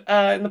happened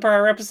in the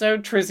prior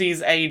episode,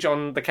 Trizzy's age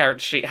on the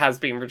character sheet has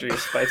been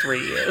reduced by 3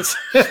 years.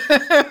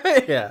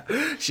 Yeah,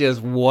 she has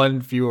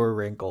 1 fewer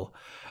wrinkle.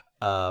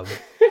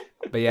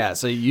 But yeah,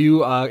 so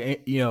you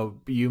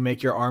you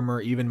make your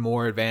armor even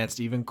more advanced,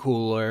 even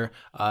cooler.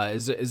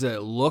 Is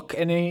it look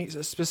in a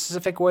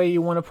specific way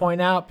you want to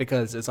point out?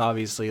 Because it's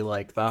obviously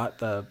like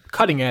the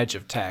cutting edge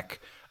of tech.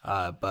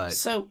 But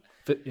so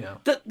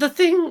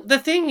the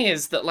thing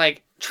is that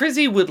like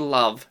Trizzy would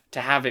love to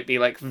have it be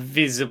like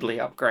visibly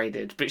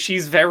upgraded, but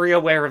she's very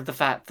aware of the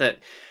fact that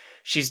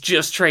she's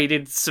just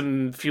traded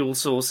some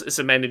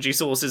some energy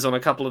sources on a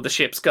couple of the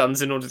ship's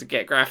guns in order to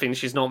get graphene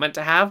she's not meant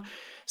to have.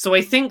 So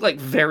I think, like,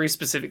 very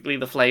specifically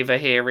the flavor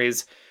here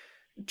is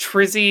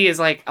Trizzy is,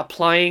 like,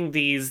 applying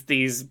these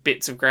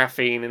bits of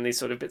graphene and these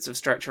sort of bits of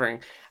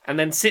structuring, and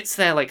then sits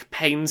there, like,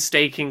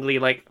 painstakingly,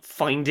 like,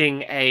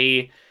 finding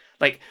a,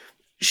 like,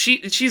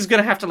 she's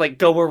gonna have to, like,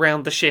 go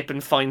around the ship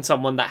and find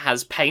someone that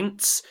has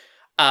paints,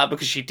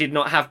 because she did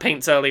not have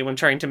paints earlier when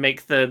trying to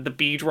make the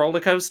bead roller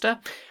coaster,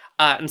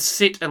 and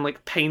sit and,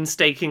 like,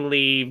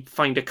 painstakingly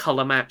find a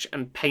color match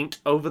and paint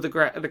over the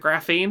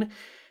graphene,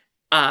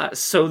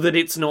 so that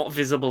it's not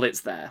visible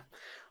it's there.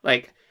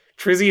 Like,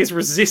 Trizzy is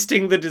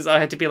resisting the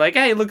desire to be like,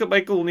 hey, look at my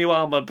cool new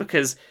armor,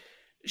 because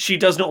she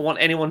does not want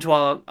anyone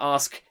to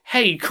ask,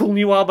 hey, cool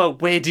new armor,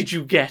 where did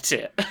you get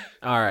it?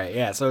 All right,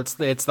 yeah. So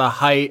it's the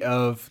height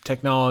of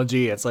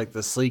technology. It's like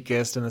the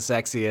sleekest and the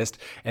sexiest,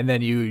 and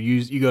then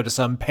you go to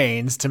some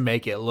pains to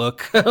make it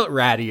look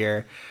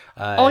rattier.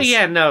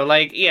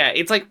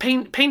 It's like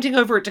painting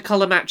over it to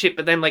color match it,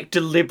 but then, like,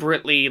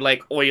 deliberately,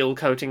 like, oil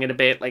coating it a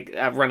bit, like,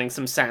 running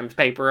some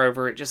sandpaper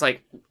over it, just,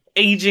 like,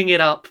 aging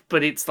it up,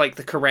 but it's, like,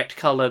 the correct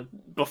color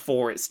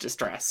before it's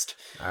distressed.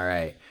 All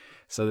right.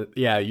 So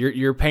yeah,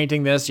 you're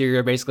painting this.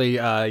 You're basically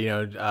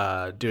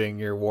doing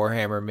your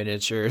Warhammer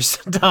miniatures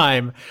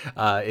time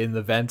in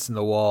the vents in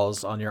the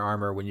walls on your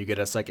armor when you get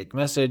a psychic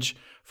message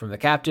from the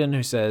captain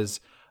who says,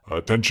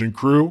 Attention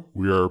crew,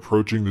 we are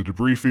approaching the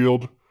debris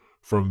field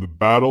from the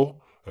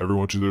battle.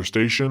 Everyone to their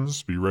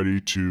stations. Be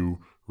ready to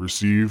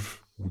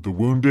receive the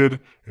wounded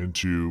and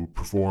to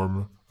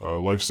perform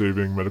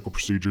life-saving medical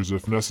procedures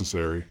if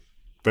necessary.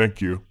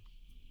 Thank you.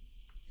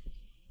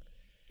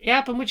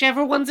 Yep, and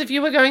whichever ones of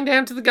you are going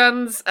down to the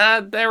guns,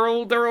 they're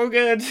all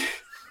good.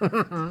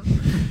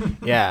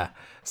 Yeah.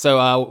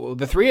 So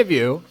the three of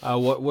you,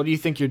 what do you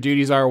think your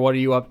duties are? What are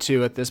you up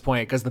to at this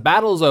point? Because the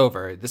battle's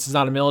over. This is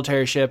not a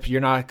military ship.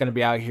 You're not going to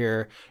be out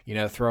here,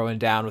 throwing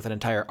down with an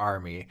entire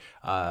army.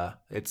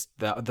 It's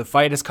the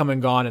fight has come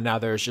and gone, and now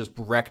there's just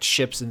wrecked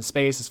ships in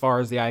space as far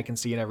as the eye can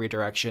see in every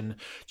direction,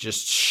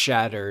 just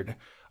shattered,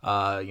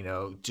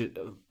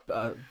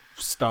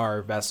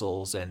 star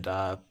vessels and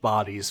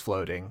bodies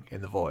floating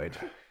in the void.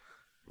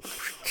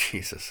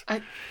 Jesus.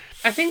 I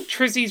think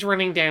Trizzy's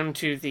running down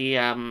to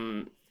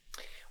the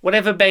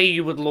whatever bay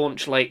you would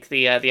launch, like,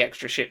 the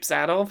extra ships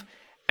out of,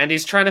 and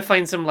is trying to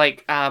find some,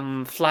 like,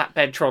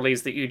 flatbed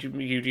trolleys that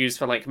you'd use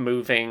for, like,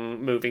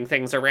 moving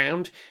things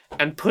around,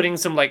 and putting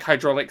some, like,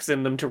 hydraulics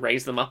in them to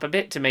raise them up a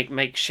bit to make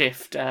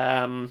makeshift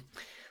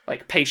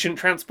like, patient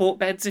transport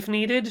beds if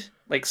needed,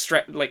 like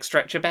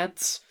stretcher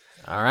beds.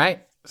 All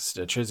right.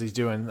 So Trizzy's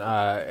doing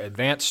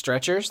advanced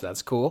stretchers.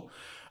 That's cool.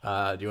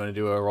 Do you want to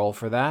do a roll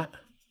for that?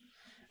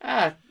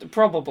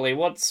 Probably.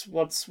 What's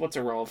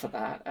a roll for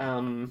that?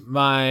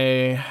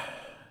 My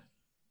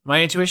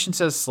intuition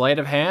says sleight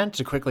of hand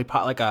to quickly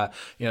pop, like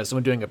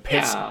someone doing a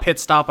pit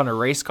stop on a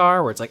race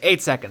car where it's like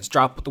 8 seconds,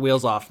 drop the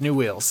wheels off, new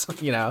wheels.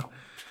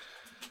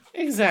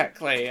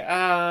 Exactly.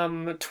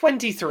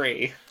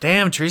 23.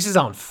 Damn, Trizzy's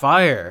on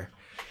fire.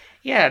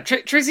 Yeah,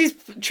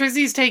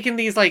 Trizzy's taken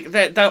these, like,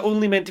 they're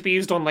only meant to be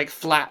used on, like,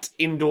 flat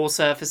indoor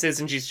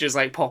surfaces, and she's just,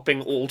 like,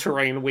 popping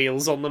all-terrain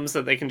wheels on them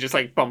so they can just,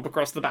 like, bump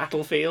across the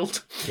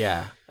battlefield.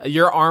 Yeah.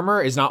 Your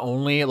armor is not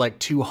only, like,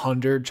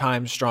 200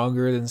 times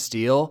stronger than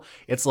steel,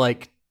 it's,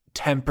 like,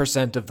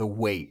 10% of the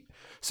weight.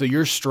 So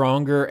you're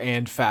stronger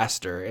and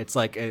faster. It's,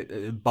 like,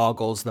 it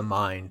boggles the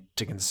mind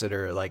to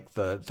consider, like,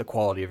 the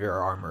quality of your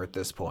armor at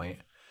this point.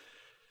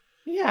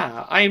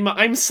 Yeah,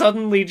 I'm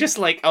suddenly just,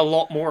 like, a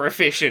lot more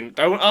efficient.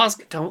 Don't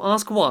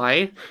ask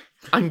why.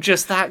 I'm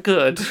just that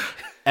good.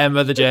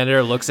 Emma, the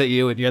janitor, looks at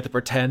you, and you have to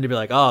pretend to be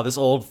like, oh, this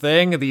old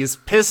thing, these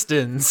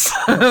pistons,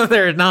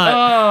 they're not,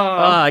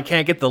 I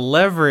can't get the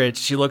leverage.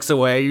 She looks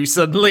away. You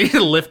suddenly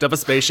lift up a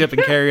spaceship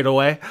and carry it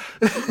away.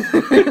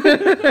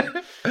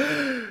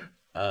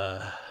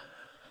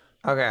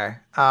 Okay.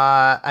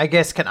 I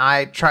guess, can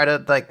I try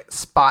to, like,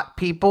 spot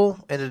people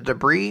in the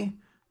debris?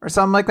 Or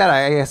something like that.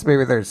 I guess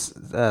maybe there's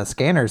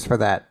scanners for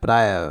that, but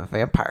I have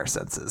vampire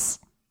senses.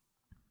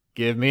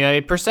 Give me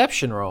a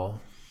perception roll.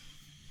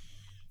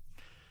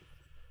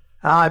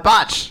 I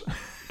botch.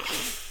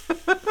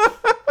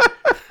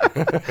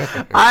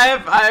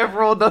 I have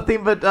rolled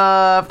nothing but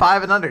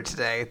 5 and under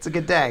today. It's a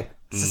good day.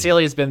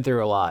 Cecilia's been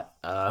through a lot.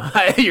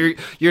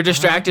 You're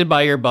distracted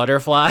by your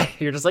butterfly.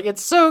 You're just like,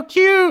 it's so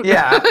cute.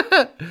 Yeah.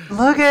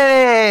 Look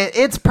at it.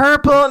 It's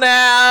purple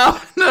now.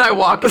 And then I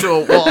walk into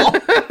a wall.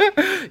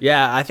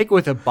 Yeah, I think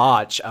with a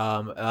botch,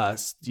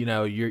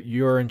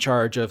 you're in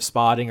charge of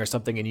spotting or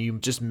something, and you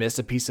just miss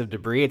a piece of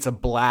debris. It's a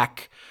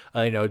black,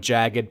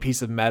 jagged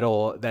piece of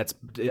metal that's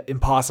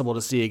impossible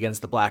to see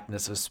against the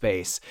blackness of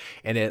space,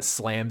 and it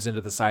slams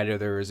into the side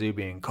of the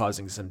Razubian,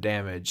 causing some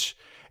damage.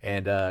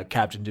 And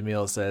Captain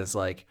DeMille says,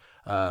 like,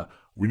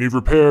 we need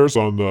repairs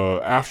on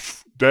the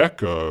aft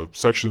deck,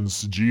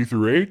 sections G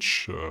through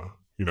H.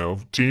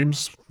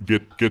 Teams,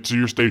 get to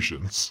your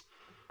stations.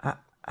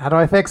 How do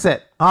I fix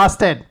it?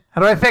 Austin, how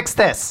do I fix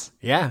this?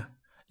 Yeah,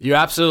 you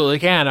absolutely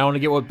can. I want to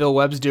get what Bill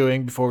Webb's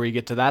doing before we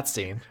get to that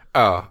scene.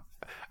 Oh,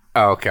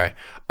 Oh, okay.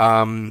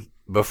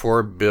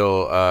 Before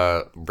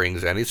Bill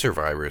brings any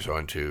survivors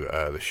onto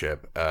the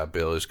ship,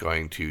 Bill is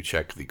going to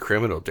check the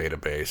criminal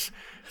database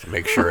to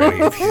make sure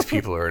any of these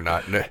people are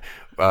not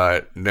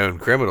known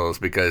criminals,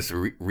 because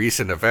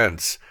recent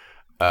events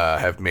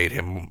have made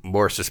him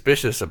more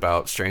suspicious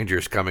about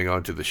strangers coming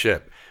onto the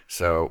ship.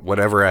 So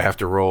whatever I have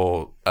to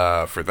roll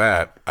for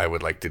that, I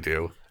would like to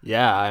do.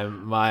 Yeah,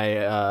 I'm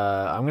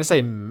gonna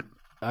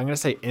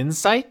say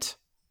insight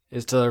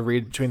is to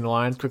read between the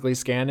lines, quickly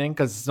scanning,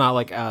 because it's not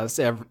like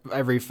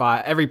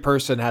every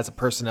person has a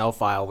personnel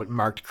file with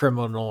marked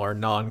criminal or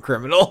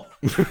non-criminal.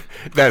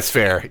 That's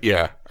fair.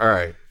 Yeah. All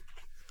right.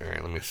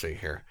 Let me see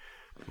here.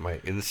 My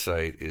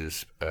insight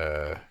is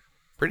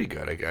pretty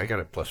good. I got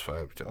a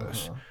 +5 to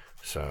this,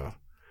 so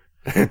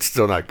it's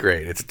still not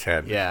great. It's a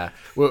 10. Yeah.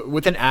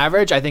 With an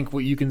average, I think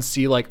what you can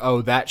see, like,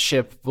 oh, that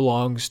ship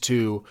belongs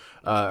to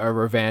a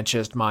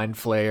revanchist mind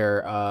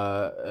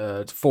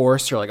flayer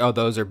force. You're like, oh,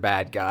 those are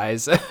bad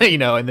guys,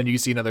 and then you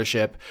see another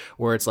ship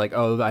where it's like,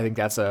 oh, I think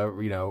that's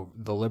the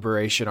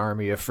Liberation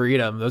Army of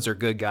Freedom. Those are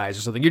good guys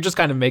or something. You're just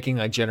kind of making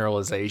like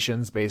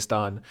generalizations based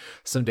on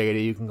some data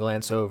you can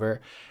glance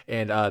over.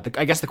 And I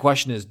guess the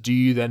question is, do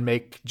you then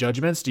make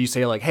judgments? Do you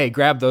say like, hey,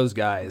 grab those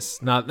guys,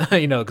 not,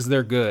 because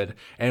they're good,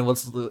 and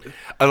let's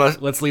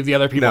leave the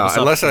other people.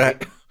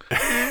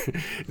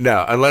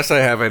 No, unless I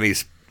have any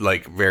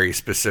like very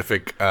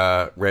specific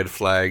red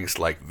flags,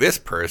 like this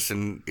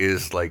person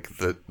is like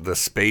the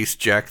space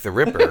Jack the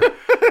Ripper,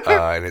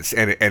 and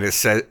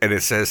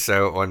it says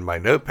so on my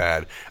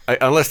notepad.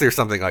 Unless there's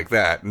something like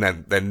that, and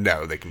then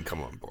no, they can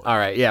come on board. All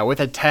right, yeah.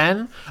 With a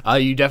 10,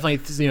 you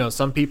definitely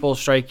some people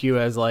strike you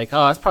as like,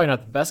 oh, that's probably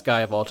not the best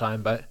guy of all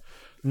time, but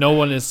no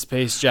one is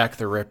Space Jack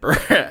the Ripper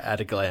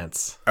at a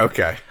glance.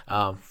 Okay,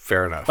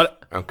 fair enough.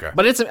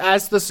 But it's,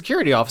 as the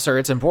security officer,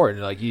 it's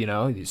important. Like,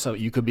 so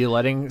you could be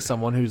letting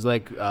someone who's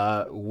like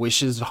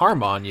wishes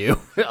harm on you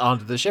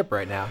onto the ship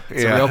right now.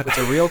 It's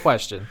a real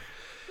question.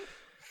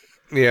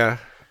 Yeah.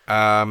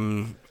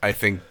 I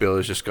think Bill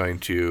is just going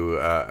to,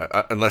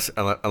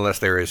 unless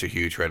there is a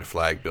huge red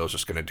flag, Bill's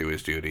just going to do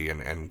his duty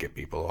and get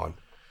people on.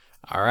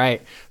 All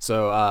right.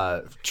 So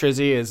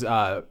Trizzy is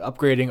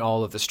upgrading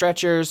all of the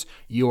stretchers.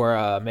 You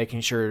are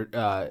making sure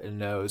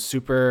no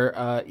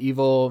super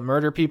evil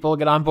murder people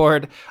get on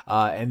board.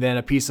 And then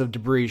a piece of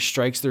debris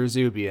strikes the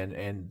Rezubian,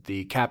 and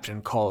the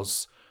captain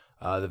calls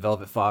the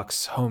Velvet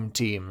Fox home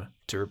team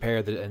to repair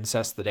and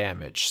assess the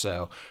damage.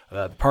 So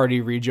the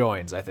party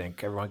rejoins, I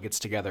think. Everyone gets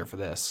together for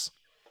this.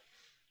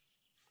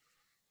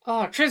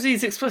 Oh,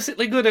 Trizzy's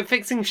explicitly good at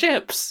fixing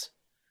ships.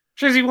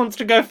 Trizzy wants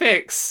to go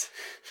fix.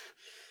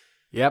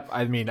 Yep,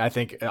 I mean, I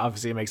think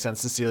obviously it makes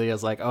sense.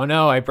 Cecilia's like, oh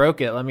no, I broke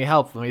it. Let me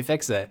help. Let me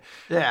fix it.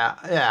 Yeah.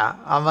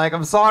 I'm like,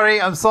 I'm sorry.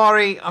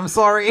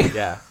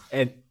 Yeah,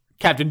 and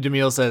Captain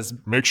DeMille says,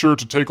 make sure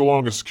to take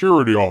along a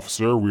security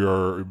officer. We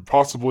are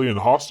possibly in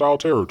hostile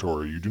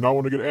territory. You do not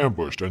want to get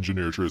ambushed,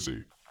 Engineer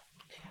Trizzy.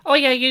 Oh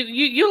yeah,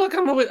 you'll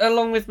come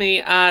along with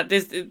me.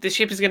 The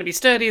ship is going to be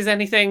sturdy as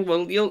anything.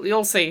 Well,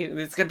 you'll see.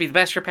 It's going to be the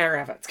best repair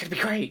ever. It's going to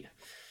be great.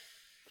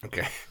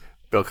 Okay,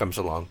 Bill comes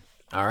along.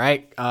 all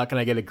right, can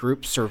I get a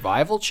group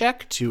survival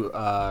check to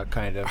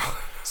kind of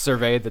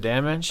survey the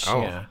damage?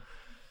 Oh. Yeah.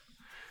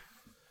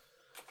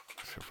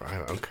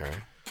 Survival, okay.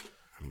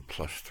 I'm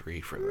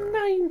 +3 for that.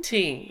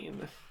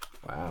 19.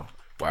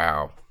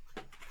 Wow.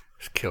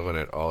 Just killing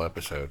it all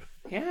episode.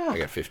 Yeah. I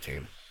got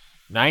 15.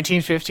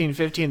 19, 15,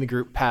 15. The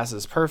group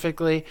passes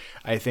perfectly.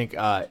 I think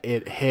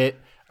it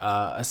hit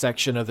a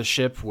section of the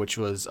ship which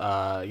was,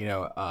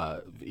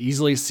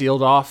 easily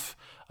sealed off.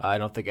 I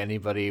don't think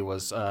anybody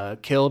was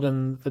killed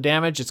in the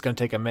damage. It's going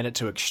to take a minute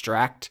to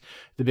extract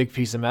the big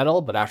piece of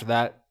metal, but after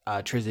that,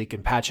 Trizzy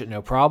can patch it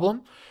no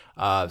problem.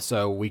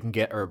 So we can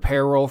get a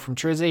repair roll from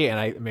Trizzy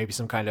and maybe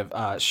some kind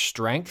of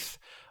strength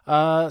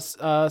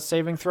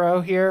saving throw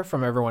here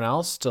from everyone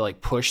else to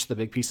like push the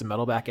big piece of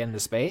metal back into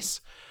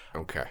space.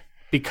 Okay.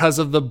 Because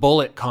of the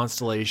bullet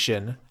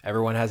constellation,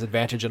 everyone has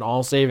advantage in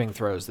all saving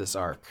throws this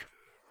arc.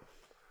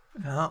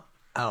 Well,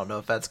 I don't know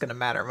if that's going to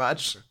matter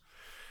much.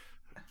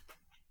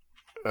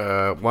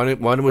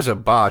 One was a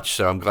botch,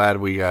 so I'm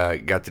glad we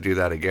got to do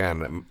that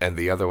again. And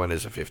the other one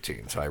is a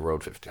 15, so I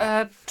rolled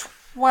 15.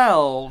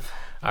 12.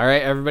 All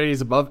right, everybody's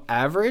above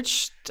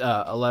average,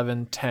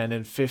 11, 10,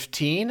 and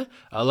 15.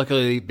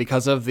 Luckily,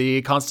 because of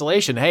the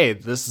constellation, hey,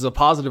 this is a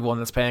positive one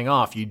that's paying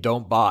off. You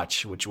don't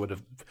botch, which would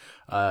have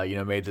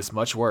made this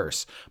much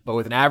worse. But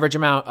with an average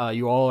amount,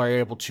 you all are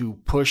able to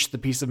push the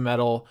piece of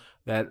metal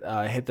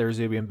that hit the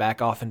Rezubian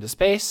back off into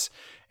space.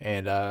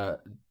 And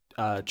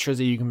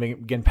Trizzy, you can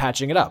begin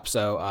patching it up.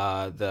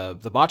 So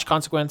the botch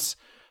consequence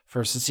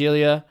for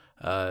Cecilia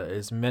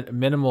is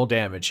minimal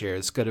damage here.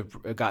 This could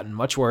have gotten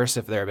much worse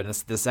if there had been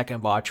the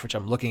second botch, which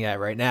I'm looking at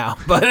right now.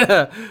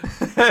 But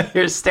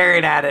you're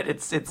staring at it.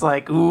 It's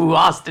like, ooh,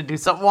 Austin, do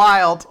something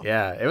wild.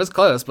 Yeah, it was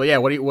close. But yeah,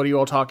 what are you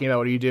all talking about?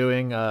 What are you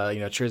doing?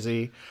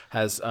 Trizzy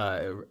has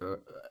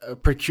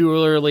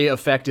peculiarly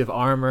effective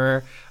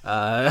armor.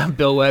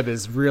 Bill Webb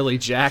is really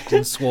jacked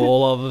and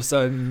swole all of a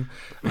sudden.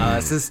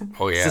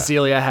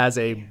 Cecilia has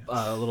a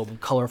little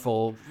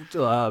colorful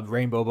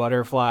rainbow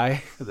butterfly.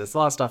 There's a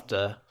lot of stuff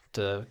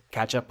to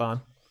catch up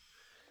on.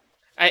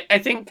 I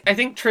think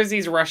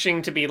Trizzy's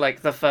rushing to be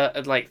like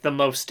the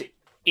most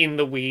in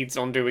the weeds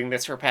on doing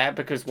this repair,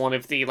 because one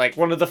of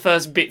the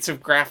first bits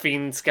of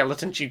graphene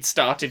skeleton she'd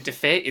started to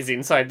fit is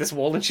inside this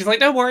wall, and she's like,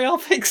 "Don't worry, I'll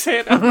fix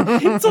it.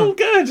 It's all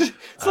good.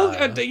 It's all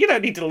good. You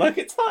don't need to look.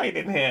 It's fine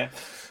in here."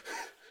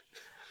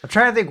 I'm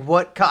trying to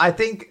think I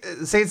think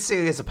Saint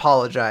Cecilia is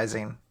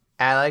apologizing.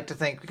 And I like to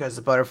think because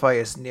the butterfly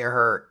is near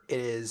her, it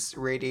is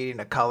radiating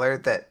a color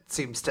that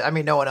seems to, I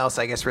mean, no one else,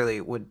 I guess,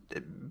 really would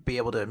be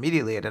able to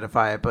immediately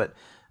identify it, but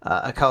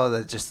a color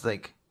that just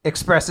like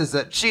expresses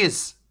that she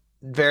is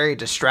very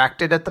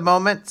distracted at the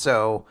moment.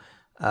 So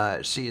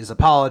she is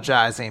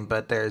apologizing,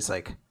 but there's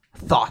like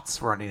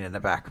thoughts running in the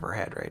back of her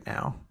head right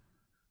now.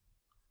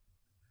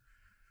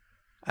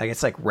 I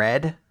guess like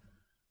red,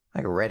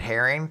 like a red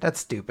herring. That's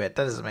stupid.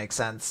 That doesn't make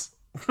sense.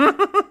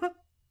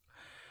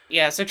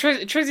 Yeah, so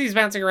Trizzy's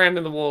bouncing around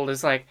in the wall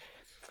is like,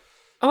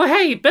 "Oh,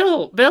 hey,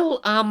 Bill,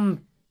 I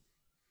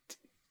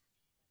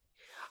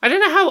don't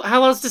know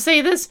how else to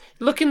say this.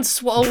 Looking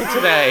swole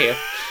today."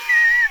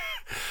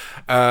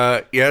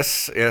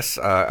 Yes,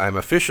 I'm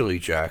officially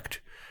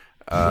jacked.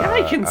 Yeah,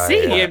 I can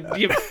see.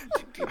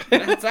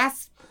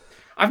 That's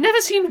I've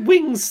never seen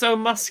wings so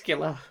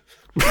muscular.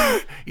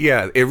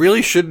 Yeah, it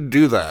really shouldn't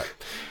do that.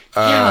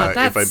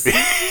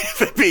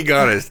 If I'm being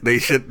honest, they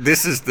should.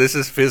 This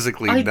is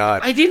physically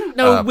not. I didn't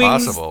know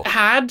wings possible.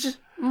 had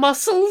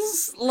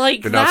muscles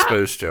like They're that. not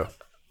supposed to.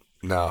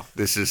 No,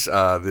 this is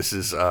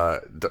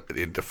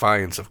in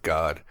defiance of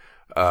God.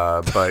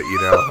 But you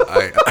know,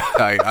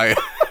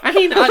 I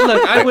mean,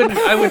 look,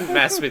 I wouldn't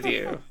mess with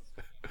you.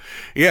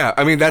 Yeah,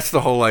 I mean, that's the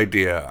whole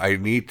idea. I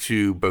need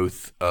to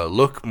both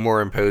look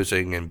more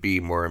imposing and be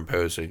more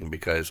imposing,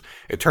 because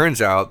it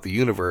turns out the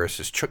universe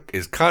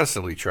is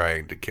constantly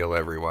trying to kill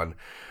everyone.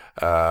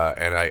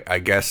 And I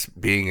guess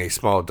being a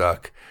small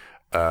duck,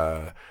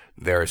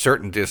 there are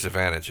certain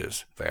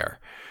disadvantages there.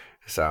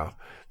 So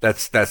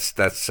that's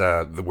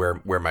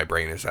where my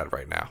brain is at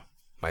right now.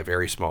 My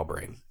very small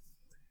brain.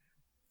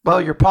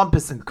 Well, your pump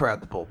is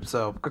incredible,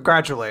 so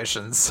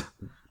congratulations.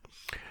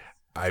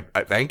 I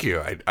thank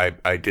you.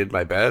 I did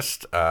my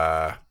best.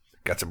 Got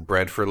some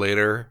bread for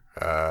later.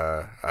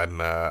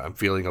 I'm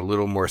feeling a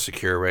little more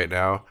secure right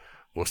now.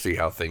 We'll see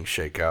how things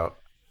shake out.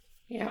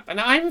 Yeah, and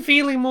I'm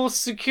feeling more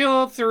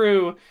secure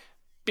through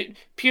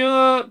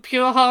pure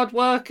hard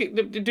work,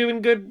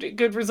 doing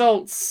good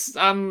results.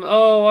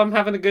 I'm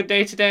having a good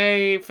day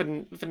today for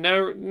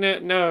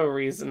no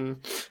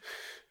reason.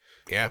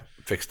 Yeah,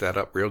 fixed that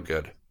up real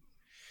good.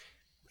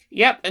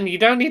 Yep, and you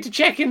don't need to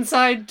check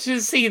inside to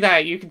see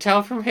that. You can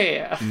tell from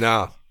here.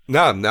 No,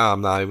 I'm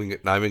not even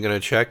going to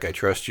check. I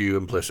trust you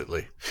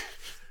implicitly.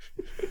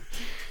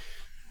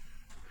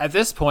 At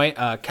this point,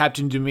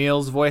 Captain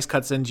Dumille's voice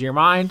cuts into your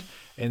mind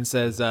and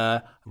says,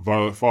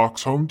 Violet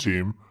Fox home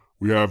team,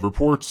 we have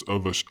reports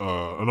of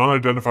an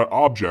unidentified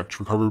object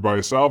recovered by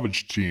a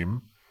salvage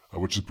team,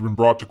 which has been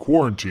brought to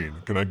quarantine.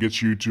 Can I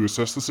get you to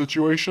assess the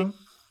situation?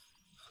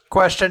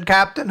 Question,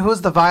 Captain.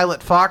 Who's the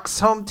Violet Fox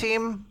home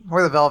team?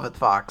 We're the Velvet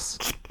Fox.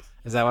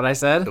 Is that what I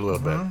said? A little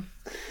bit.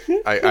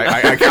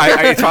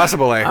 It's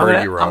possible I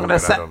heard you wrong,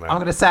 but I don't know. I'm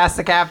gonna sass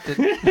the captain.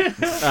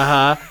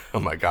 Uh-huh. Oh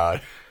my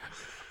god.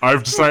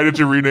 I've decided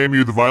to rename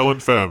you the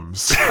Violent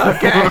Femmes.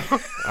 Okay.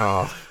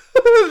 Oh.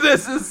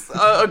 This is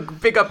a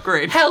big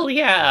upgrade. Hell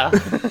yeah.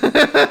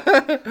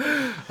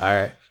 All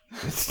right.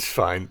 It's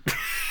fine.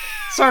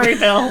 Sorry,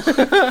 Bill.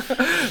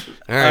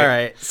 All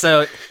right.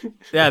 So,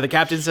 yeah, the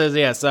captain says,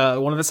 yes,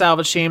 one of the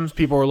salvage teams,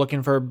 people were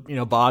looking for,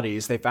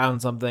 bodies. They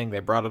found something. They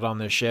brought it on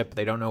their ship.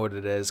 They don't know what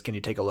it is. Can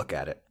you take a look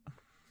at it?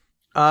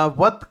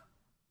 What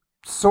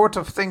sort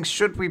of things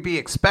should we be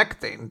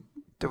expecting?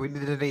 Do we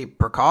need any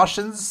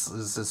precautions?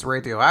 Is this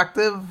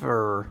radioactive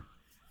or...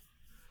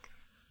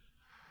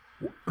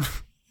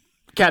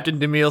 Captain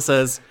DeMille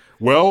says,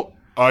 Well,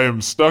 I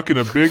am stuck in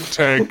a big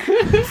tank on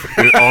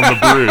the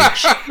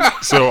bridge,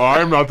 so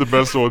I'm not the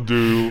best one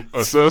to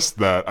assess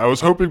that. I was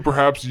hoping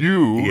perhaps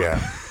you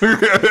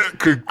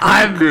could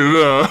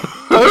Okay,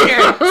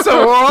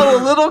 so we're all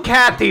a little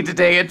catty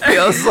today, it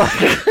feels like.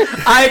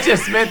 I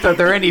just meant, are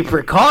there any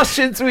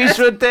precautions we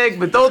should take?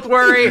 But don't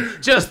worry,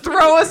 just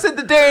throw us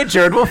into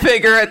danger and we'll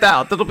figure it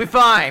out. It'll be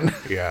fine.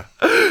 Yeah.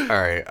 All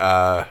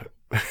right.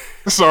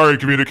 Sorry,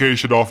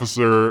 Communication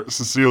Officer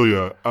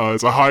Cecilia.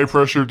 It's a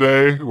high-pressure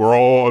day. We're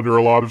all under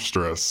a lot of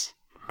stress.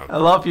 I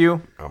love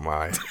you. Oh,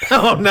 my.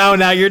 oh, no,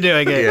 now you're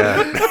doing it.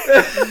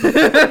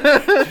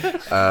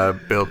 Yeah.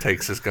 Bill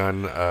takes his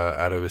gun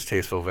out of his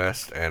tasteful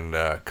vest and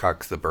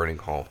cocks the burning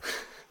hole.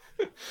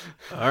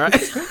 All right.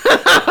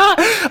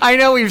 I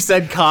know we've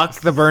said cock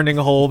the burning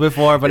hole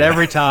before, but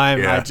every time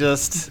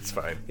it's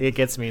fine. It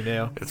gets me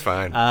new. It's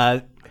fine.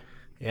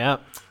 Yeah.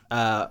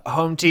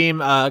 Home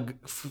team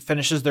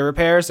finishes the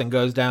repairs and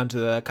goes down to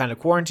the kind of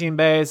quarantine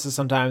bay. So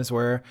sometimes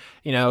where,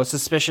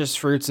 suspicious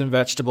fruits and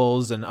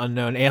vegetables and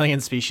unknown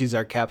alien species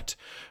are kept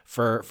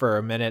for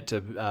a minute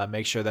to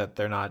make sure that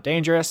they're not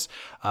dangerous.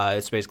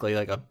 It's basically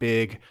like a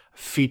big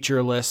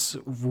featureless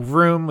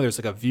room. There's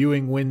like a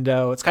viewing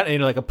window. It's kind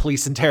of like a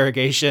police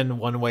interrogation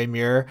one-way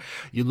mirror.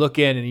 You look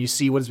in and you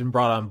see what has been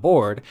brought on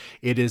board.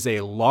 It is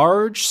a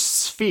large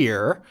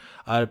sphere.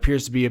 It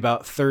appears to be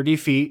about 30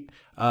 feet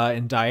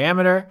in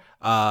diameter.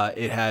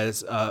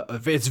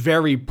 It's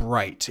very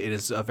bright. It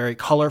is very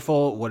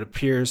colorful. What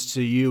appears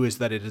to you is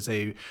that it is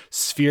a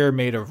sphere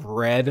made of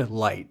red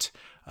light.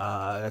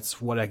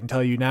 That's what I can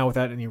tell you now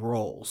without any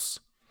rolls.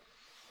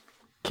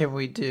 Can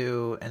we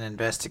do an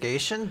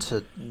investigation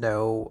to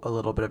know a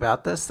little bit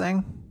about this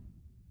thing?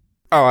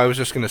 Oh, I was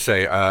just going to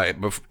say,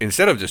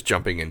 instead of just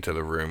jumping into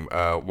the room,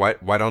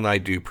 why don't I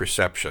do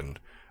perception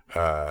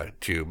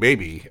to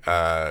maybe,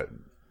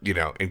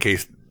 in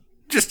case,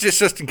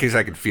 just in case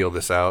I could feel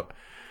this out.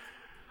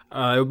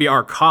 It would be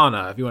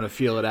Arcana if you want to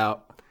feel it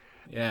out.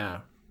 Yeah,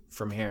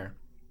 from here.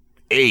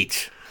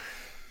 8.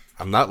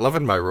 I'm not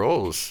loving my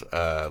rolls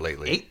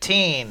lately.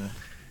 18.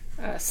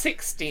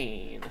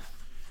 16.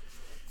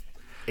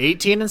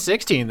 18 and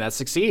 16, that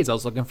succeeds. I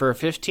was looking for a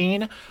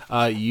 15.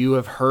 You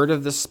have heard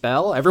of the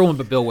spell. Everyone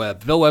but Bill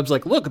Webb. Bill Webb's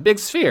like, look, a big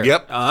sphere.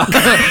 Yep.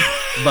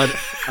 But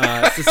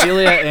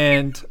Cecilia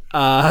and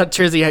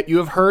Trizzy, you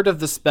have heard of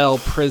the spell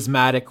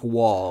Prismatic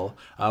Wall.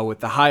 With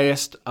the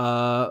highest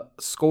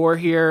score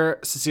here,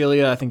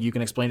 Cecilia, I think you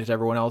can explain it to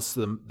everyone else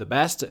the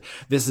best.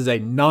 This is a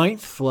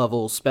 9th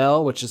level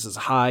spell, which is as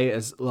high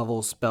as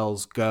level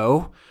spells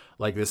go.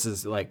 Like, this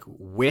is like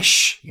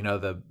Wish,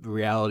 the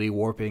reality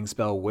warping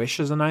spell Wish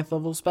is a 9th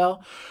level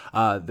spell.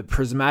 The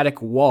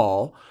Prismatic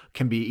Wall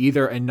can be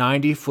either a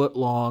 90-foot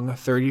long,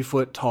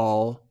 30-foot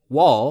tall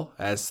wall,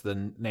 as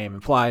the name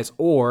implies,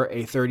 or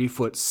a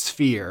 30-foot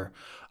sphere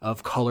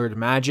of colored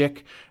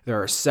magic. There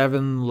are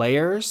 7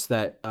 layers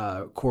that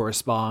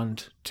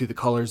correspond to the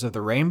colors of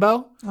the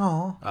rainbow.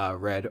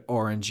 Red,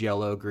 orange,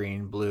 yellow,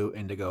 green, blue,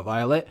 indigo,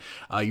 violet.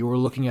 You were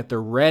looking at the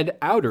red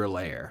outer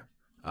layer.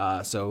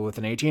 So with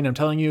an 18, I'm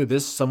telling you,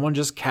 someone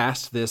just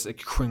cast this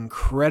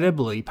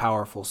incredibly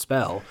powerful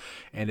spell,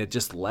 and it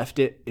just left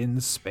it in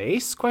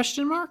space? ?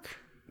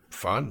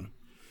 Fun.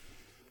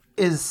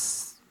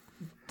 Is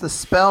the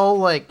spell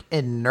like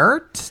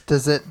inert?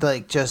 Does it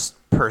like just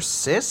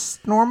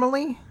persist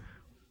normally?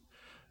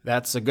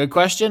 That's a good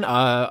question.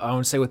 I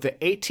want to say with the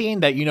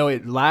 18 that,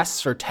 it lasts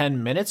for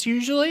 10 minutes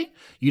usually.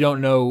 You don't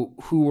know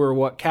who or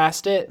what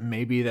cast it.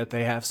 Maybe that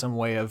they have some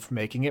way of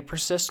making it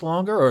persist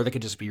longer, or they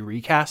could just be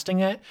recasting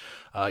it.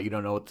 You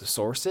don't know what the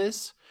source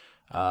is.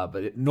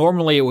 But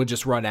normally it would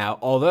just run out.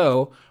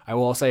 Although I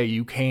will say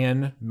you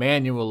can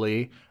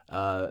manually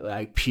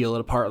peel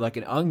it apart like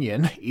an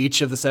onion.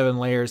 Each of the 7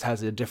 layers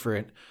has a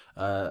different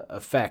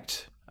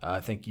effect. I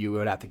think you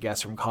would have to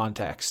guess from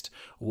context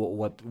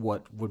what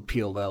would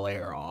peel the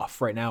layer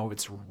off. Right now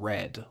it's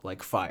red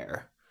like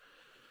fire.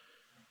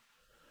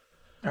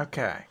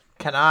 Okay.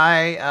 Can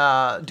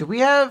I do we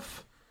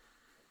have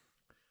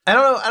I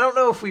don't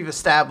know if we've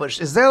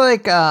established, is there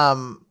like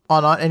on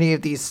any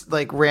of these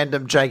like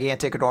random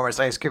gigantic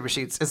enormous ice cream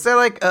machines, is there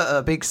like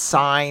a big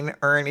sign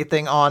or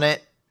anything on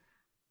it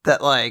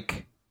that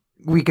like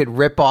we could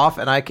rip off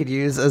and I could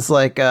use as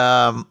like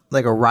a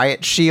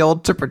riot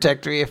shield to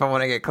protect me if I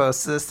want to get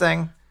close to this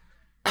thing?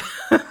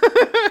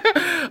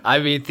 I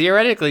mean,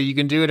 theoretically, you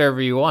can do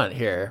whatever you want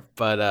here,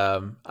 but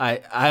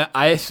the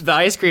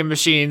ice cream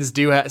machines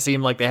do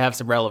seem like they have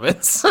some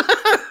relevance.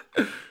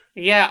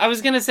 Yeah, I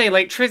was gonna say,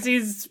 like,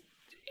 Trizzy's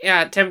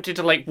tempted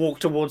to like walk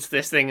towards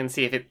this thing and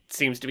see if it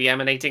seems to be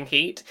emanating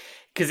heat.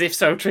 Because if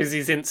so,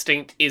 Trizzy's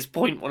instinct is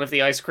point one of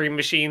the ice cream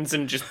machines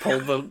and just pull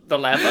the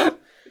lever.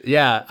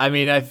 Yeah, I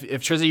mean, if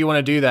Trizzy, you want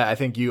to do that, I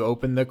think you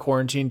open the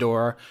quarantine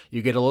door,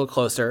 you get a little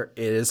closer,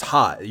 it is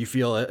hot. You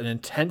feel an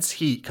intense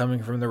heat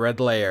coming from the red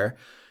layer.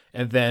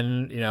 And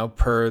then,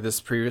 per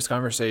this previous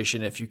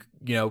conversation, if you,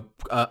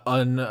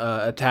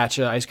 attach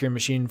an ice cream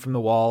machine from the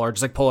wall or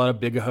just like pull out a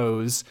big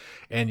hose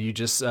and you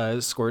just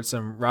squirt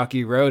some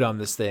Rocky Road on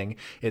this thing,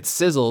 it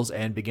sizzles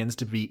and begins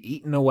to be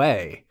eaten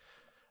away.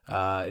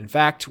 In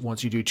fact,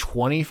 once you do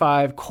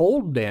 25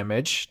 cold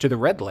damage to the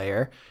red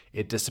layer,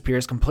 it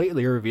disappears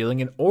completely,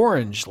 revealing an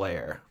orange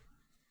layer.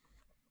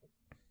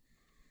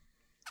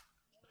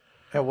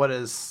 And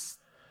does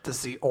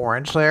the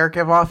orange layer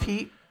give off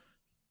heat?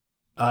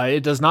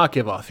 It does not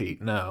give off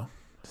heat, no.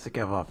 Does it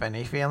give off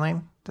any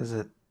feeling? Does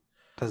it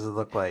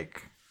look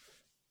like...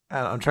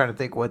 I'm trying to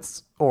think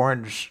what's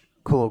orange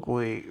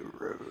colloquially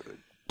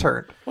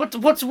turned.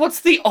 What's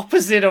the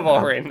opposite of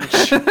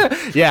orange?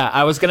 Yeah,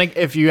 I was gonna.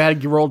 If you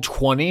had rolled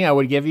 20, I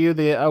would give you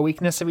the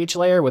weakness of each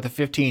layer. With a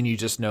 15, you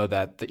just know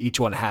that each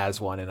one has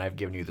one, and I've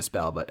given you the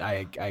spell. But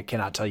I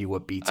cannot tell you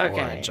what beats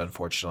orange,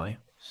 unfortunately.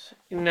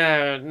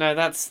 No,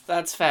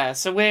 that's fair.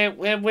 So we're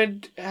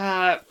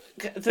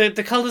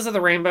the colors of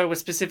the rainbow were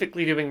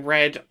specifically doing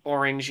red,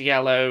 orange,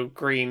 yellow,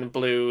 green,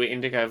 blue,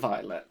 indigo,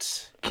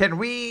 violet. Can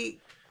we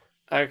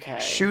Okay.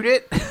 shoot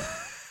it?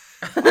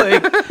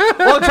 Like,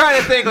 well, I'm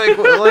trying to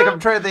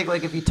think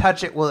like if you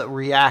touch it, will it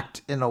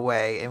react in a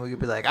way, and we could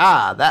be like,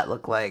 that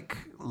looked like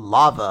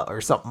lava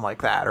or something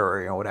like that,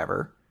 or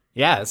whatever.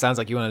 Yeah, it sounds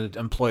like you want to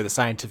employ the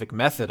scientific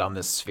method on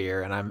this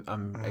sphere, and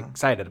I'm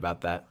excited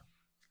about that.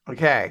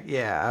 Okay,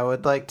 yeah, I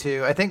would like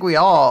to. I think we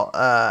all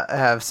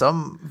have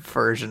some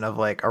version of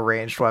like a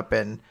ranged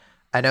weapon.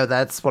 I know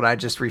that's what I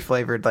just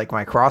reflavored like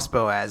my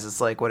crossbow as. It's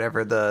like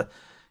whatever the,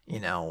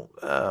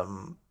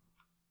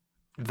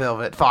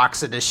 Velvet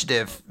Fox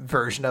Initiative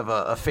version of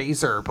a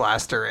phaser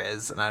blaster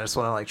is, and I just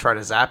want to like try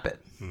to zap it.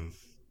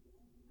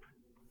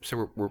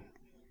 So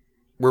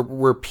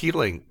we're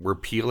peeling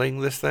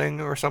this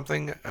thing or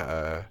something.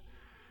 We're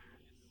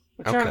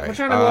trying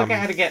to work out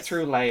how to get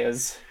through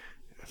layers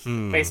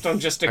based on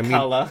just a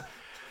color.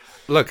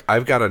 Look,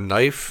 I've got a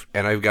knife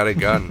and I've got a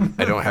gun.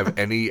 I don't have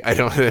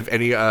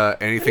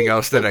anything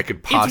else that I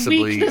could possibly.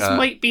 Its weakness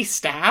might be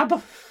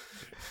stab.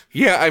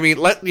 Yeah, I mean,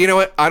 you know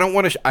what? I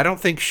don't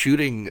think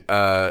shooting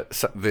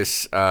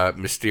this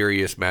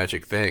mysterious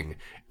magic thing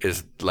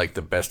is like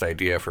the best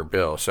idea for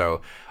Bill.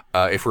 So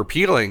if we're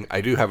peeling, I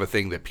do have a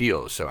thing that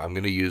peels, so I'm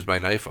going to use my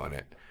knife on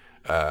it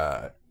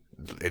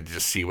and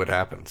just see what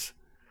happens.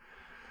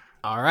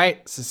 All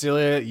right,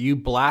 Cecilia, you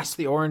blast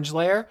the orange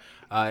layer.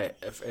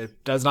 If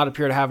it does not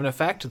appear to have an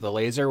effect, the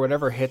laser,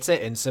 whatever, hits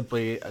it and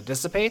simply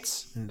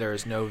dissipates. There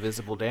is no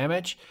visible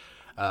damage.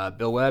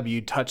 Bill Webb,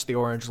 you touch the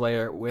orange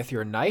layer with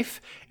your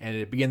knife, and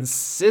it begins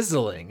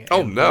sizzling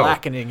and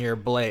blackening your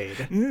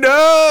blade.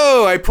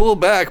 No! I pull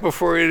back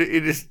before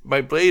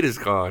my blade is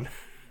gone.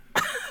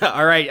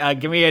 All right,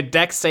 give me a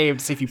dex save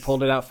to see if you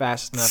pulled it out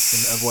fast enough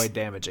to avoid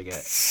damaging it.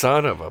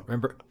 Son of a...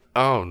 Remember?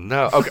 Oh,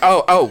 no. Okay.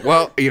 Oh,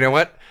 well, you know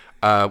what?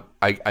 I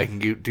can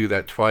do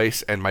that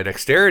twice, and my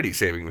dexterity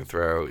saving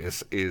throw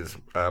is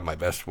my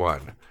best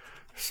one.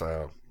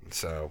 So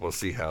we'll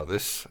see how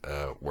this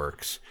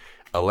works.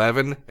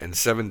 11 and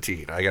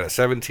 17. I got a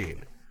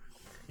 17.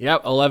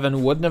 Yep,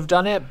 11 wouldn't have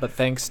done it, but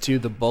thanks to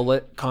the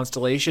bullet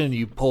constellation,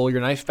 you pull your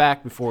knife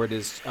back before it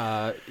is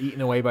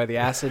eaten away by the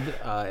acid,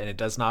 and it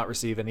does not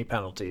receive any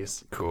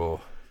penalties. Cool.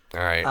 All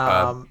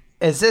right.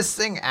 Is this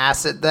thing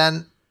acid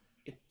then?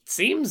 It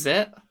seems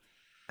it.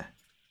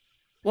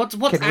 What's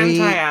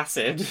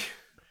anti-acid?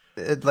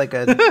 Like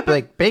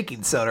like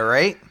baking soda,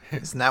 right?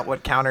 Isn't that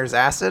what counters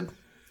acid?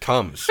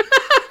 Tums.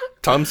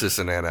 Tums is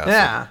an antacid.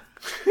 Yeah.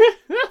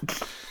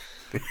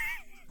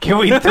 Can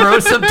we throw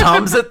some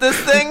Tums at this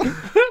thing?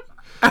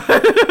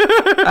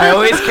 I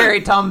always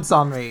carry Tums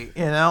on me,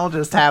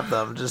 just have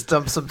them. Just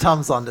dump some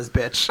Tums on this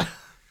bitch.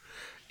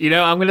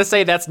 I'm going to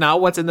say that's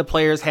not what's in the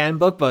player's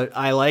handbook, but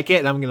I like it,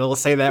 and I'm going to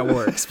say that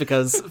works,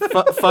 because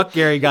fuck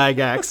Gary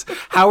Gygax.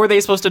 How are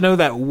they supposed to know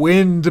that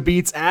wind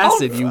beats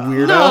acid, you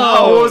weirdo?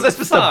 No, was I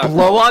supposed to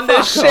blow on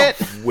this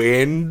shit?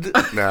 Wind?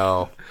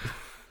 No.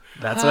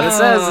 That's what it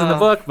says in the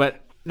book, but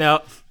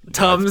no.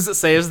 Tums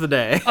saves the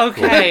day.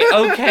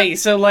 Okay,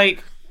 so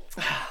like...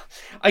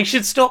 I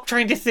should stop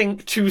trying to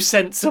think too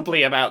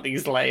sensibly about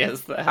these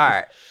layers then. All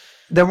right.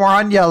 Then we're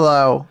on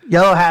yellow.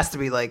 Yellow has to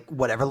be like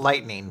whatever,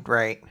 lightning,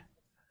 right?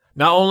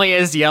 Not only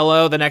is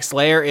yellow the next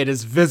layer, it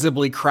is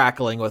visibly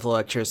crackling with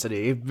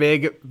electricity.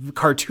 Big,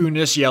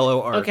 cartoonish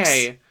yellow arcs.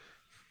 Okay.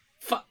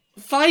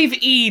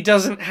 5E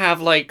doesn't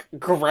have, like,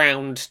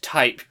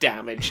 ground-type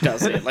damage,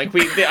 does it? Like,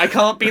 I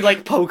can't be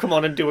like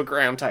Pokemon and do a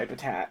ground-type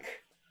attack.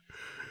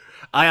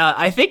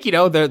 I think,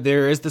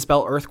 there is the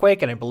spell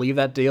Earthquake, and I believe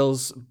that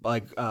deals,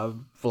 like,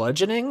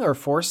 bludgeoning or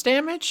force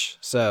damage.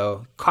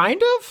 So,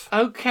 kind of.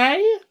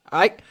 Okay.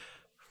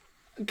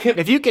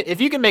 If you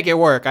can make it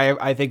work,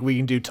 I think we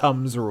can do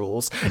Tums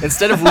rules.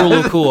 Instead of rule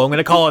of cool, I'm going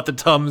to call it the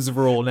Tums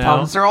rule now.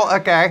 Tums rule?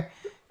 Okay.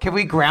 Can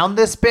we ground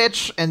this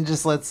bitch and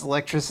just let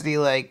electricity,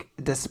 like,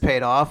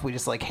 dissipate off? We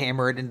just, like,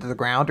 hammer it into the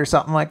ground or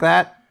something like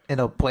that in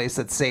a place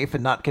that's safe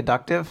and not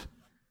conductive?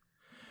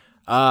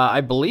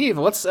 I believe.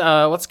 Let's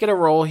get a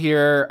roll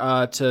here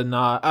to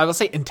not. I will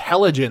say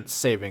intelligence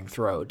saving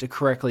throw to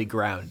correctly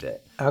ground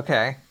it.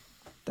 Okay,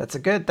 that's a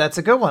good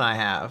one. I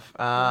have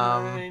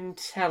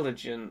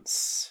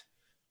intelligence.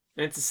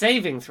 It's a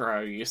saving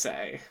throw, you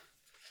say?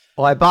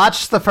 Well, I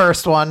botched the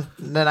first one,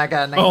 and then I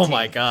got a 19. Oh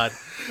my god,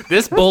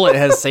 this bullet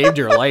has saved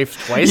your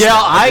life twice.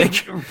 Yeah,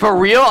 now, for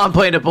real, I'm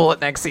playing a bullet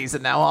next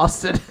season now,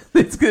 Austin.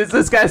 This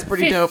guy's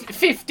pretty dope.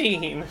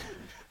 15.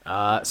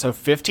 So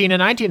 15 and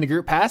 19, the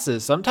group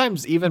passes.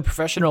 Sometimes even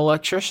professional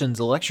electricians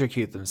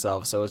electrocute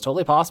themselves, so it's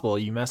totally possible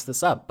you mess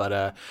this up.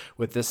 But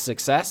with this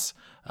success,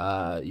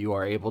 you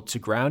are able to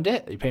ground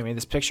it. You paint me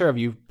this picture of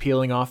you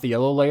peeling off the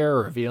yellow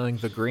layer, revealing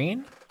the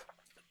green.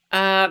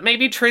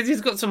 Maybe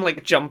Trizzy's got some,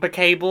 like, jumper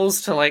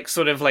cables to, like,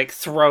 sort of, like,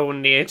 throw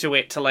near to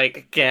it to,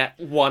 like, get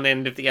one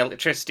end of the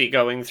electricity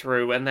going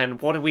through, and then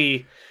what are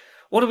we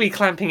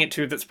clamping it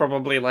to that's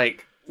probably,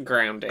 like,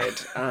 grounded?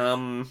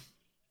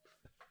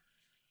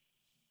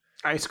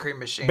 Ice cream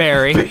machine.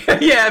 Barry.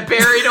 Yeah,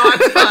 Barry, no, I'm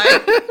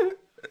fine.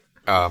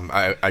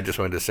 I just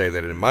wanted to say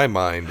that in my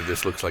mind,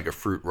 this looks like a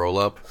fruit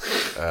roll-up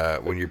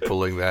when you're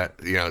pulling that.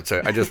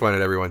 So I just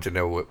wanted everyone to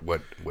know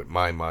what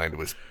my mind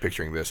was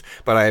picturing this.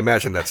 But I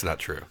imagine that's not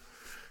true.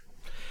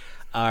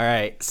 All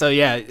right. So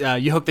yeah,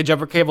 you hook the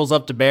jumper cables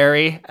up to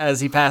Barry as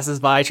he passes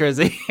by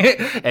Trizzy,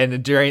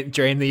 and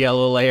drain the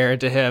yellow layer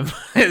into him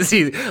as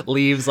he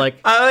leaves. Like,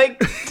 I like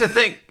to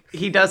think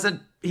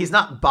he's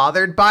not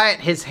bothered by it.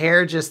 His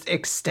hair just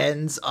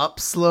extends up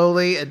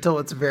slowly until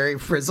it's very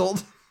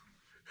frizzled.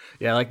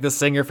 yeah, like the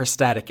singer for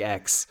Static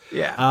X.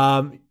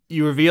 Yeah.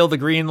 You reveal the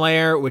green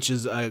layer, which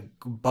is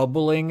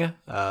bubbling,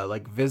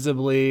 like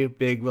visibly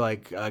big,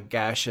 like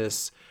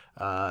gaseous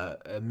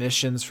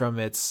emissions from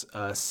its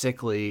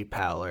sickly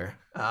pallor.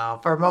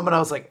 For a moment, I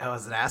was like, "Oh,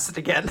 is it acid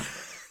again?"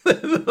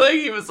 Like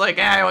he was like,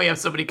 "I only have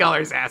so many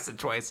colors, acid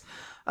twice."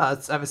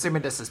 I'm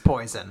assuming this is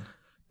poison.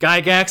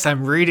 Gygax,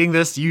 I'm reading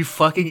this. You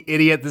fucking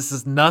idiot! This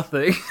is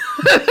nothing.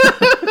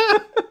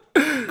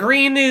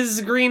 Green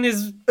is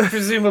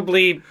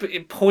presumably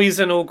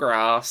poison or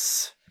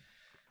grass.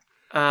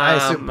 I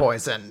assume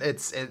poison.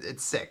 It's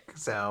sick.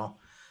 So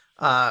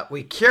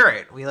we cure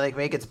it. We like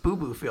make its boo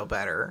boo feel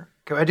better.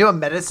 Can I do a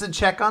medicine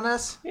check on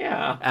this?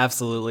 Yeah.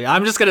 Absolutely.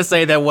 I'm just gonna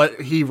say that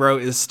what he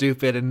wrote is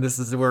stupid, and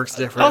works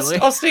differently.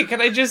 Austin,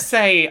 can I just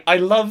say, I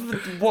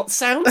love what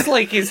sounds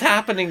like is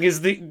happening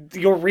is that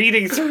you're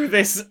reading through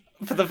this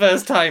for the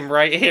first time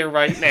right here,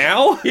 right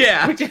now.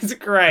 Yeah. Which is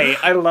great.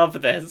 I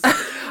love this.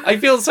 I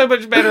feel so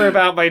much better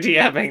about my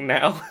DMing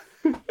now.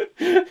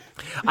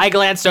 I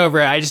glanced over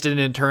it. I just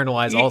didn't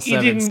internalize all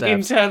 7 You didn't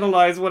steps.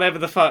 internalize whatever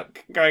the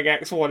fuck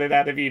Gygax wanted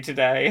out of you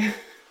today.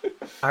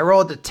 I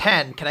rolled a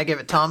 10. Can I give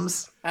it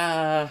Tums? Did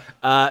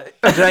I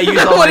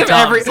use all my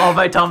Tums? All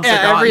my Tums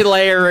are gone. every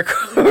layer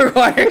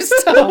requires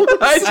Tums.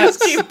 I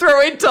just keep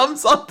throwing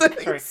Tums on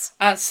things.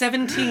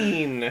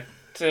 17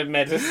 to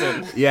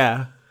medicine.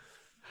 Yeah.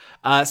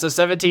 So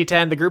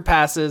 17-10, the group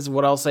passes.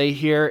 What I'll say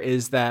here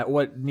is that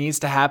what needs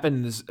to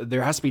happen is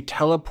there has to be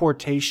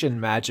teleportation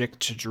magic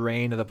to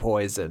drain the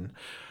poison.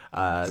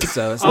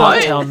 So it's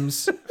not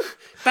Tums.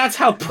 That's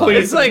how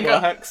poison like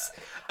works.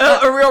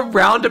 A real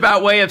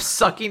roundabout way of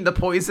sucking the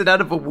poison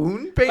out of a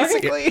wound,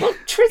 basically. Look,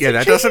 Trizzy, Yeah,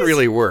 that doesn't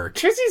really work.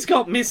 Trizzy's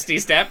got Misty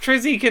Step.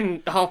 Trizzy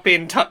can hop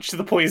in, touch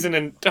the poison,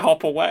 and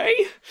hop away.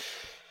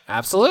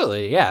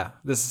 Absolutely, yeah.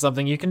 This is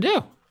something you can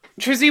do.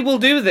 Trizzy will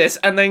do this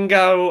and then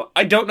go,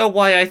 I don't know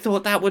why I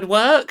thought that would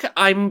work.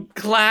 I'm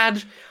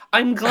glad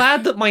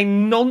that my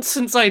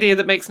nonsense idea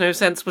that makes no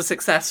sense was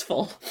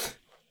successful.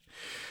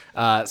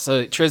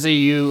 So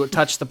Trizzy, you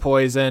touch the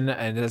poison,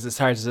 and as it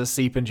starts to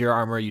seep into your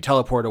armor, you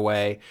teleport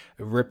away,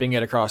 ripping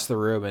it across the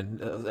room,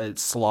 and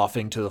it's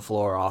sloughing to the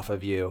floor off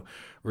of you,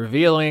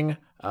 revealing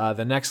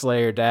the next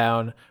layer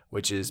down,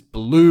 which is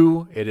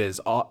blue. It is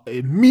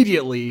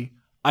immediately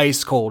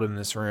ice cold in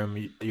this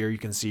room. You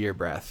can see your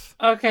breath.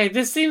 Okay,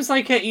 this seems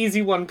like an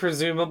easy one,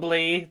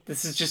 presumably.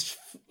 This is just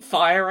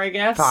fire, I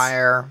guess?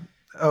 Fire.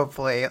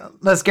 Hopefully.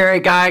 Unless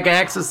Gary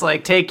Gygax was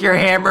like, take your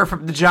hammer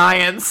from the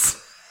giants.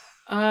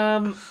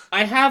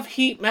 I have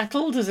heat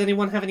metal. Does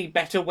anyone have any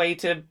better way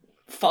to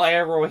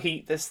fire or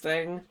heat this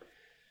thing?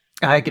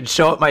 I can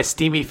show up my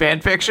steamy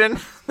fan fiction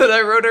that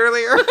I wrote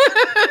earlier.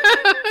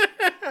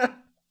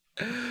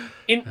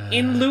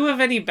 In lieu of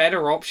any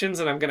better options,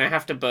 and I'm gonna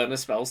have to burn a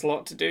spell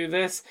slot to do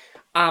this,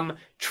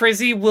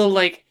 Trizzy will,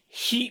 like,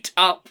 heat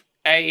up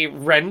a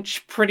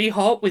wrench pretty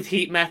hot with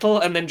heat metal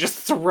and then just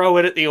throw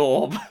it at the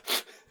orb.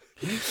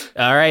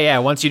 All right, yeah.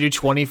 Once you do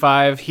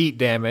 25 heat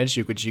damage,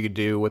 which you could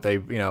do with a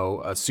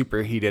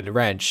superheated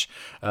wrench,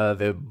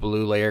 the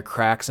blue layer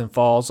cracks and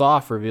falls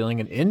off, revealing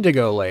an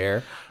indigo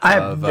layer. I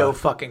have no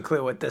fucking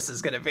clue what this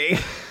is gonna be.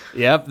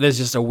 Yep, there's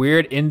just a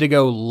weird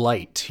indigo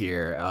light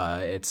here.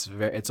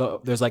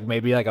 There's like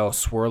maybe like a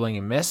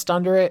swirling mist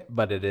under it,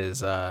 but it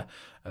is a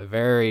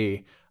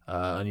very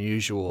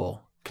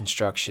unusual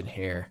construction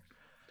here.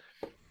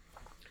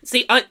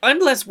 See, I'm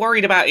less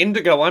worried about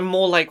indigo. I'm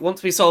more like,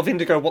 once we solve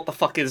indigo, what the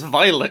fuck is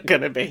violet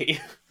gonna be?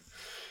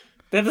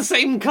 They're the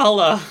same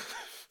color.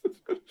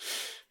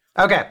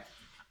 Okay.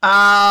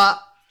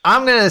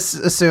 I'm gonna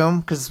assume,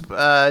 because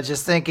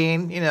just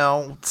thinking,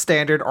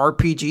 standard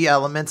RPG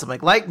elements. I'm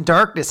like, light and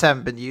darkness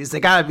haven't been used.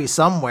 They gotta be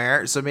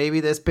somewhere. So maybe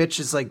this bitch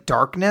is like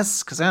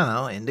darkness, because I don't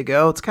know,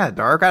 indigo. It's kind of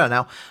dark. I don't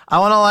know. I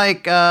want to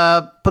like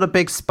put a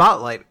big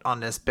spotlight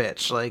on this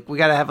bitch. Like, we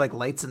gotta have like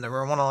lights in the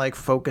room. I want to like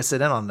focus it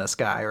in on this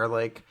guy, or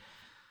like,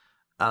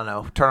 I don't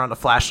know, turn on the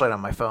flashlight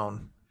on my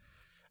phone.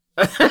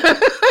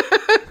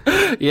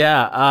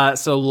 Yeah.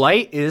 So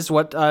light is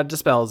what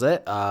dispels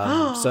it.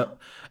 So.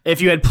 If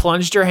you had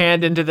plunged your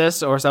hand into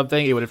this or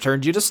something, it would have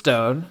turned you to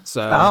stone.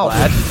 So I'm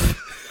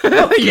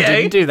glad you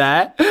didn't do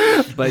that.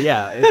 But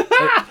yeah,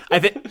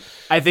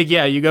 I think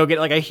you go get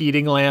like a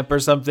heating lamp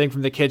or something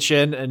from the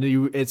kitchen, and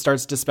it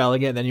starts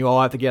dispelling it. And then you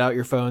all have to get out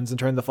your phones and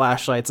turn the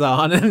flashlights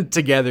on, and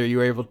together you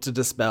were able to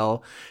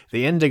dispel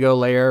the indigo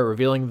layer,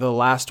 revealing the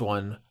last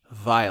one,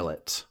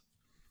 violet.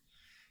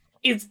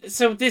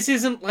 So this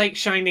isn't like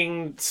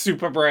shining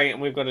super bright,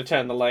 and we've got to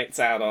turn the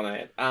lights out on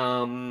it.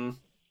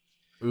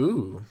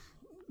 Ooh.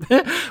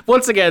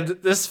 Once again,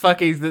 this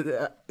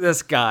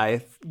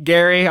guy,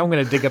 Gary, I'm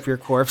gonna dig up your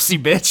corpse, you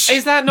bitch.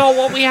 Is that not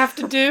what we have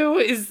to do?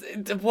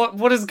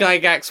 What does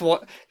Gygax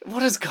want? What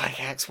does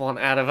Gygax want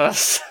out of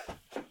us?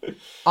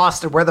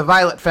 Austin, we're the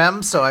Violet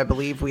Femme, so I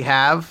believe we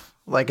have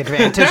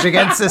advantage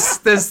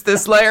against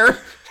this layer.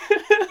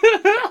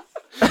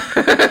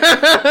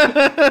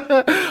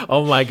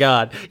 Oh my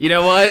god! You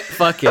know what?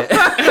 Fuck it.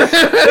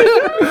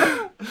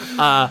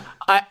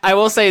 I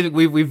will say that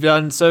we've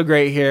done so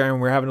great here,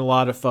 and we're having a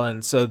lot of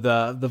fun. So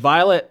the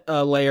violet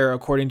layer,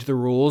 according to the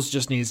rules,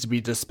 just needs to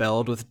be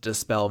dispelled with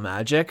dispel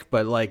magic.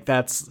 But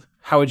that's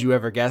how would you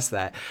ever guess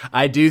that?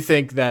 I do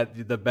think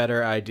that the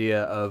better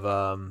idea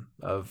of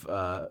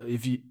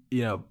if you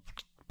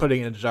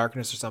putting it into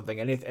darkness or something,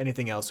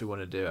 anything else we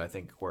want to do, I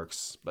think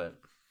works. But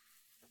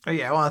oh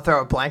yeah, I want to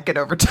throw a blanket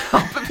over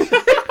top of it.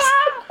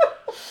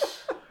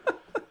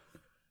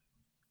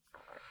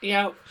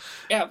 Yeah.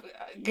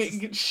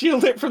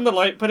 Shield it from the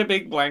light, put a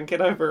big blanket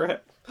over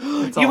it.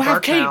 You all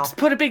have dark now. capes,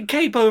 put a big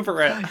cape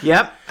over it.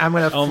 Yep, I'm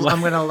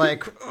gonna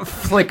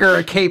flicker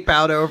a cape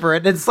out over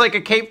it. It's like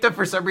a cape that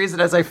for some reason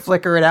as I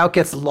flicker it out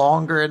gets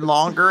longer and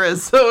longer,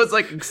 as though it's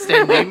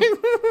extending.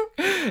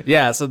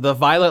 Yeah, so the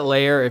violet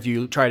layer, if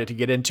you try to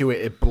get into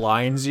it, it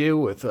blinds you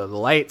with the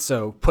light.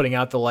 So putting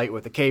out the light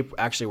with the cape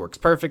actually works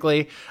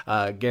perfectly.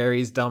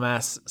 Gary's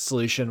dumbass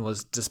solution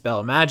was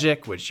dispel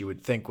magic, which you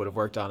would think would have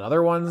worked on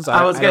other ones.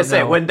 I was gonna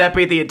say, wouldn't that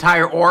be the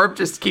entire orb?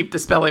 Just keep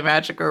dispelling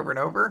magic over and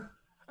over.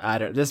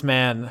 This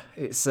man,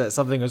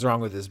 something was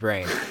wrong with his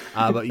brain.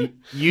 But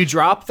you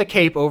drop the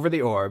cape over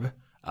the orb.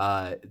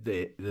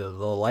 The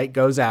light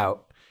goes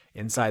out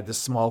inside the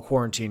small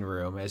quarantine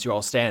room as you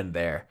all stand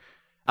there.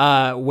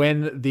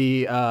 When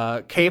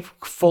the cape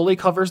fully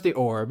covers the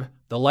orb,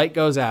 the light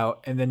goes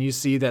out, and then you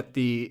see that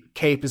the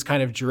cape is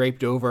kind of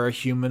draped over a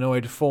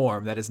humanoid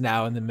form that is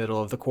now in the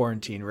middle of the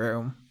quarantine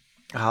room.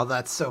 Oh,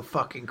 that's so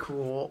fucking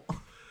cool.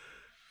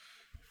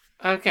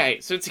 Okay,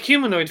 so it's a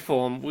humanoid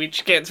form,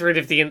 which gets rid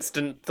of the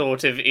instant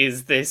thought of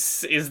is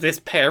this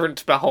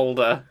parent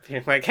beholder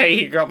being like, hey,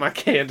 you got my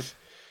kid.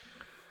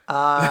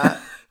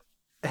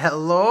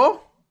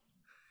 Hello?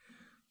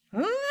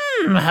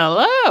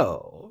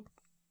 Hello.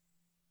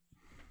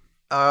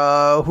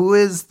 Who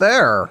is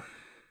there?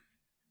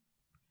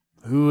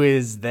 Who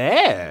is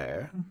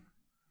there?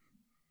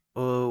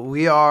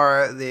 We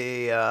are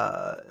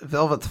the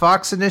Velvet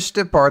Fox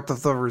Initiative, part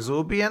of the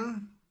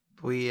Resubian.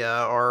 We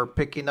are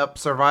picking up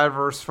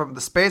survivors from the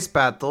space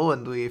battle,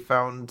 and we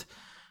found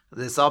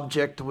this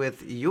object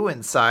with you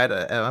inside.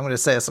 I'm going to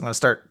say this. I'm going to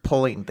start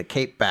pulling the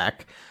cape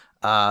back.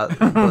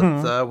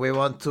 But we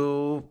want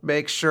to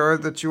make sure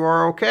that you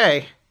are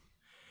okay.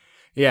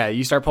 Yeah,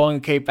 you start pulling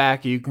the cape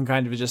back. You can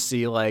kind of just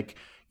see,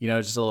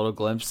 just a little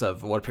glimpse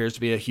of what appears to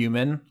be a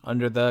human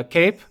under the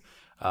cape.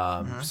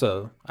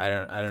 So I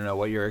don't know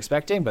what you're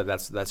expecting, but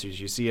that's what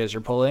you see as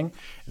you're pulling.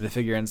 And the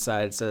figure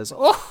inside says,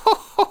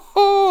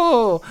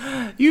 "Oh,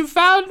 you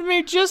found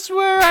me just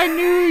where I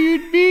knew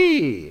you'd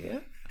be."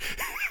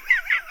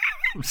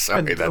 I'm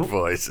sorry, that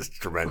voice is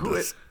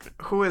tremendous.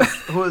 Who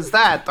is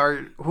that?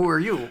 Who are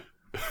you?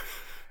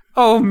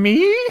 Oh,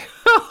 me?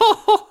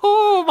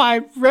 Oh,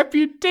 my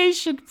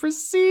reputation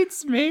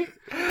precedes me.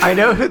 I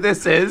know who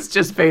this is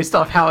just based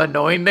off how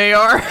annoying they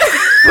are,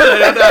 but I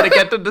don't know how to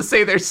get them to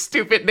say their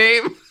stupid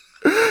name.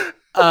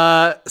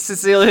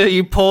 Cecilia,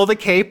 you pull the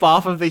cape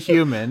off of the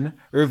human,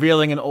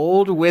 revealing an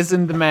old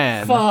wizened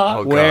man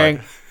wearing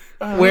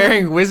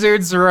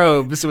wizard's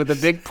robes with a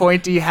big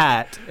pointy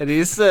hat, and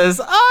he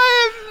says,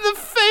 "I am the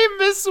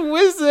famous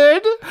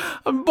wizard,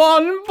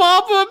 Bon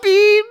Baba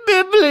Bee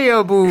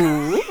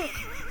Biblioboo."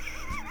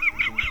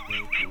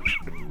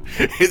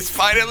 It's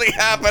finally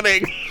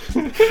happening.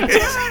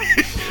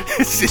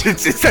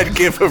 It's that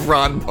gif of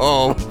Ron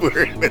Paul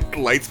with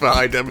lights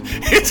behind him.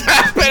 It's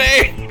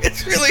happening.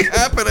 It's really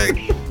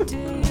happening.